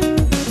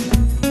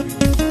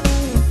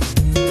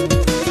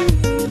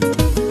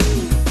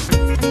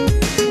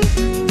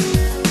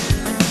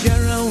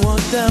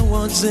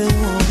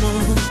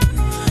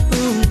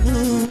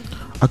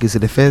 Okay, so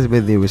the first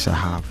birthday wish I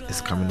have is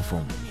coming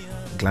from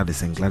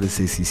Gladys, and Gladys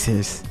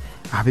says,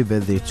 happy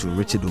birthday to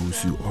Richard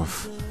Owusu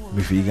of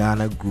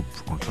Mifigana Group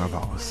on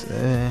Clubhouse.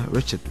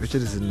 Richard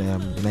is in the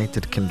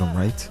United Kingdom,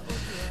 right?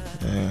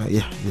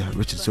 Yeah,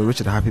 Richard. So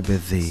Richard, happy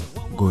birthday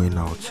going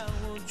out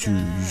to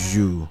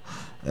you.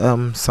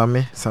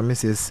 Sammy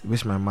says,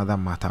 wish my mother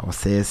Martha or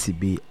says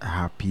be a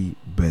happy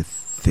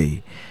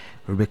birthday.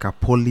 Rebecca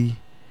Polly,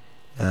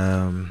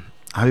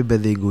 happy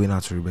birthday going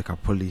out to Rebecca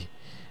Polly.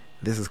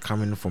 This is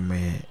coming from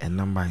a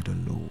number I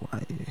don't know.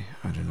 I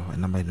don't know a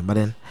number I don't know. But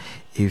then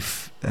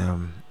if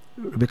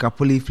Rebecca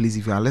Polly, please,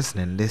 if you are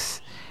listening,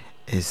 this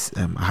is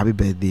a happy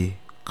birthday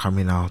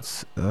coming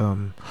out.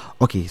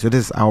 Okay, so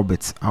this is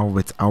Albert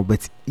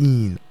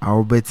Eein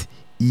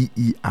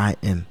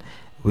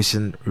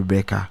wishing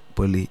Rebecca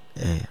Polly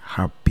a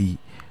happy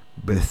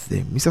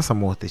birthday. Mr.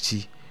 Samuel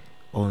Techi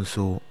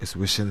also is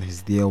wishing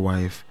his dear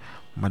wife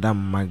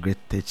Madam Margaret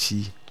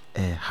Techi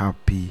a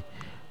happy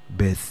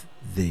birthday.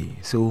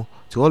 So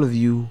to all of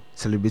you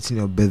celebrating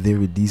your birthday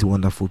with these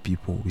wonderful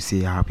people, we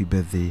say a happy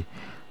birthday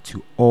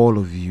to all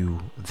of you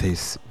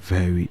this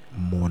very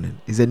morning.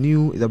 It's a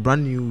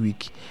brand new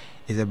week.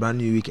 It's a brand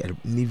new week, and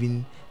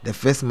even the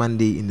first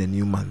Monday in the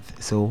new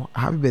month. So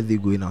happy birthday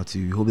going out to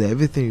you. Hope that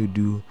everything you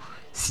do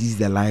sees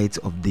the light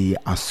of day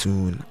as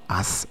soon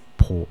as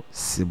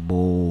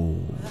possible.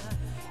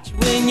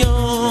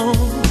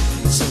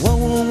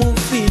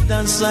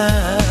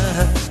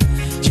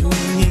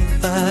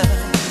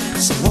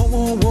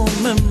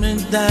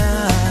 Mamada,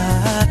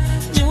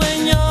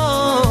 Juenyo,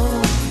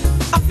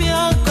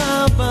 Afia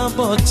Kaba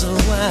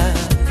Botoa,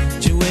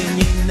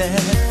 Juenine.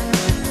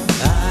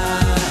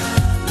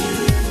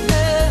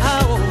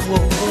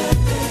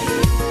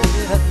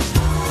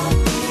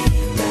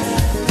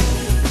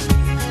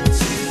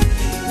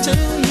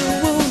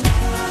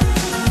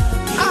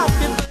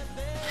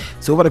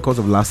 So over the course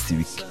of last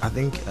week, I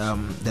think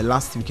the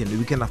last weekend, the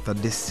weekend after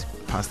this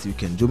past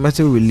weekend, Joe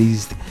Mettle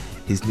released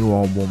his new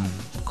album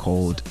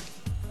called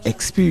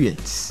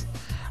Experience.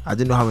 I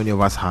don't know how many of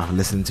us have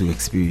listened to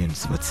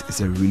Experience, but it's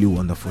a really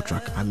wonderful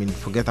track. I mean,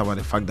 forget about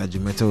the fact that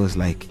Joe Mettle is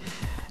like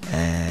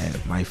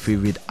my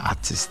favorite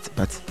artist,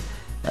 but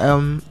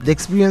the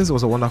Experience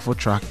was a wonderful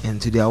track,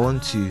 and today I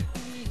want to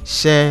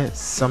share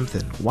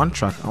something. One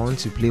track, I want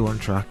to play one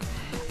track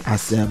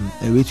as a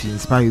way to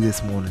inspire you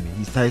this morning.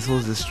 He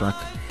titles this track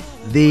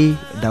They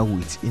That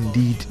Wait.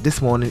 Indeed,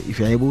 this morning, if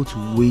you're able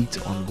to wait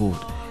on God,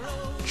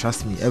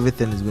 trust me,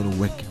 everything is going to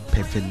work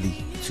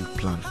perfectly to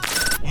plan.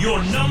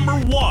 Your number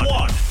one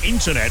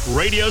internet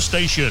radio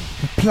station.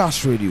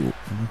 Plus Radio.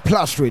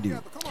 Plus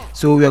Radio.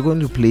 So we are going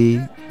to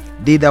play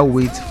They That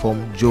Wait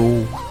from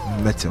Joe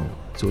Mettle.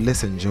 So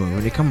let's enjoy.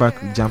 When we come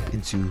back, we jump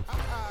into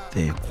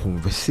the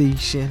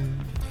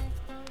conversation.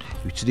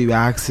 Today we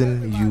are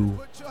asking you,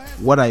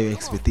 what are your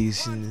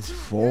expectations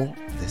for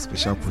the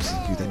special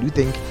prosecutor? Do you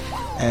think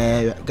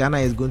Ghana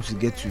is going to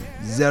get to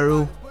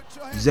zero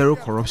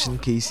corruption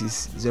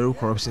cases,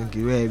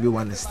 where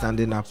everyone is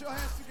standing up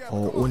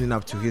or owning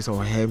up to his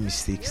or her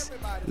mistakes?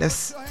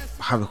 Let's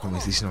have a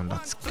conversation on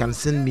that. You can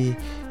send me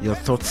your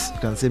thoughts. You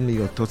can send me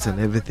your thoughts and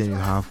everything you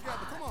have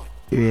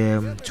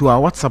to our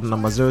WhatsApp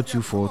number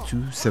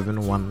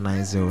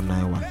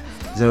 0242719091.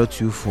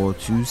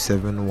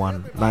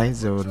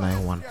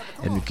 0242719091,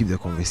 and we keep the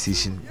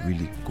conversation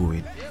really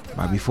going.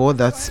 But before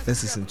that,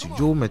 let's listen to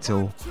Joe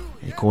Mettle.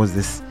 He calls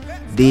this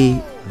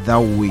They That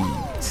Wait.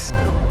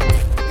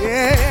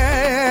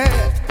 Yeah.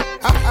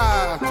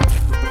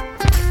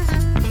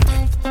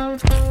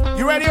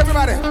 You ready,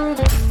 everybody? 1,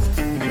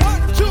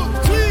 2,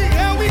 3,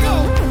 here we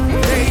go.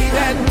 They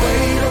that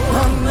wait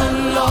upon the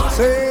Lord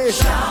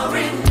shall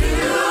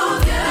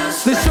renew their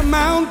strength. This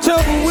amount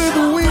of with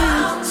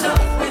wings.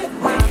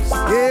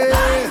 Yeah.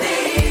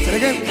 Say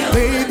again.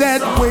 They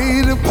that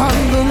wait upon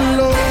the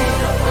Lord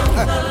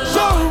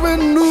shall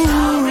renew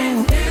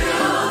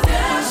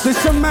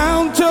this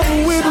amount of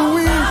with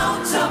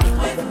wings. Yeah.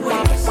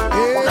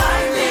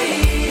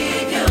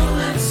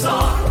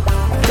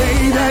 They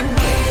that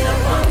wait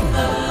upon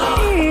the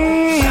Lord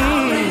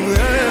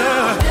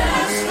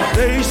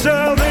they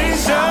shall.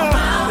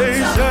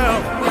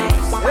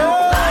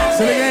 Yeah.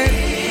 Say again.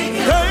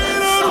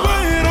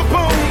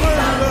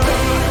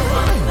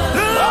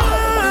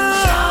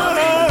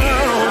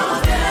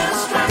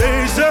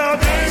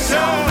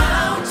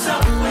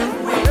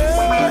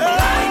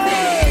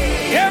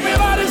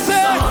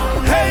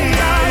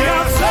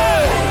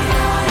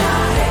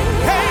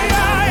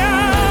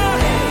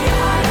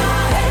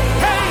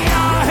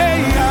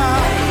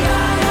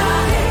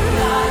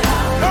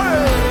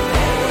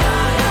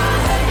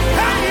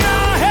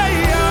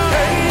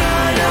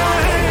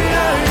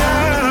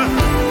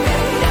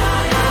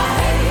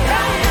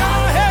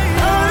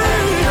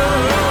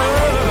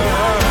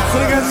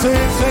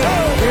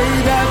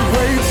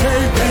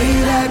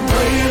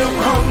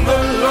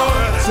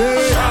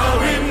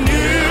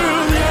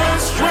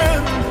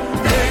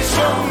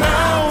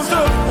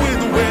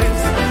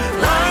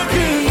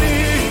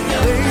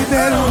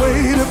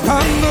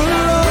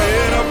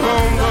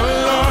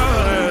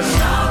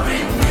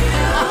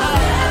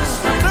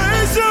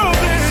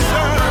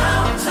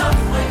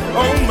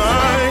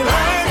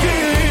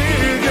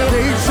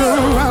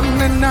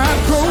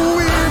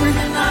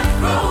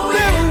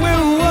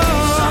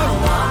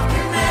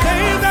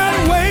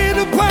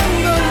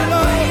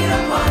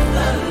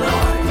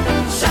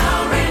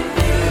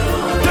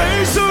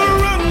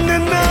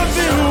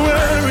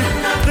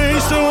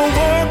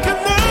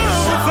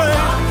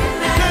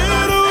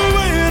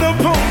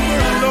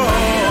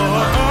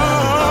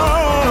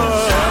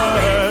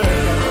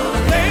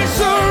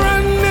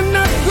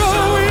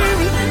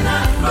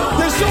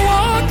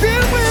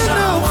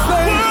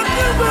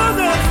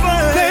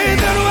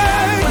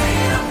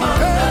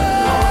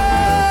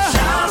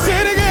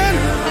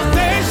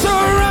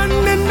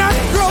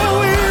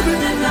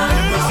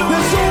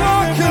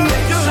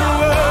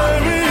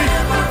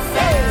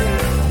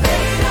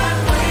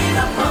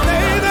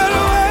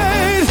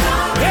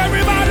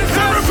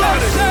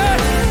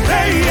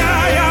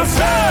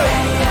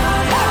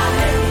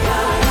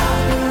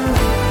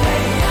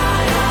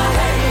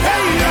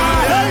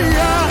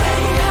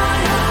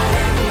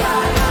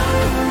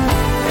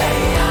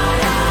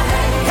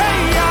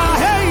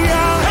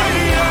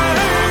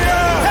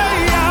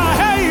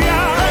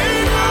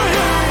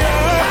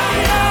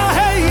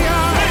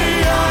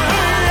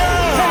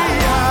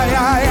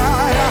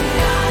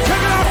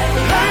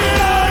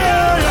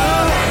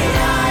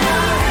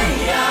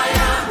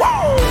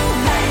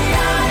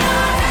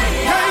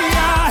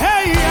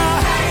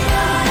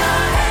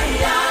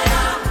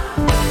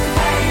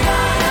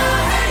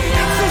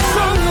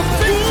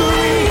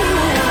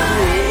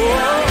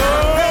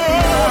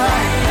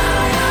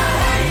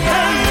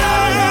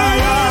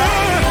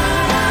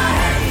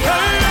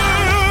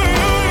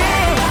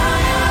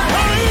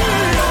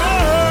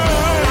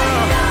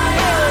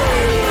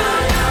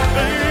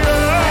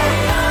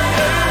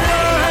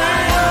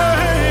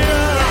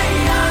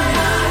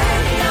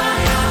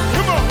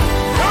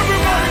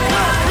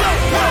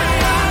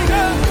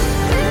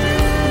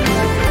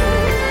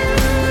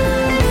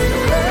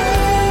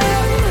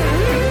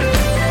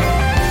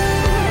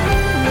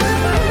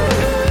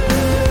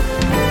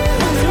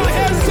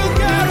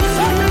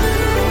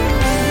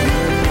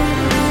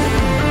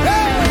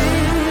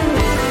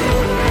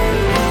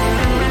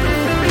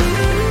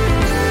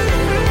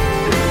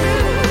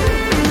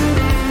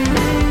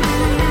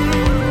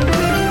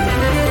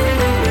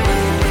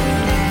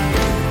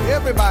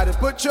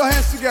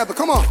 together.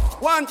 Come on.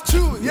 1,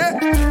 2, yeah.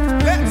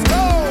 Let's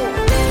go.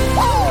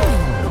 Woo.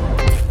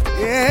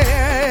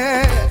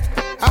 Yeah.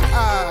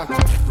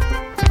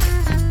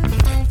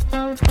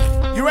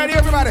 You ready,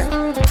 everybody?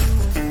 1,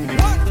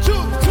 2,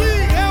 3,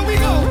 here we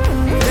go.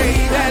 They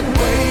that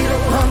wait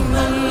upon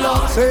the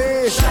Lord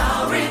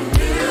shall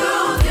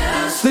renew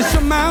their strength. This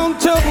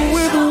amount of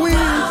with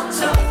wings.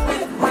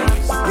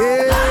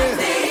 Yeah.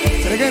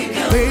 Say it again.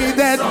 They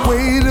that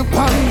wait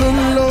upon the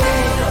Lord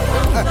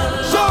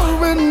shall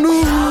renew.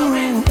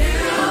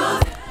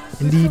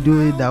 Indeed,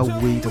 they that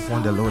wait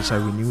upon the Lord shall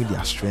renew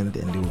their strength,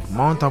 and they will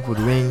mount up with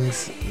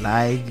wings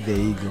like the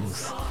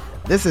eagles.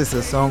 This is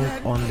a song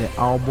on the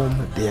album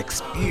The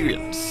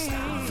Experience.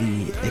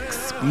 The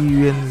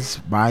Experience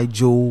by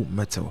Joe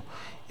Mettle.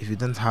 If you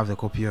don't have the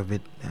copy of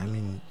it, I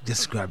mean,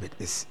 just grab it.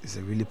 It's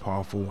a really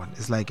powerful one.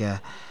 It's like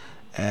a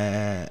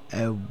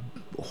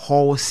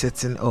whole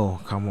setting.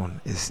 Oh, come on!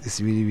 It's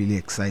really, really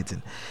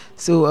exciting.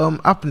 So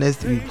up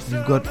next we've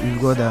got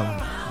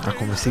our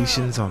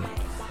conversations on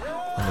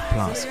the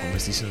plus,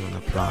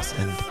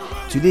 and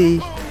today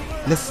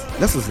let's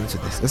listen to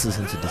this. Let's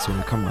listen to this. When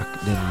we come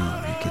back, then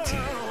we get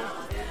in.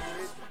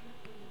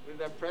 With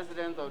the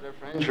President of the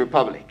French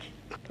Republic.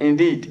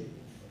 Indeed,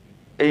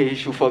 he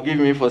should forgive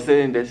me for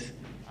saying this.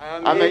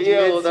 I'm a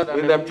year older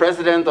than the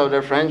President of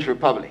the French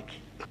Republic.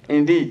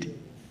 Indeed,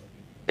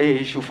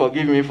 he should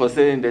forgive me for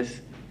saying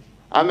this.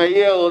 I'm a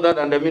year older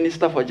than the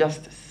Minister for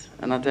Justice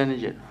and Attorney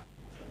General.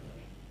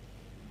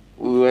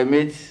 We were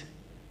mates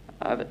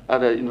at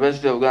the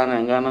University of Ghana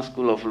and Ghana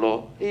School of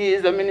Law. He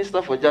is the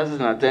Minister for Justice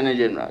and Attorney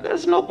General.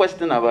 There's no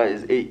question about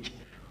his age.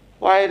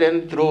 Why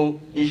then throw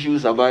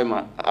issues about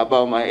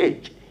my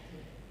age?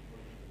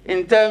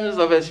 In terms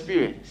of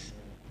experience,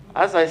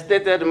 as I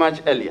stated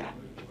much earlier,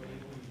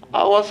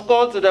 I was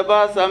called to the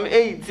bar some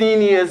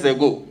 18 years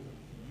ago.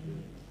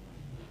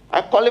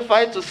 I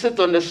qualified to sit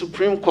on the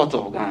Supreme Court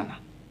of Ghana.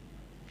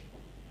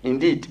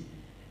 Indeed,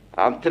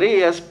 I'm 3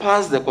 years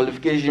past the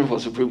qualification for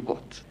Supreme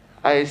Court.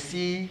 I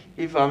see,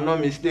 if I'm not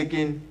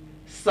mistaken,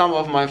 some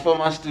of my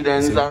former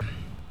students are...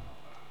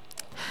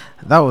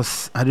 That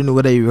was, I don't know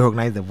whether you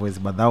recognize the voice,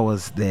 but that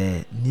was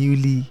the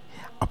newly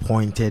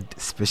appointed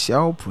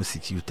special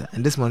prosecutor.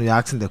 And this morning we're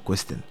asking the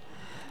question,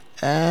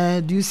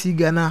 do you see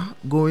Ghana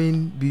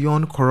going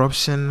beyond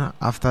corruption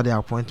after the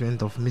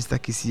appointment of Mr.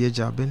 Kissie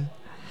Jabin?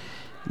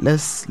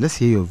 Let's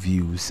hear your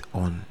views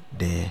on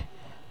the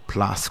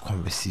plus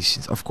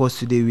conversations. Of course,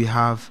 today we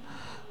have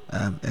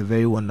a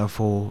very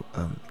wonderful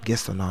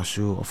guest on our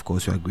show. Of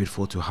course, we are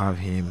grateful to have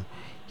him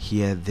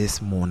here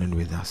this morning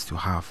with us to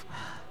have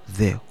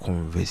the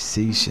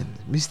conversation.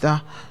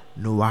 Mr.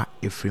 Noah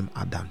Ephraim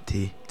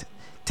Adamte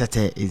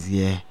Tete is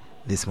here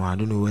this morning. I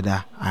don't know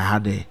whether I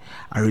had the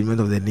arrangement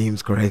of the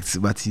names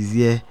correct, but he's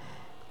here.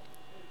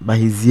 But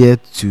he's here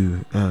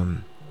to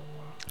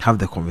have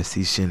the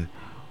conversation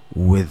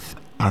with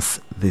us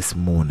this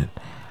morning.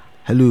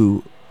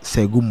 Hello,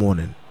 sir. Good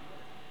morning.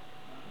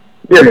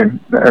 Yeah,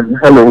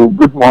 hello.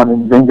 Good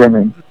morning,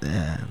 Benjamin.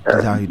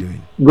 How are you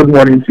doing? Good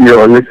morning to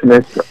your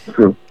listeners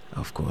too.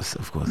 Of course.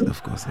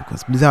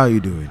 Please, how are you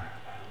doing?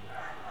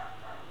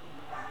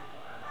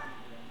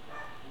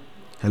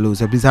 Hello,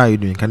 sir. Please, how are you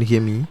doing? Can you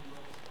hear me?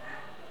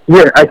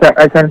 Yeah,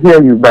 I can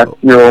hear you, but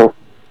your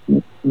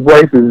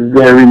voice is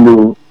very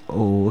low.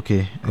 Oh,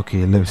 okay.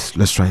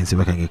 Let's try and see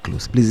if I can get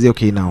close. Please, is it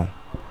okay now?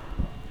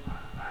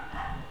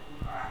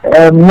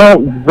 Not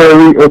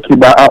very okay,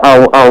 but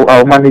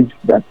I'll manage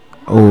that.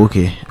 Oh,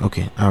 okay,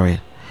 all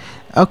right.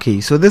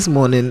 Okay, so this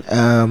morning,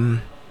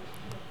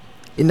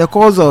 in the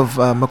course of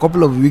a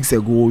couple of weeks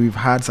ago, we've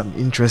had some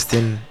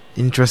interesting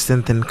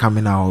thing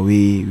coming our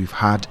way. We've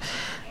had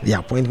the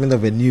appointment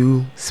of a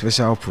new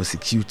special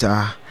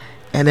prosecutor,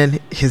 and then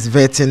his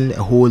vetting,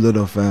 a whole lot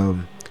of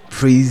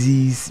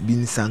praises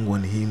being sung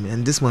on him.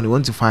 And this morning, we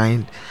want to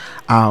find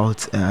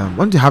out,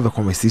 want to have a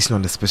conversation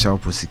on the special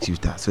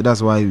prosecutor. So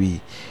that's why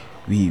we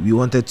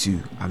wanted to,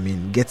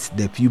 get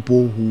the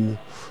people who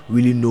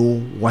really know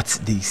what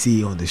they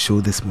say on the show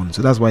this morning.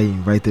 So that's why I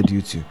invited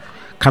you to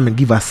come and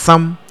give us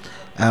some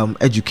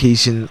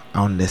education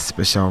on the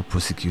special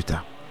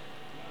prosecutor.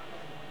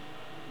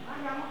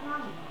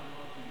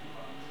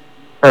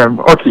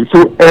 Okay,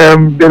 so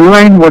the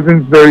line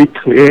wasn't very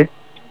clear,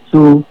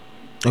 so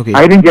okay.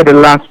 I didn't get the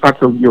last part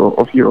of your.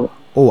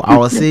 Oh, I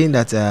was saying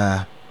that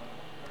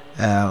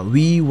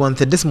we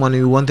wanted this morning.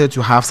 We wanted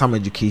to have some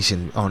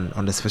education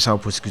on the special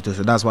prosecutor,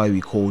 so that's why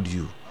we called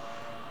you.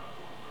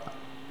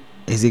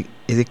 Is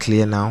it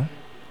clear now?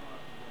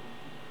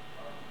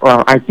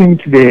 Well, I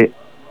think the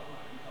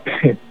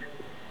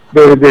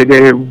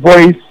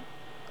voice.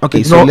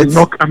 Okay, so it's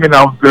not coming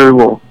out very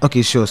well.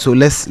 Okay, sure. So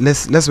let's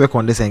work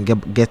on this and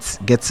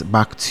get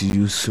back to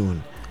you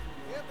soon.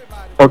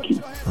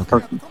 Okay.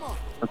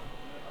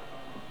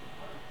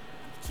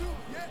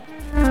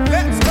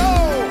 Let's go.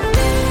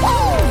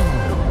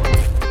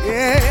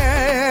 Yeah.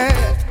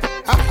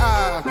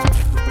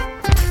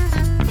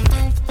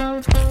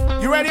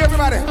 You ready,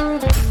 everybody? 1,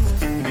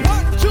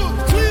 2,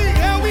 3,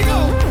 here we go.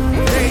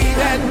 They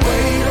that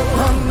wait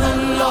upon the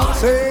Lord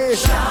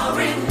shall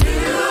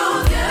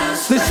renew their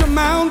strength. This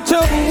amount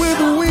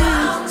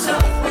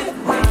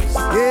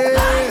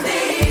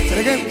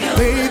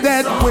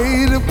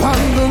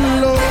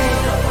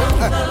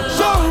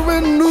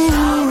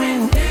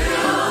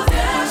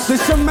They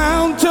shall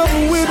mount up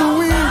with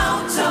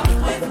wings. Like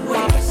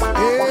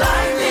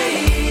the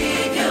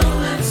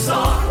eagle and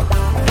soar.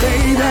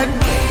 They that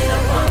Wait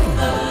upon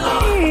the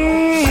Lord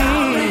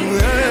shall renew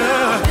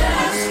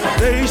their strength.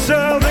 they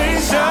shall.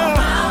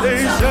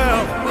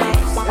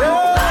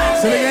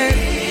 Say it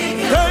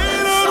again.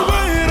 They that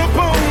wait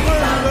upon the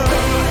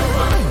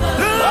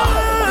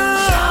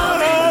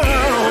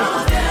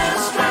Lord,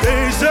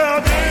 they shall.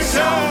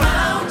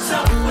 Mount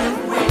up with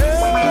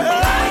wings.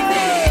 Like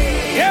the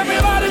eagle.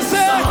 Everybody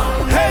say,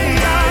 hey, I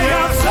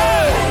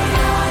say,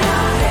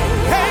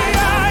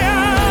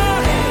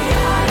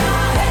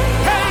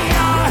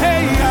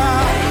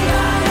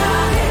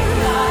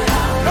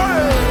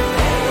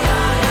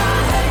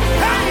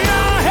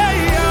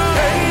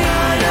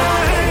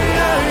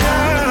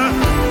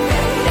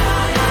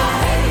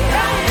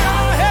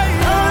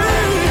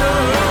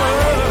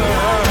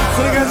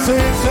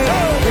 hey, say,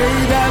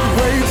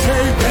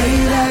 they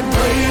that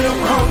wait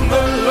upon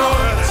the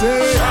Lord,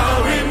 say, shall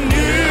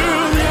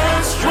renew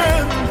their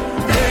strength.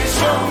 They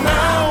shall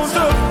mount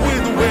up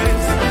with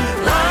wings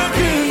like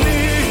an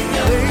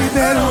eagle. They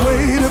that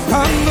wait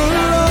upon the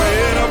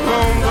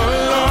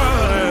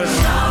Lord,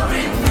 Shall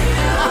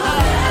renew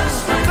their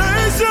strength. they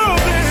shall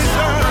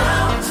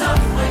mount up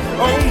with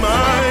wings. Oh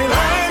my,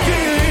 like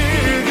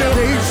an eagle.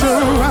 They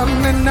shall run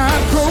and not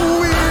grow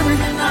weary.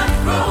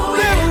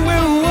 They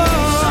will walk.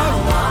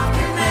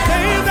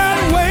 They that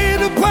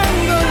wait upon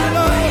the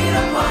Lord,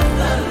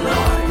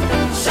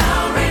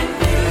 Shall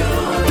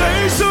renew. they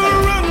shall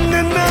run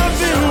and not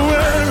be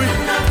weary.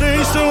 They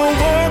shall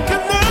walk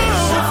and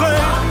not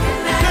faint.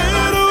 They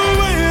that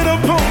wait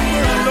upon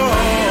the Lord,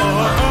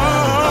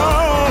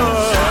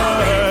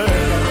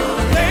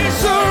 they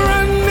shall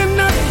run and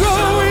not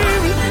grow weary.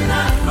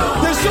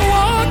 They shall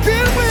walk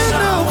and with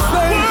no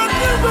faint.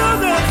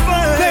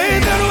 They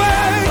that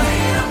wait.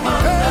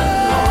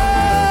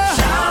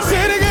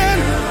 Say it again.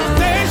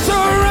 They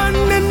shall run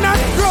and not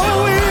grow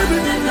weary.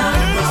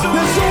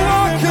 They shall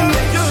walk and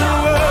not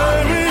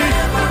worry.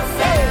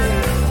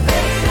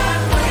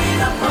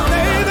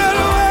 They that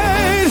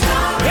wait.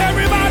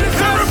 Everybody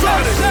say,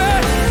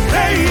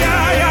 hey, I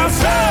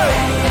say.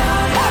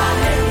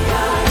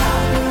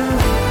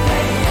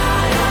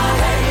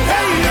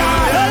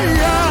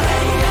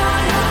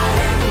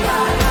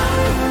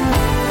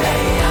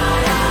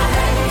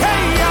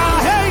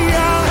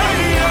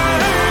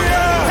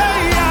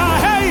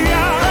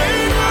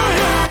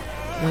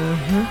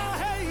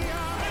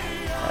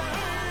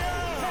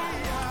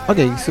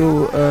 Okay,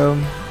 so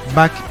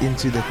back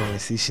into the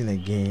conversation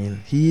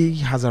again. He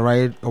has a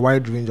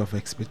wide range of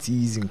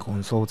expertise in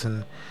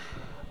consulting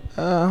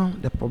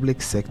the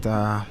public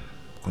sector,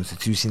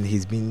 constitution.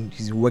 He's been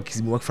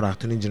worked for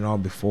Attorney General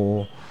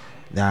before.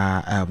 There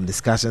are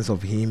discussions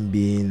of him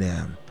being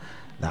the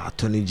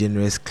Attorney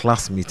General's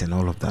classmate and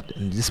all of that.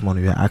 And this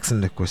morning we are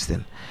asking the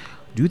question: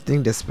 do you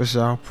think the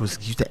special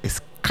prosecutor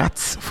is cut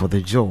for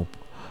the job?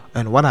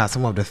 And what are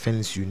some of the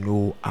things you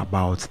know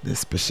about the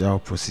special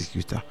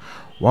prosecutor?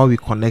 While we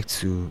connect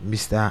to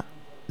Mr.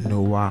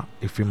 Noah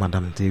Ephraim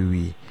Madam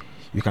Tewi,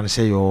 you can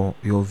share your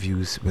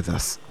views with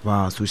us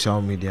via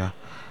social media.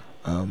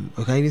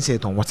 You can even say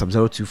it on WhatsApp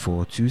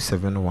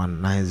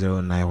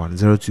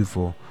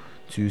 024-271-9091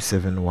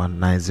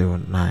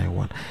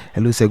 024-271-9091.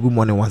 Hello, sir. Good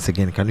morning once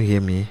again. Can you hear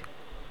me?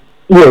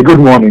 Yeah, good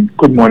morning.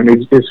 Good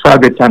morning. It's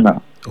Father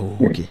Tana. Oh,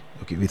 okay.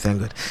 Okay, we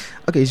thank God.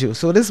 Okay, sure.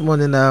 So this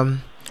morning,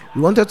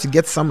 we wanted to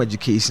get some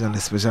education on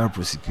the special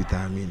prosecutor.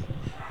 I mean,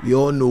 we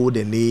all know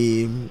the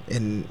name,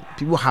 and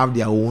people have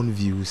their own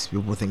views.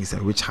 People think it's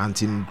a witch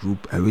hunting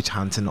group, a witch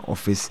hunting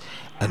office,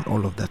 and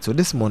all of that. So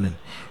this morning,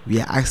 we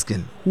are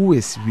asking, who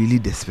is really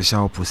the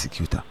special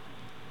prosecutor?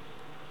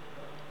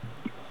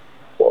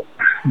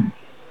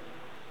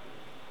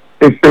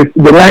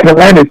 The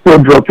line is still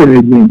dropping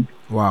again.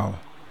 Wow.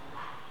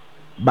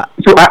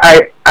 So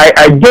I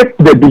get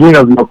the beginning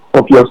of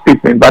your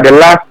statement, but the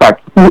last part,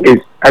 who is?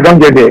 I don't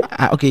get it.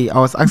 Okay, I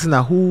was asking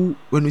that who,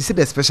 when we say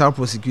the special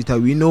prosecutor,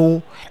 we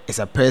know it's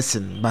a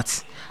person,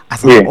 but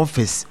as an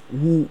office,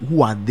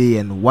 who are they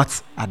and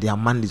what are their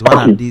mandates? What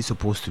are they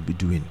supposed to be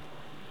doing?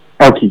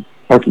 Okay.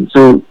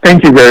 So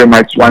thank you very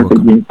much once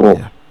again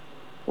for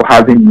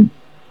having me.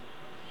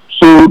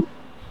 So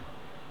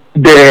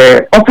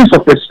the office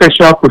of the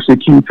special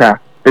prosecutor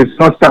is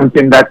not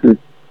something that is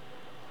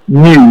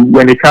new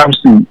when it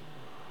comes to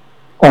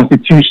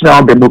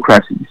constitutional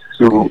democracies.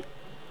 So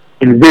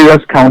in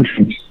various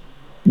countries,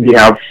 they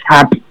have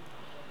had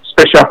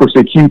special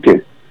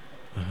prosecutors.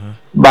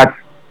 But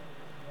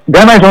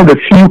Ghana is one of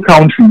the few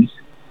countries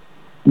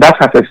that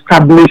has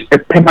established a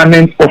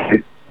permanent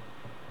office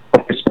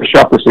of a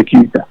special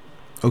prosecutor.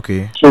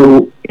 Okay.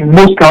 So in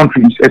most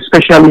countries,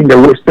 especially in the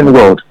Western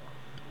world,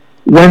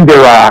 when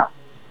there are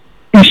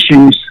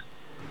issues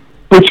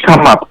which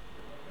come up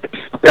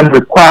and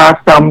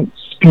require some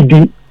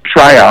speedy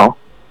trial,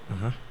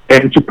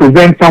 and to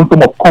prevent some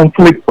form of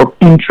conflict of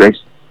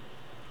interest,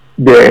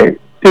 the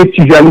states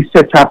usually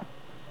set up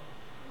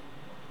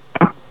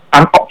an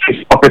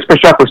office of a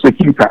special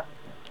prosecutor,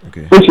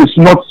 which is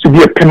not to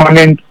be a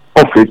permanent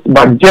office,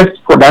 but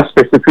just for that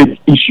specific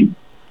issue.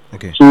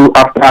 Okay. So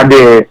after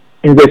the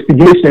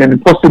investigation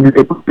and possibly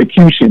the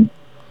prosecution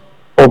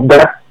of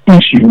that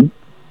issue,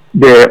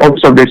 the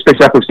office of the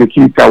special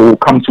prosecutor will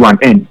come to an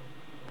end.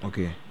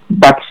 Okay.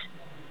 But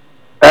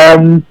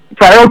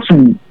prior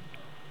to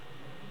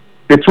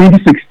the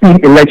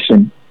 2016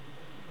 election,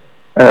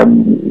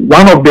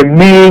 one of the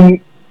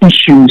main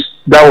issues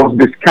that was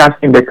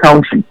discussed in the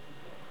country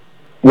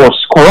was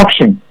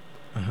corruption.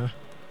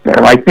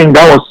 I think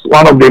that was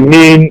one of the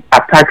main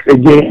attacks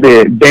against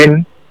the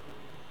then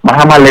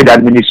Mahama-led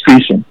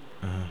administration.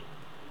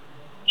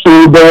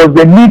 So there was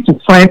the need to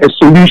find a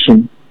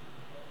solution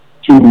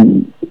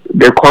to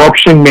the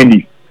corruption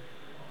menu.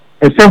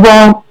 And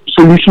several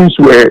solutions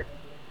were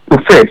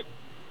professed.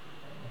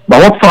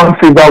 But what found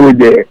favor with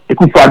the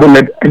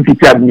Akufo-Addo-led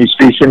NPP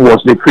administration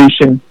was the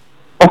creation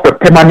of a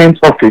permanent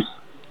office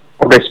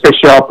of a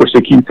special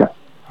prosecutor.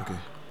 Okay.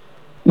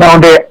 Now,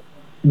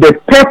 the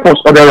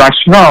purpose or the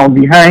rationale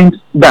behind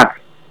that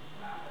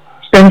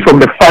stems from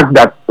the fact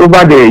that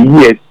over the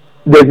years,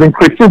 there's been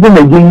criticism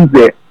against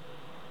the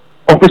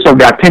office of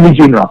the Attorney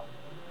General.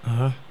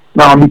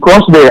 Now,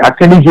 because the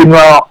Attorney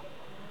General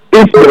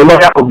is the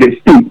lawyer of the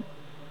state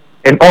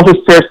and also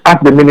serves as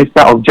the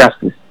Minister of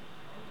Justice.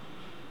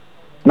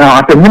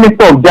 Now, as a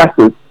Minister of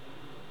Justice,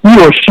 he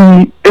or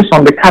she is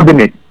on the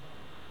cabinet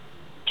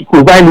to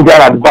provide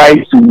legal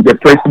advice to the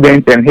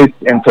President and his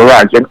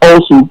entourage, and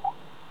also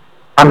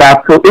under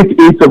Article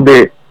 88 of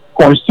the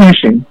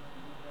Constitution,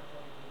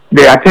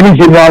 the Attorney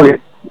General is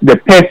the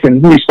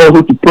person who is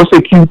also to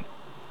prosecute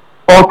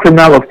all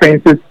criminal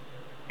offences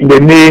in the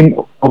name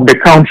of the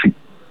country.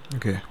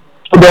 Okay.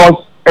 So there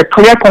was a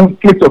clear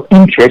conflict of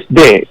interest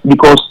there,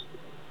 because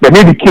there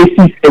may be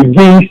cases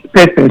against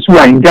persons who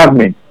are in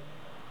government,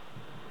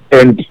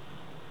 and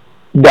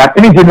the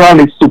Attorney General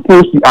is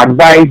supposed to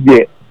advise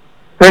the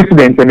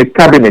President and his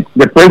cabinet.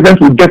 The President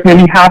will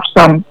definitely have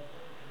some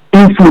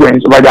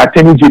influence over the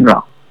Attorney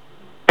General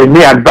and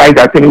may advise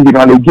the Attorney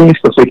General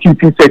against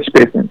prosecuting such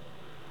persons.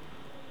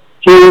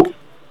 So,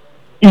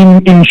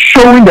 in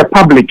showing the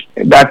public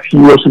that he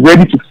was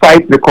ready to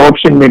fight the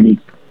corruption menace,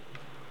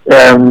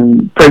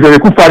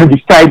 President Akufo-Addo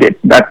decided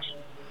that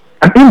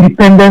an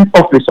independent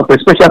office of a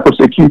special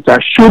prosecutor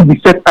should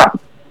be set up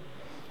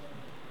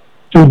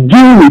to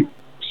deal with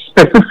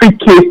specific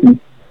cases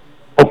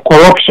of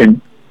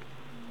corruption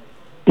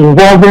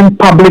involving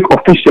public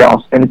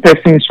officials and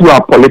persons who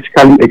are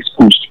politically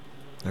exposed.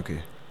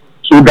 Okay.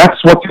 So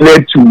that's what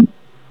led to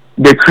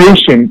the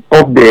creation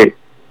of the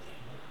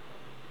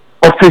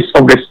office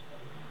of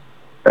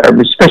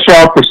the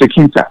special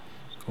prosecutor.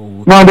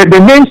 Now, the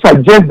name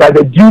suggests that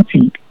the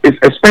duty is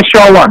a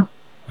special one,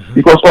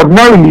 because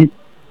ordinarily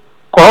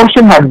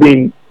corruption had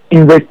been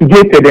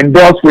investigated and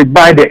dealt with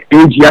by the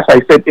AG, as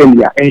I said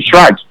earlier, and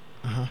Shraj.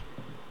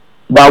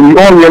 But we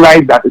all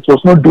realized that it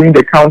was not doing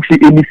the country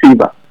any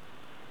favor.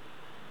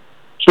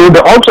 So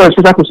the office of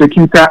the special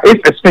prosecutor is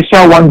a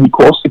special one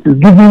because it is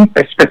given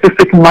a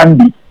specific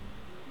mandate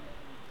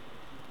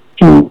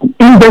to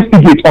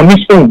investigate on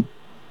its own,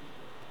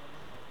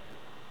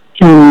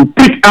 to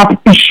pick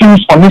up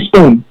issues on its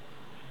own,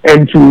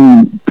 and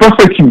to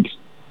prosecute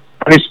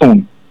on its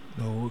own.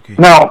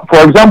 Now,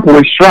 for example,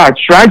 with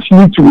Shraj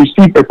needs to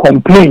receive a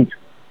complaint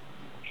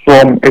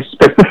from a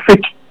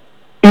specific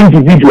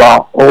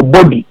individual or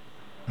body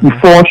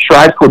before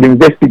Shraj could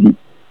investigate.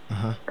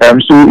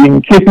 So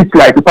in cases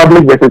like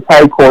Republic versus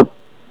High Court,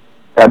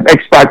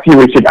 ex-party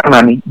Richard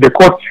Anani, the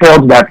court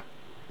held that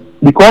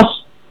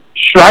because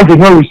Shraj did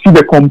not receive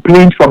a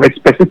complaint from a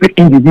specific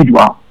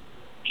individual,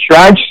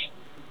 Shraj's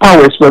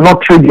powers were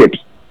not triggered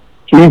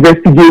to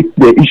investigate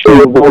the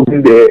issue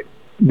involving the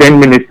then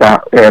Minister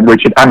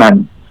Richard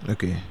Anani.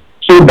 Okay.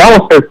 So that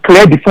was a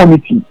clear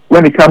deformity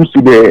when it comes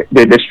to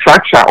the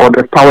structure or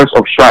the powers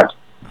of Shraj.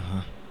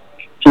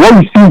 So what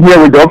we see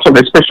here with the office of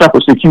the special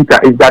prosecutor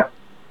is that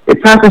it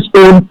has its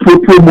own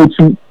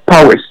pro-motu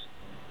powers,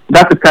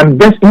 that it can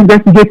best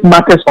investigate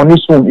matters on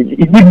its own.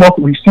 It need not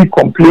receive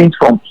complaints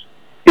from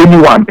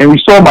anyone, and we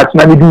saw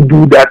Martinanidu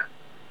do that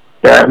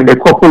in a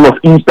couple of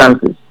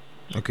instances.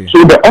 Okay.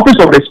 So the office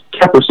of the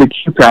special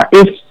prosecutor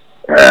is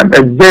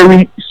a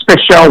very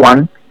special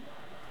one,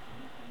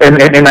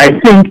 and I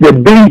think the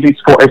basis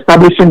for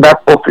establishing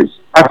that office,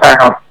 as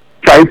I have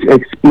tried to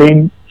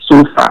explain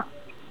so far,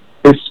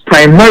 is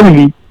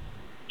primarily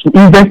to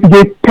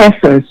investigate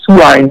persons who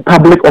are in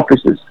public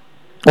offices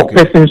or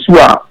persons who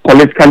are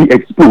politically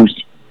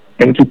exposed,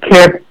 and to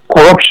curb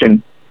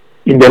corruption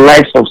in the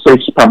lives of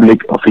such public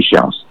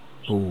officials.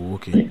 Oh,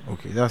 okay,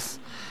 okay, that's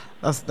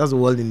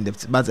well in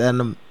depth. But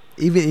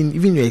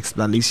even your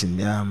explanation,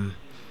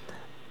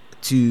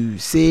 to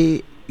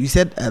say you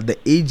said the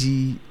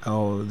AG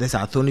or this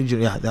Attorney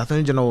General, the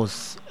Attorney General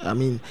was, I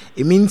mean,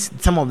 it means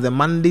some of the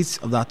mandates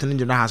of the Attorney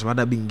General has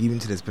rather been given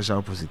to the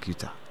Special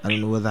Prosecutor. I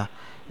don't know whether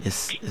it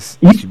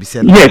should be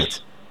said.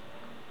 Yes,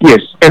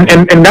 yes, and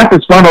that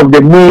is one of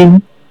the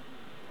main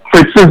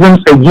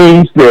criticisms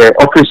against the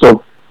office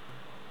of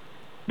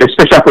the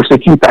Special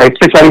Prosecutor,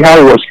 especially how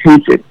it was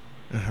treated.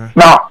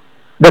 Now,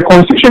 the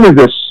Constitution is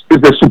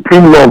the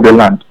supreme law of the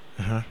land.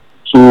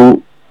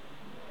 So,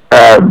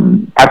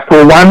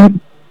 Article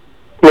 1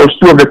 Clause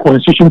 2 of the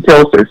Constitution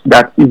tells us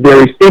that if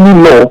there is any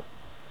law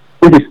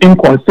which is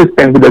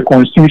inconsistent with the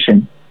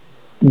Constitution,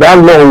 that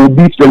law will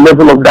be to the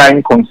level of that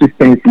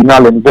inconsistency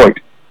null and void.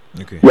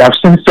 Okay. We have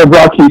seen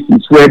several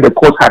cases where the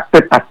court has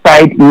set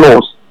aside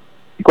laws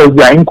because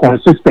they are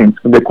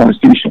inconsistent with the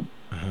Constitution.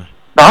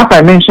 Now, as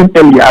I mentioned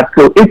earlier,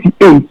 Article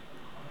 88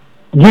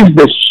 gives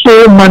the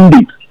sole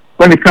mandate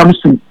when it comes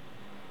to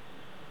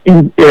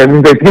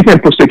investigation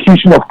and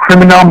prosecution of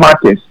criminal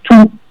matters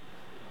to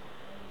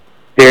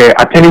the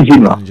Attorney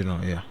General.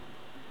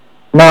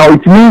 Now,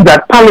 it means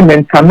that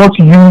Parliament cannot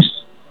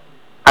use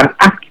an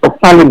act of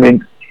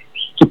Parliament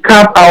to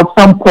carve out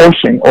some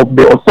portion of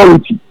the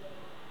authority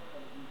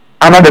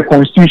under the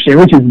Constitution,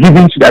 which is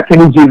given to the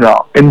Attorney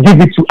General, and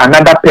give it to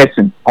another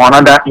person or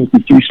another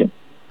institution.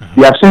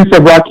 We have seen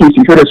several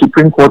cases where the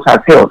Supreme Court has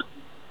held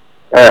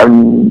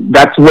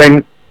that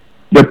when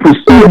the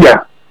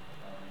procedure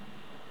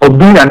of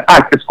doing an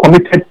act is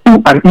committed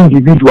to an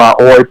individual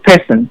or a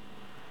person,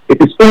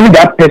 it is only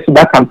that person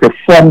that can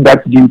perform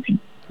that duty.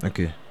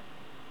 Okay.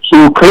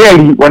 So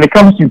clearly, when it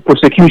comes to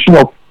prosecution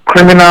of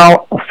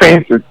criminal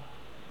offences,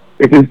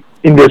 it is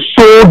in the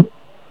sole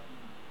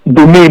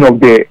domain of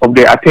the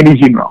Attorney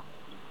General.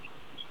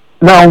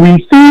 Now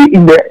we see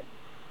in the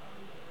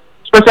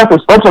Special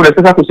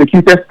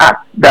Prosecutors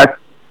Act that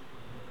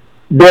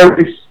there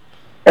is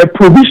a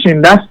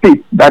provision that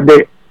states that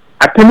the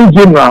Attorney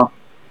General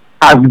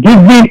has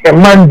given a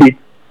mandate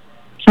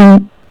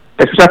to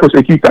a special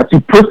prosecutor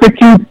to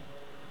prosecute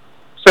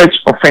such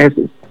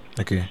offences.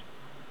 Okay.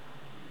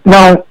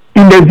 Now,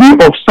 in the view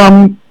of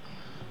some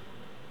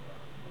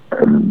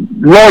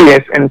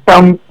lawyers and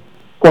some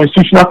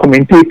constitutional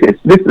commentators,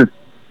 this is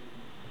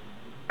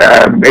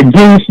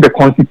against the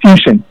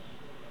Constitution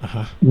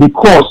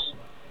because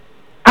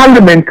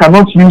Parliament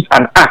cannot use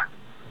an act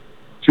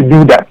to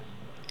do that.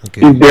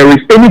 Okay. If there is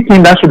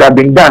anything that should have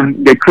been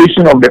done, the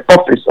creation of the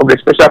office of the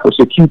special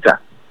prosecutor,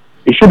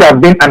 it should have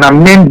been an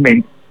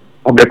amendment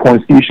of the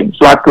Constitution.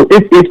 So Article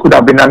 88 could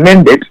have been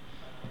amended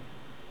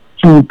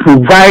to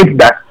provide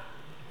that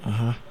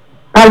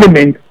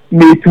Parliament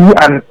may, through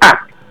an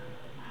act,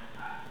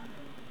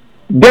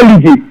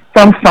 delegate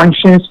some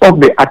functions of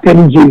the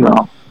Attorney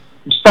General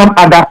to some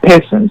other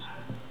persons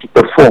to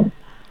perform.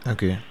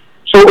 Okay.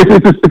 So it's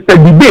a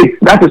debate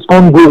that is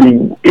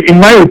ongoing. In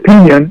my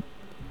opinion,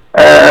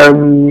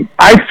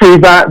 I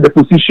favor the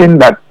position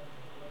that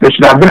there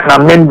should have been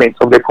an amendment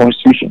of the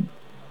Constitution.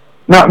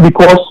 Now,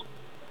 because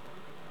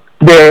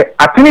the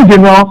Attorney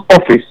General's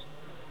office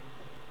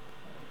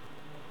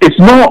is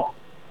not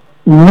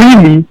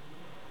really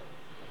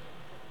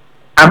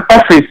an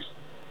office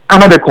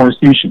under the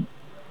Constitution.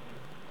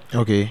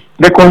 Okay.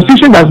 The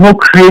Constitution does not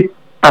create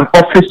an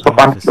office of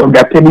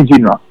the Attorney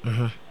General.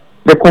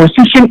 The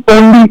Constitution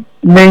only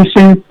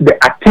mentions the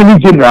Attorney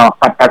General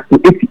at Article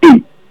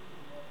 88.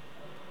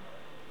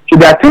 So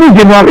the Attorney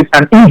General is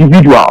an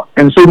individual,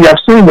 and so we have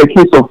seen the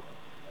case of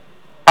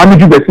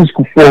Amiju versus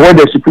Kufuor, where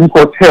the Supreme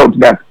Court held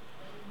that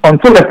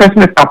until a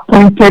person is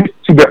appointed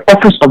to the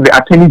office of the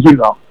Attorney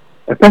General,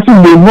 a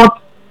person may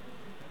not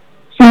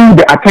see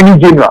the Attorney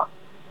General.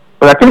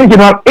 But the Attorney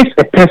General is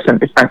a person,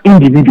 it's an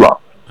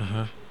individual.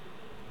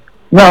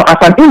 Now, as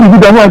an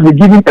individual who has been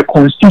given a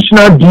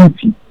constitutional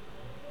duty,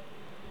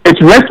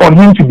 it rests on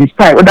him to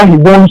decide whether he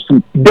wants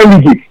to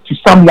delegate to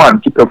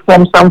someone to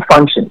perform some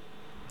function.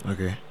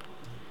 Okay.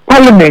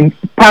 Parliament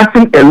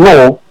passing a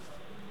law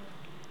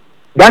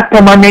that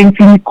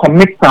permanently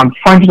commits some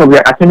function of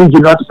the Attorney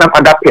General to some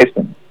other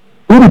person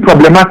will be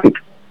problematic.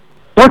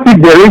 What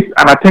if there is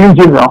an Attorney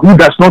General who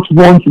does not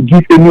want to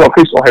give any of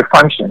his or her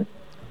function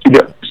to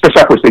the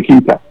Special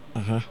Prosecutor?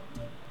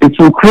 It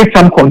will create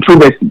some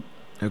controversy.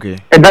 Okay.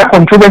 And that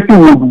controversy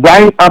will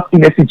rise up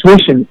in a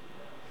situation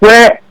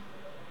where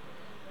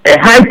a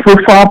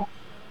high-profile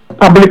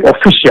public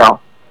official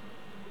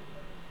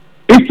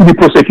is to be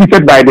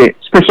prosecuted by the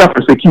Special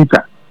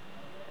Prosecutor.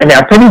 And the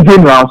Attorney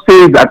General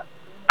says that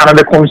under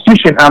the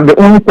Constitution, I'm the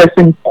only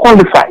person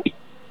qualified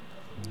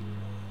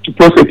to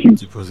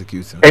prosecute.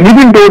 And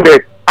even though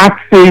the Act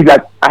says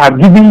that I have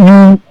given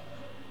you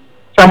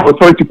some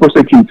authority to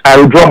prosecute,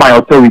 I withdraw my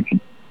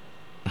authority.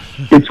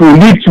 It will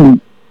lead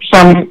to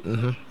some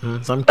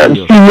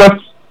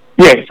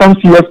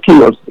serious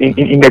chaos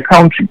in the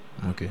country.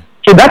 Okay.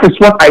 So that is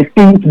what I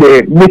think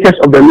the makers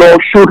of the law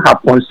should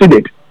have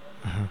considered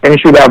and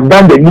should have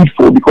done the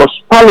needful, because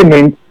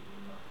Parliament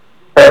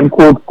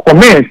could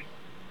commence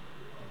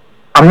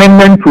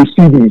amendment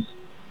proceedings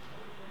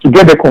to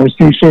get the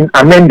Constitution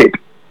amended,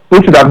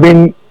 which would have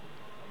been,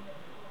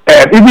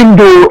 even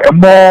though a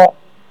more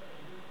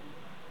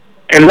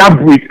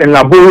elaborate and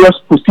laborious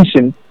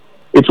position,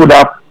 it would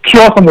have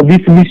cured some of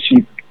these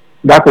mischief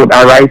that would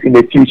arise in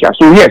the future.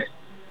 So yes,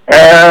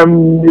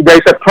 there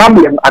is a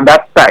problem at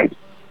that side.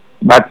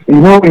 But you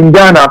know, in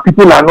Ghana,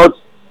 people are not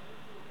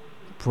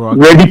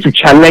ready to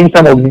challenge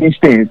some of these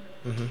things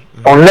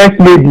unless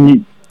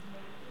maybe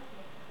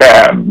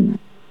a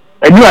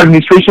new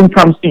administration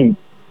comes in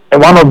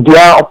and one of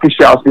their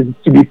officials is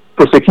to be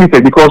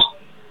prosecuted, because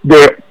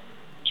the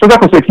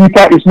special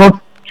prosecutor is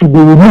not to be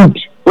removed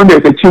when there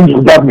is a change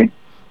of government.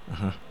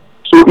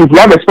 So if you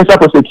have a special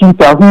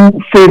prosecutor who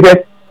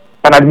favors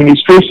an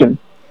administration,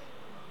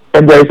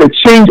 and there is a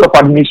change of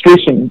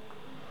administration,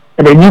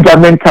 and a new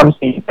government comes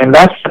in, and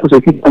that special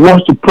prosecutor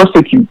wants to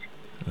prosecute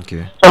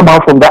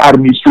someone from that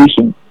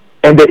administration,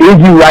 and the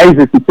AG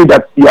rises to say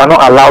that you are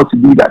not allowed to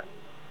do that,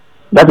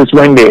 that is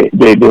when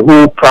the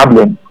whole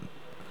problem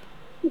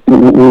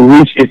will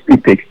reach its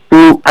apex.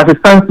 So as it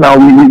stands now,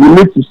 we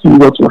need to see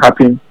what will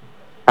happen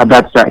at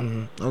that side.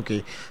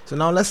 Okay, so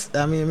now let's.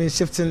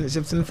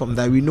 Shifting from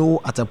that, we know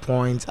at a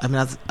point.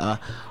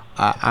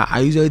 I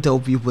usually tell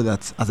people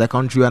that as a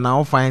country we are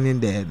now finding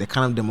the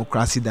kind of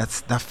democracy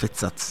that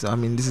fits us. So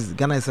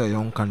Ghana is a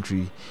young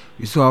country.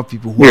 You still have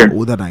people who are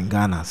older than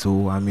Ghana.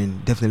 So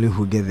definitely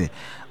who get there.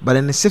 But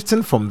then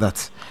shifting from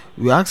that,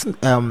 we asked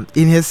in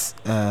his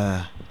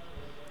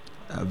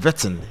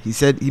vetting,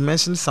 he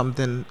mentioned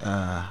something.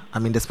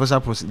 The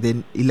special prosecutor,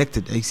 they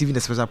elected, receiving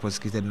the special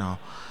prosecutor now.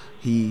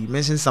 He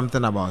mentioned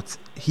something about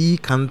he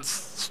can't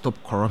stop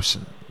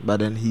corruption, but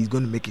then he's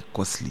going to make it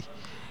costly.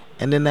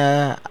 And then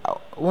I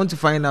want to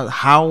find out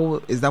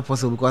how is that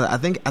possible, because I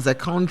think as a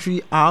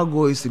country our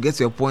goal is to get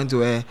to a point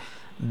where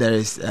there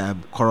is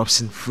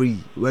corruption free,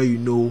 where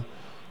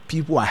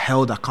people are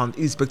held account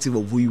irrespective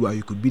of who you are.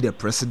 You could be the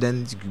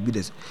president, you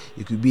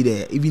could be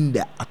even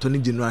the attorney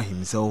general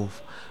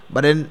himself.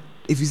 But then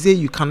if you say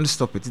you can't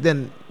stop it,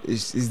 then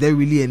is there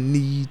really a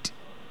need?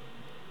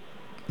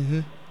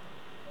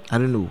 I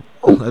don't know.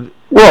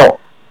 Well,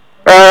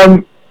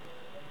 I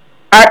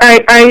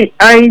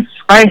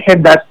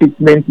heard that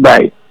statement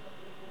by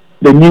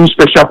the new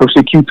special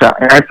prosecutor,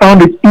 and I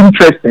found it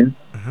interesting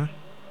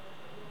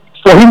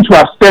for him to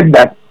have said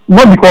that,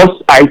 not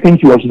because I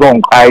think he was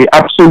wrong. I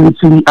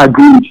absolutely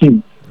agree with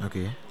him.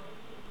 Okay.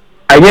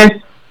 I guess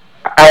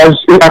I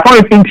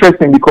found it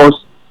interesting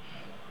because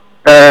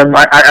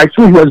I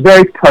thought he was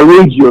very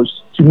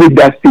courageous to make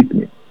that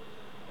statement,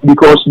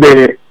 because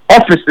the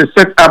office is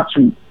set up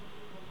to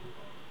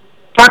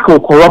tackle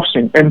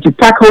corruption, and to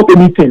tackle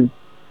anything,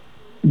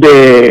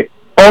 the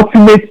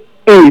ultimate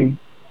aim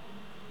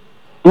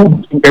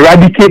would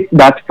eradicate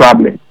that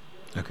problem.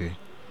 Okay.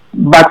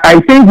 But I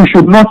think we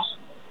should not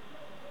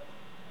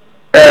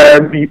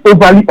be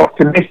overly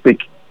optimistic.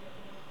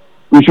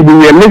 We should be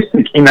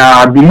realistic in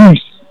our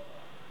beliefs,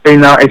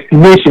 in our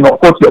estimation of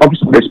what the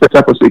office of the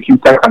special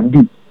prosecutor can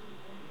do.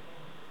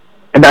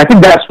 And I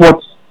think that's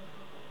what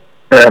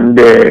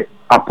the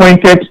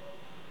appointed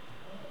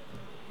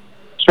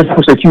special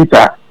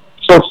prosecutor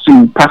sought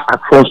to pass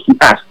across to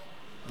us.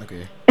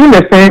 Okay. In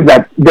the sense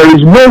that there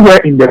is nowhere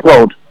in the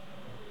world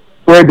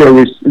where there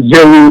is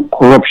zero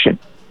corruption.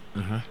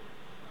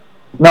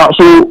 Now,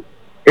 so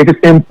it is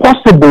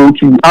impossible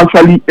to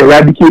actually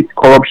eradicate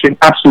corruption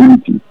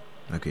absolutely.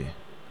 Okay.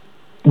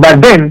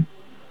 But then,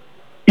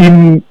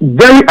 in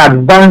very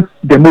advanced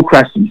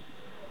democracies,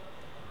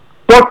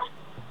 what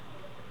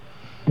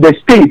the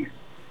state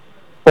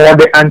or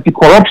the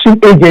anti-corruption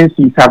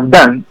agencies have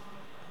done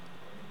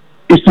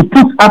is to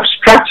put up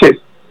structures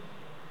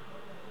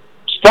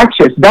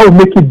that will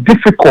make it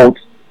difficult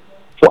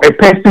for a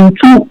person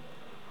to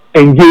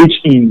engage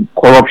in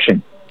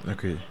corruption.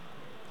 Okay.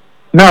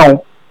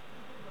 Now,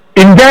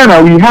 in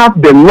Ghana, we have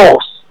the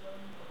laws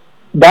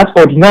that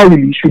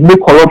ordinarily should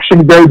make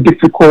corruption very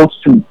difficult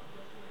to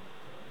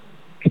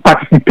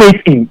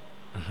participate in.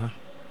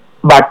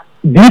 But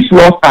these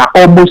laws are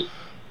almost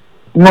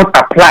not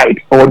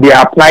applied, or they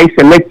are applied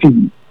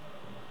selectively.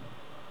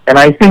 And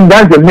I think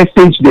that's the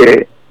message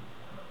the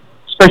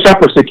special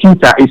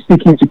prosecutor is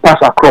seeking to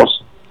pass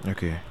across.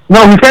 Okay.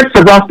 Now, we've had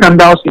several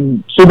scandals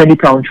in so many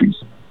countries,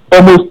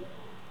 almost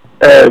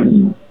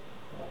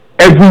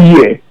every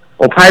year,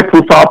 of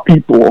high-profile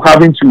people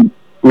having to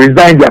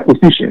resign their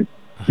positions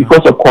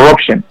because of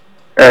corruption.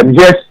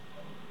 This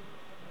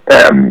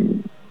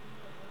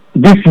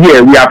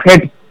year, we have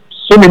had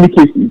so many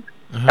cases in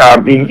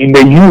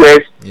the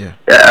US,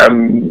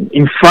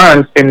 in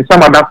France, and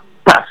some other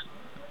parts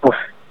of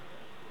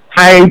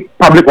high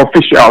public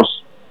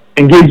officials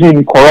engaging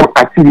in corrupt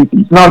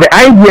activities. Now, the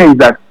idea is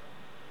that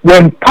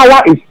when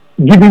power is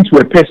given to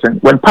a person,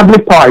 when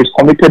public power is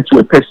committed to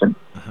a person,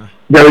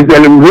 there is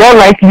a real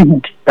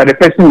likelihood that the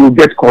person will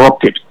get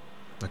corrupted.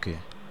 Okay.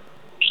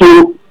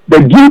 So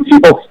the duty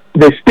of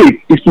the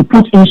state is to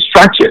put in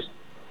structures,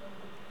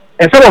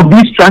 and some of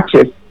these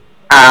structures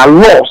are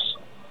laws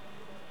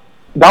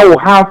that will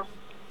have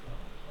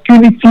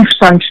punitive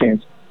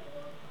sanctions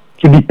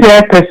to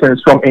deter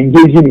persons from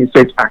engaging in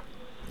such acts.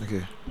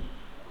 Okay.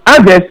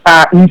 Others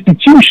are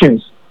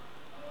institutions,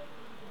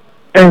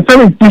 and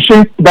some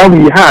institutions that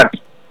we had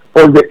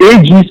was the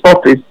AG's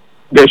office,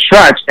 the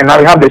SHRAJ, and now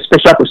we have the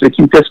Special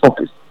Prosecutor's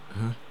Office.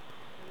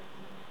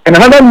 And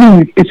another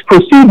means is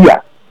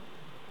procedure.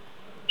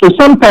 So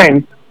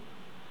sometimes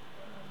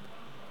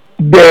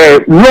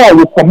the law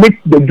will commit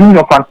the doing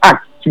of an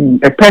act to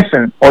a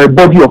person or a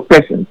body of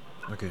persons.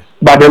 Okay.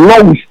 But the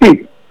law will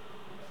state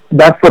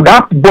that for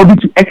that body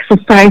to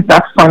exercise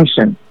that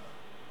function,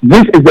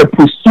 this is the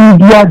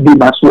procedure they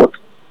must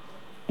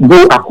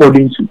go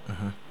according to.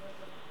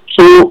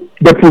 So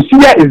the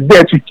procedure is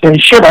there to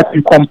ensure that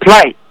you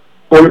comply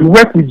or you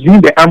work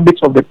within the ambit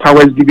of the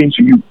powers given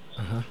to you.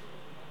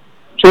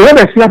 So what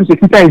the special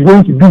prosecutor is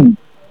going to do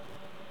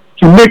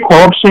to make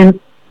corruption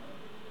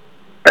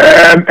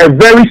a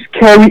very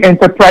scary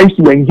enterprise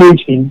to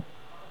engage in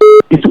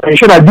is to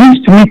ensure that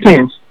these three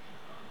things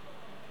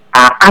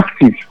are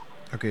active.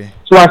 Okay.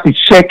 So as to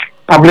check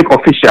public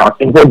officials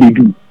in what they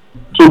do.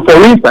 So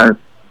for instance,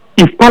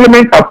 if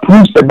Parliament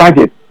approves a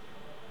budget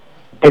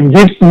and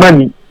gives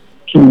money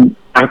to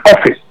an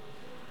office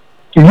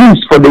to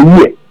use for the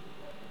year,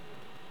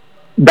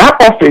 that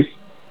office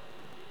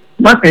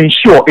must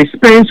ensure it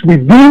spends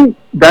within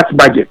that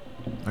budget.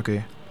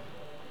 Okay.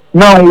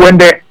 Now, when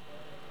the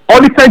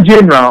Auditor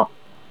General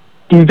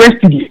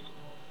investigates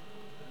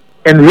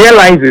and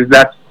realizes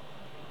that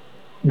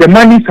the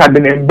monies have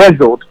been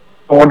embezzled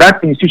or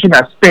that institution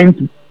has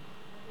spent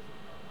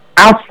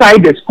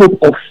outside the scope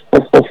of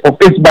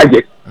its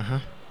budget,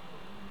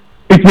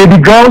 it may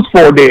be grounds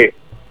for the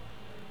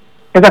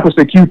special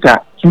prosecutor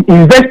to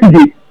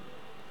investigate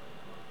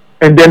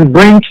and then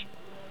bring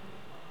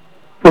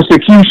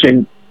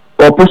prosecution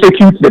or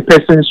prosecute the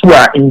persons who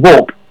are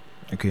involved.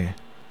 Okay.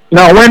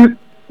 Now, when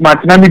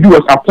Martin Amidu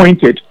was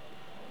appointed,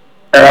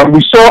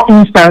 we saw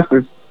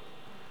instances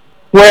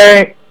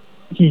where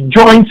he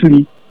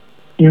jointly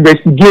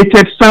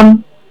investigated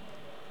some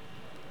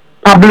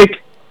public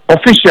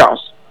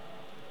officials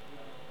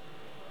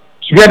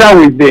together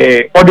with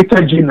the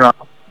Auditor General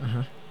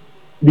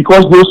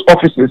because those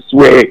officers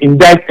were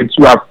indicted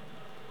to have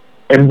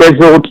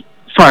embezzled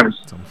funds.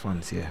 Some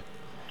funds, yeah.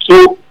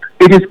 So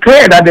it is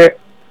clear that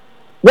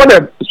what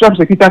the special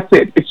prosecutor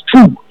said is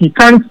true. He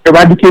can't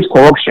eradicate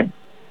corruption,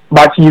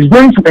 but he is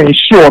going to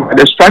ensure that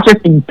the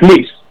structures in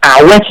place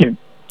are working.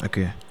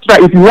 Okay. So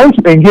that if you want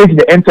to engage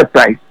the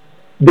enterprise,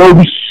 there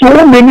will be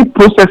so many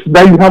processes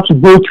that you have to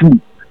go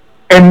through.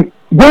 And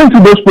going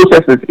through those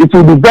processes, it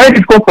will be very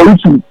difficult for you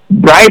to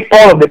bribe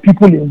all of the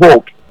people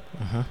involved.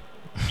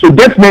 So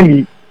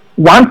definitely,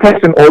 one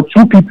person or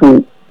two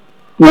people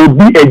will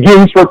be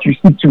against what you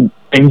seek to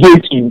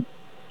engage in,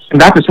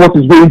 and that is what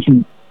is going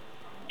to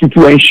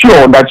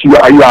ensure that you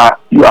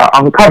are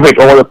uncovered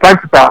or the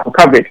practices are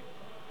uncovered.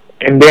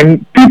 And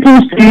then people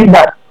see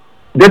that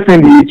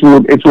definitely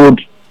it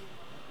would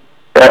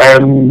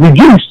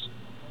reduce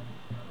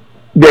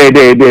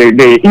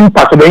the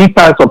impact or the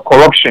influence of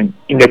corruption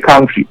in the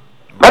country.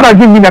 That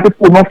doesn't mean that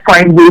people will not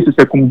find ways to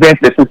circumvent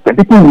the system.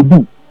 People will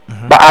do.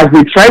 But as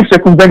they try to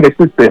circumvent the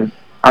system,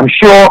 I'm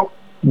sure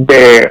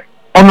the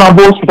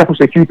Honorable Special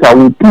Prosecutor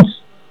will put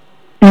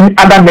in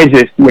other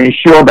measures to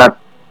ensure that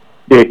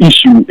the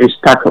issue is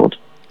tackled.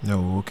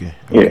 No, okay.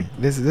 Yeah.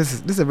 This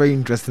is a very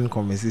interesting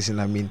conversation.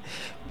 I mean,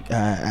 there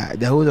are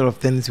a whole lot of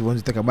things we want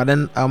to talk about.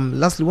 Then,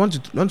 lastly, want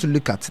to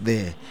look at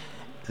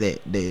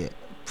the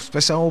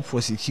special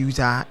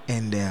prosecutor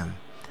and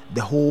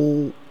the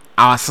whole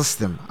our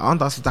system. I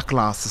want us to tackle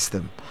our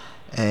system.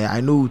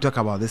 I know we'll talk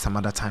about this some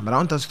other time, but I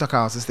want us to tackle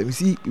our system. You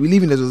see, we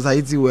live in a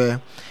society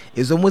where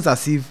it's almost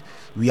as if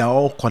we are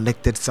all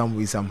connected some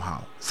way,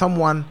 somehow.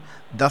 Someone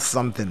does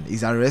something,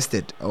 is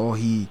arrested, or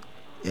he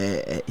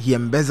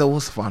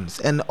embezzles funds,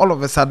 and all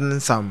of a sudden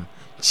some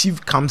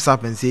chief comes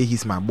up and say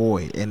he's my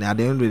boy. And at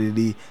the end of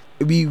the day,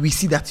 we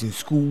see that in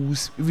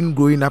schools, even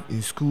growing up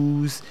in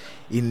schools,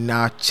 in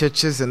our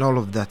churches and all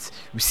of that,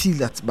 we see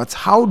that. But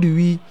how do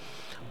we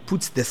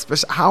put the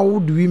special, how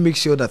do we make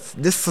sure that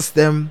this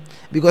system,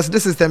 because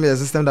this system is a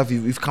system that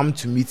we've come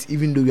to meet,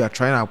 even though we are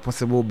trying our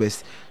possible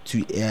best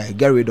to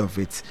get rid of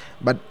it,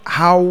 but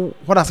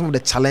what are some of the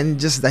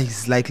challenges that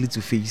he's likely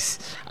to face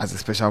as a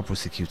special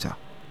prosecutor?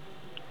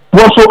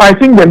 Well, so I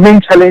think the main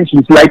challenge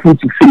he's likely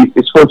to face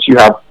is what you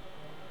have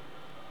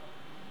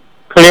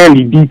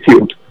clearly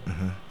detailed,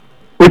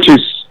 which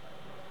is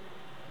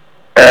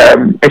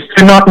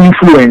external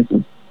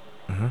influences,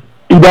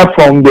 either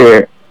from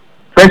the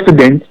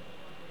president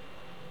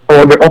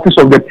or the office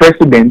of the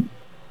president,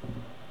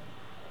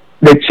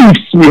 the chiefs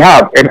we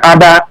have, and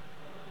other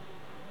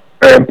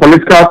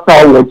political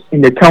stalwarts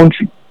in the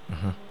country.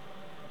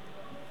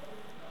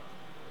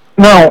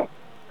 Now,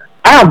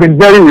 I have been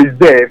very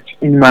reserved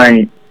in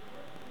my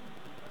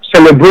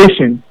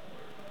celebration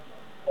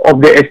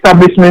of the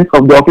establishment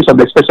of the office of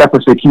the special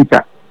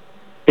prosecutor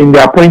in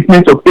the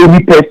appointment of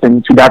any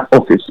person to that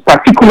office,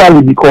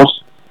 particularly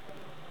because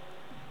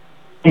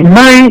in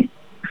my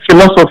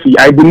philosophy,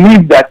 I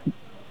believe that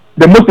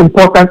the most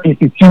important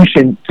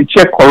institution to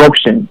check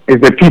corruption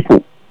is the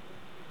people.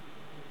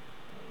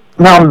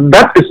 Now,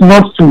 that is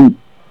not to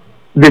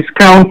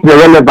discount the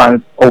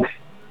relevance of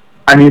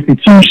an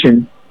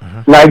institution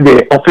like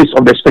the office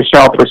of the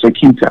special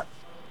prosecutor.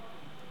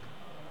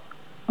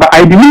 But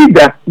I believe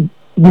that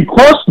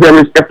because there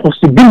is a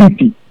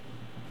possibility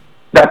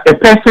that a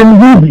person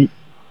will be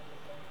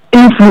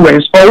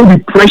influenced or will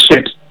be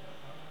pressured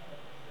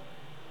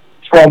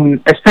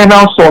from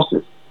external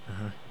sources,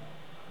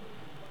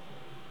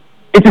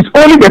 it is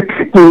only the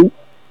people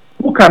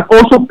who can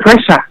also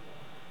pressure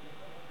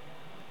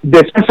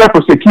the special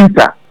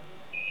prosecutor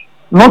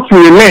not to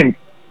relent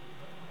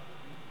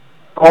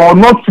or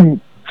not to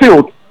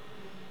tilt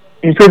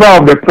in favor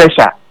of the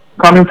pressure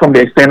coming from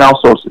the external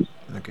sources.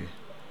 Okay.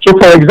 So,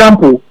 for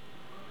example,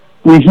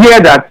 we hear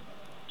that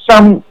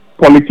some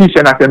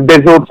politician has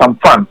embezzled some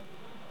funds,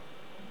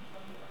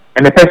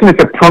 and the person is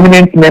a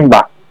prominent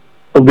member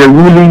of the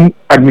ruling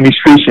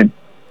administration.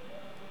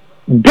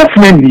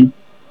 Definitely,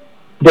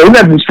 the ruling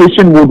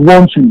administration would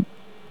want to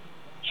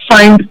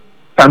find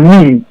some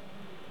means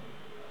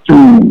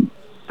to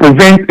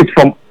prevent it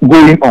from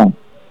going on.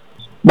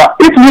 But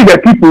if we, the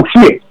people,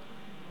 fear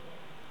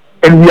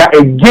and we are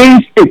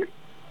against it,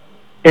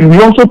 and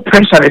we also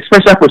pressure a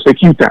special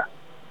prosecutor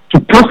to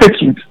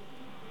prosecute,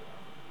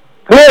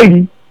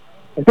 clearly,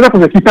 the special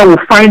prosecutor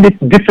will find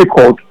it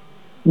difficult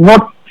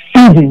not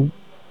feeding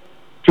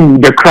to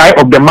the cry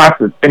of the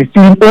masses and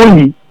feeding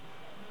only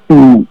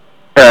to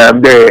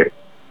the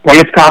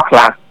political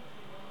class.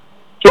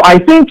 So I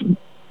think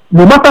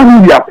no matter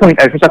who we appoint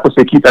as special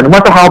prosecutor, no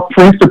matter how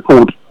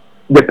principled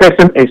the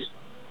person is,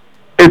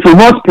 it will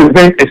not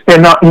prevent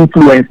external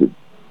influences.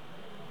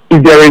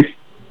 If there is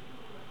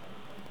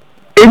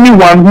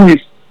anyone who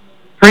is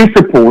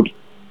principled,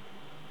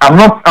 I'm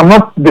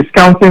not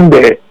discounting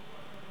the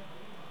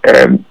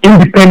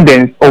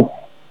independence of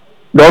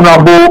the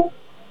Honorable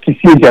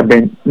Kisi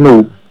Jaben,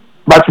 no.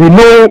 But we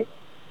know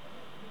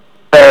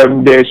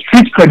the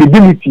street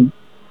credibility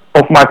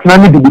of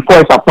Martinami before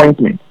his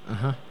appointment.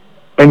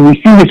 And we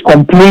see his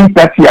complaints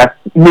that he has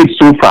made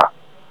so far.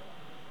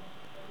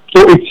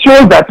 So it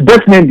shows that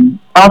definitely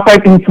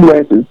outside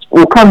influences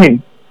will come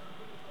in.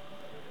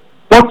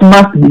 What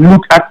must be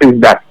looked at is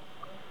that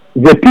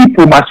the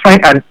people must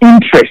find an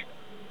interest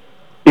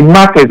in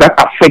matters that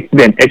affect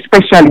them,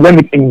 especially when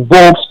it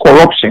involves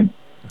corruption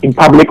in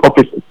public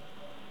offices.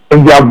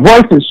 And their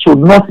voices should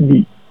not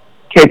be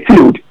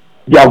curtailed.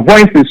 Their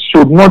voices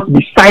should not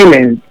be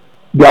silenced.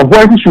 Their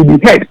voices should be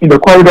heard in the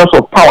corridors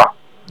of power.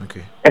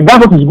 Okay. And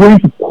that's what is going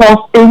to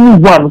cause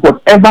anyone,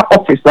 whatever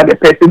office that the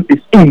person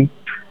is in,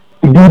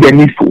 to do the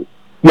needful.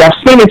 We have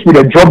seen it with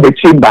the drop the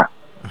chamber.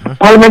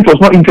 Parliament was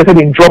not interested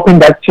in dropping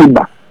that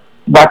chamber.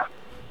 But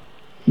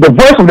the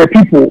voice of the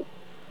people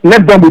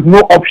left them with no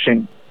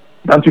option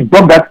than to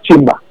drop that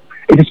chamber.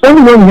 It is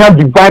only when we have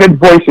divided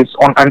voices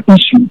on an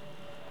issue,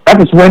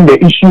 that is when the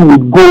issue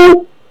would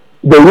go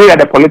the way that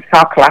the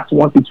political class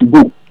wants it to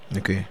go.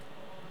 Okay.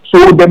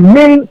 So the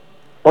main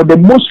or the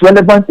most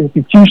relevant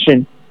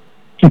institution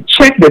to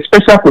check the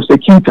special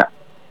prosecutor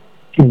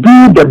to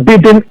do the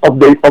bidding of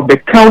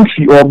the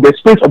country or of the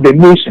spirit of the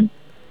nation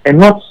and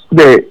not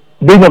the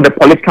bidding of the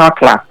political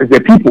class is the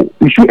people.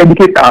 We should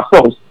educate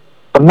ourselves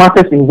on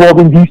matters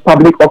involving these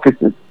public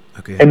offices.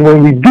 Okay. And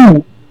when we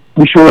do,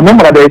 we should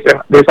remember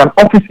that there's an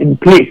office in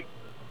place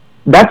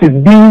that is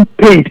being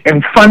paid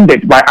and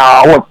funded by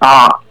our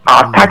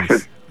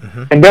taxes.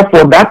 And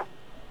therefore that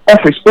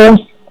office owes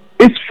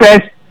its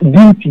first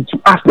duty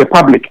to us, the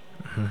public.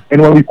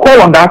 And when we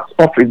call on that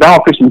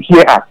office will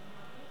hear us.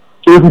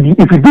 So if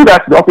we do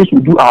that, the office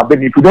will do our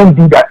bit. If we don't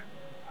do that,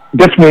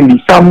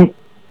 definitely some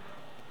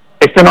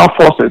external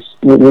forces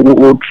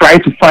will try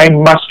to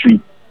find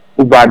mastery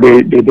over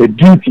the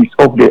duties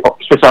of the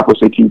special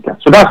prosecutor.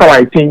 So that's how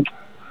I think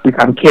we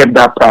can curb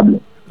that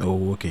problem.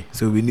 Oh, okay.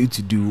 So we need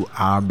to do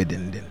our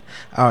bidding then.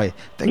 All right.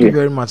 Thank you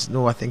very much.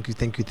 Noah, thank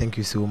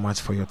you so much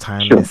for your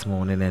time this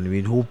morning. And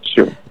we hope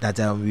that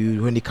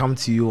when they come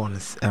to you on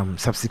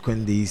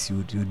subsequent days, you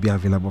would be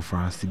available for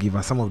us to give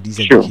us some of these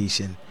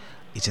education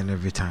each and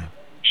every time.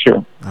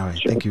 Sure. All right.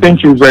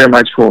 Thank you very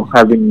much for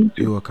having me.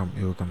 You're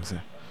welcome,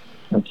 sir.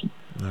 Thank you.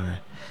 All right.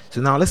 So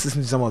now let's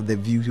listen to some of the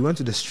views. We went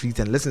to the street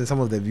and listen to some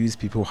of the views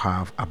people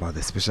have about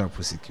the special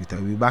prosecutor.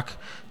 We'll be back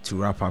to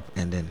wrap up,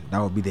 and then that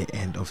will be the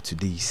end of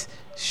today's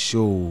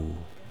show.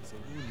 It's a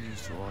good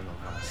news to all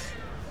of us.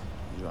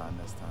 You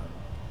understand?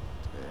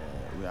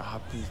 We are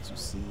happy to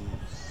see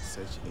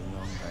such a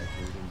young guy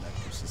holding that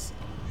position.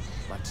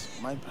 But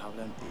my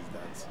problem is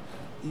that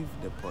if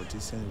the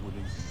politicians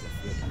wouldn't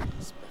interfere in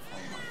his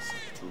performance,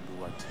 it will be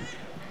what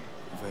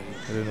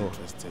very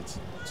interested to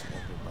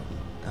everybody.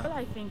 All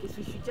I think is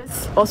we should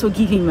just also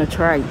give him a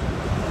try,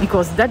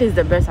 because that is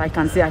the best I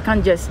can say. I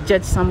can't just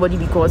judge somebody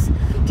because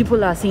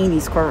people are saying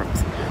he's corrupt.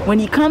 When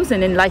he comes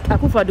in and like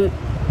Akufo-Addo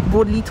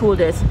boldly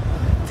told us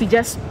to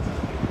just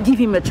give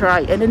him a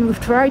try, and then we've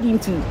tried him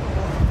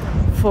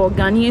for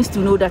Ghanaians to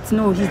know that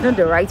no, he's not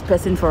the right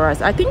person for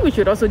us. I think we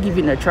should also give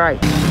him a try.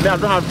 I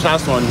don't have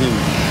trust on him.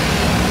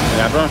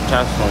 I don't have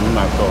trust on him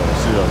at all,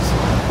 seriously.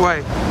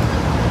 Why?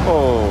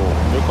 Oh,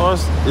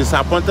 because it's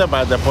appointed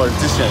by the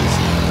politicians.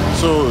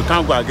 So we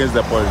can't go against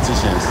the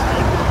politicians.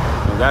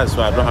 And that's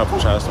why I don't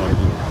have trust on him.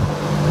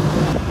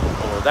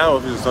 Oh, that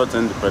office is not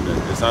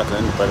independent. It's not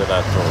independent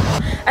at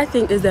all. I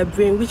think it's the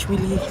brain which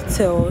really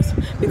tells.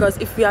 Because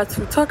if we are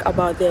to talk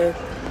about the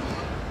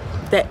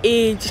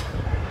age,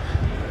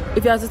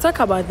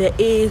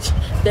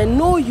 then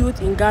no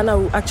youth in Ghana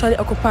will actually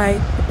occupy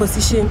a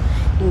position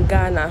in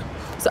Ghana.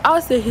 So I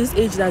would say his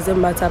age doesn't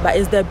matter, but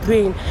it's the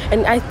brain.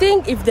 And I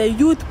think if the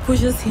youth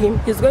pushes him,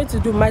 he's going to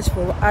do much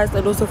for us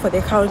and also for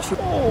the country.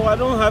 Oh, I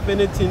don't have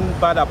anything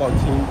bad about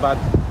him, but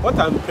what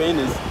I'm praying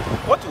is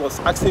what he was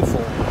asking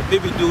for,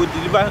 maybe they will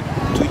deliver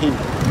to him.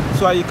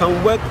 so that he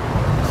can work,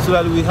 so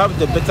that we have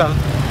the better.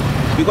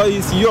 Because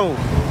he's young.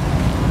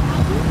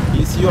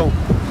 He's young.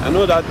 I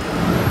know that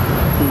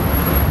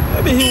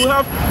maybe he will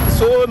have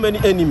so many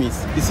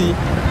enemies, you see.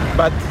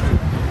 But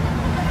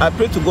I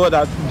pray to God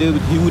that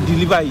he will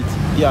deliver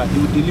it. Yeah, he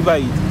will deliver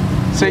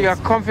it. So you are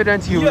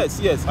confident he will?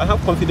 Yes, I have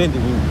confidence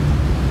in him.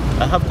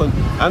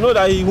 I know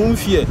that he won't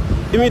fear.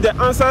 Even the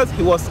answers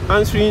he was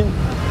answering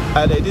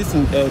at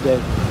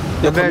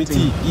the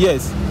committee.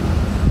 Yes,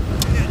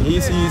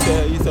 he's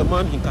a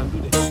man. He can do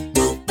that.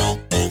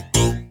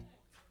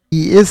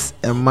 He is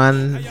a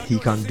man. He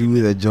can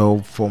do the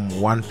job. From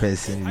one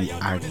person we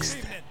asked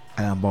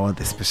about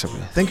the special.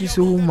 Thank you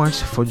so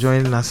much for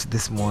joining us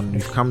this morning.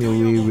 We've come your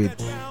way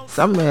with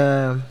some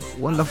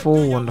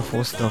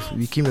wonderful stuff.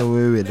 We came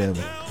away with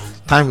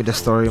Time with the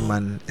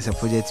Storyman. It's a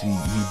project we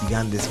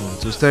began this morning.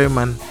 So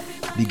Storyman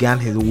began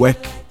his work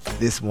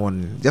this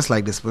morning, just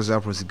like the special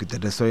prosecutor.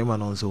 The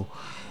Storyman also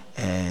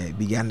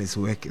began his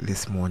work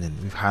this morning.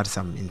 We've had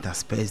some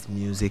interspersed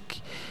music.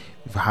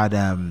 We've had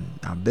our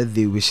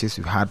birthday wishes.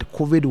 We've had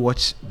COVID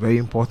watch, very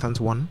important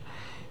one.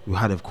 We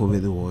had a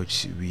COVID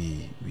watch.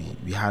 We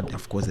had,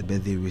 of course, the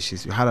birthday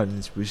wishes. We had an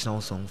inspirational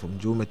song from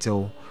Joe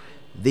Mattel,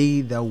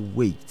 They That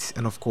Wait,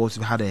 and of course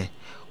we had a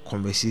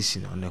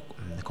conversation on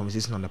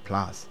the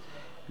Plus.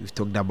 We've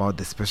talked about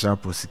the special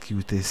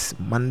prosecutor's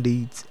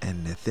mandate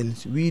and the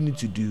things we need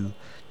to do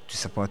to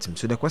support him.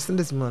 So the question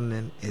this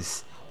morning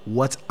is,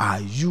 what are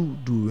you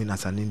doing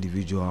as an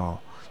individual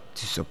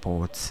to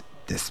support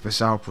the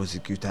special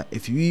prosecutor?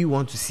 If you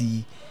want to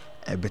see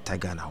a better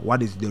Ghana,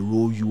 what is the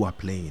role you are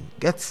playing?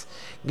 Get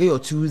your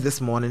tools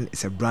this morning.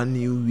 It's a brand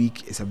new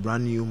week. It's a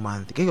brand new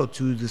month. Get your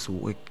tools this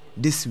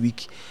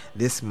week,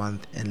 this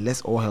month, and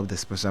let's all help the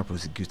special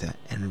prosecutor.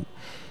 And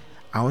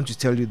I want to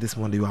tell you this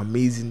morning, you're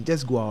amazing.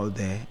 Just go out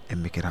there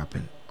and make it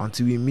happen.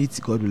 Until we meet,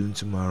 God willing,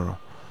 tomorrow,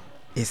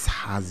 it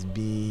has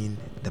been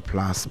the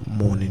Plus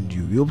Morning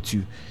Dew. We hope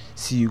to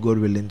see you, God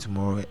willing,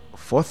 tomorrow,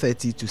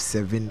 4:30 to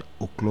 7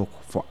 o'clock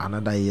for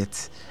another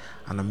yet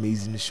an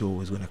amazing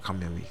show is going to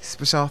come your way.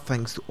 Special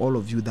thanks to all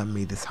of you that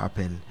made this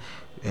happen.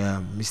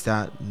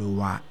 Mr.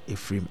 Noah,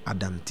 Ephraim,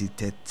 Adam,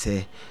 Tete,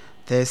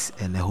 Tess,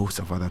 and a host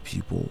of other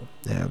people.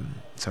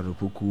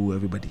 Sarupuku,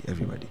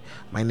 everybody.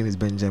 My name is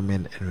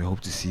Benjamin, and we hope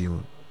to see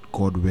you,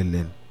 God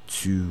willing,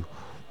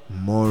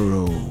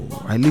 tomorrow.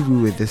 I leave you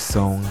with this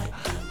song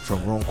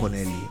from Ron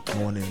Connelly,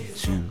 Morning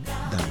to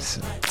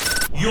Dancing.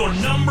 Your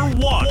number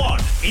one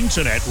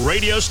internet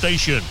radio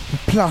station.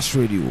 Plus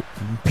Radio.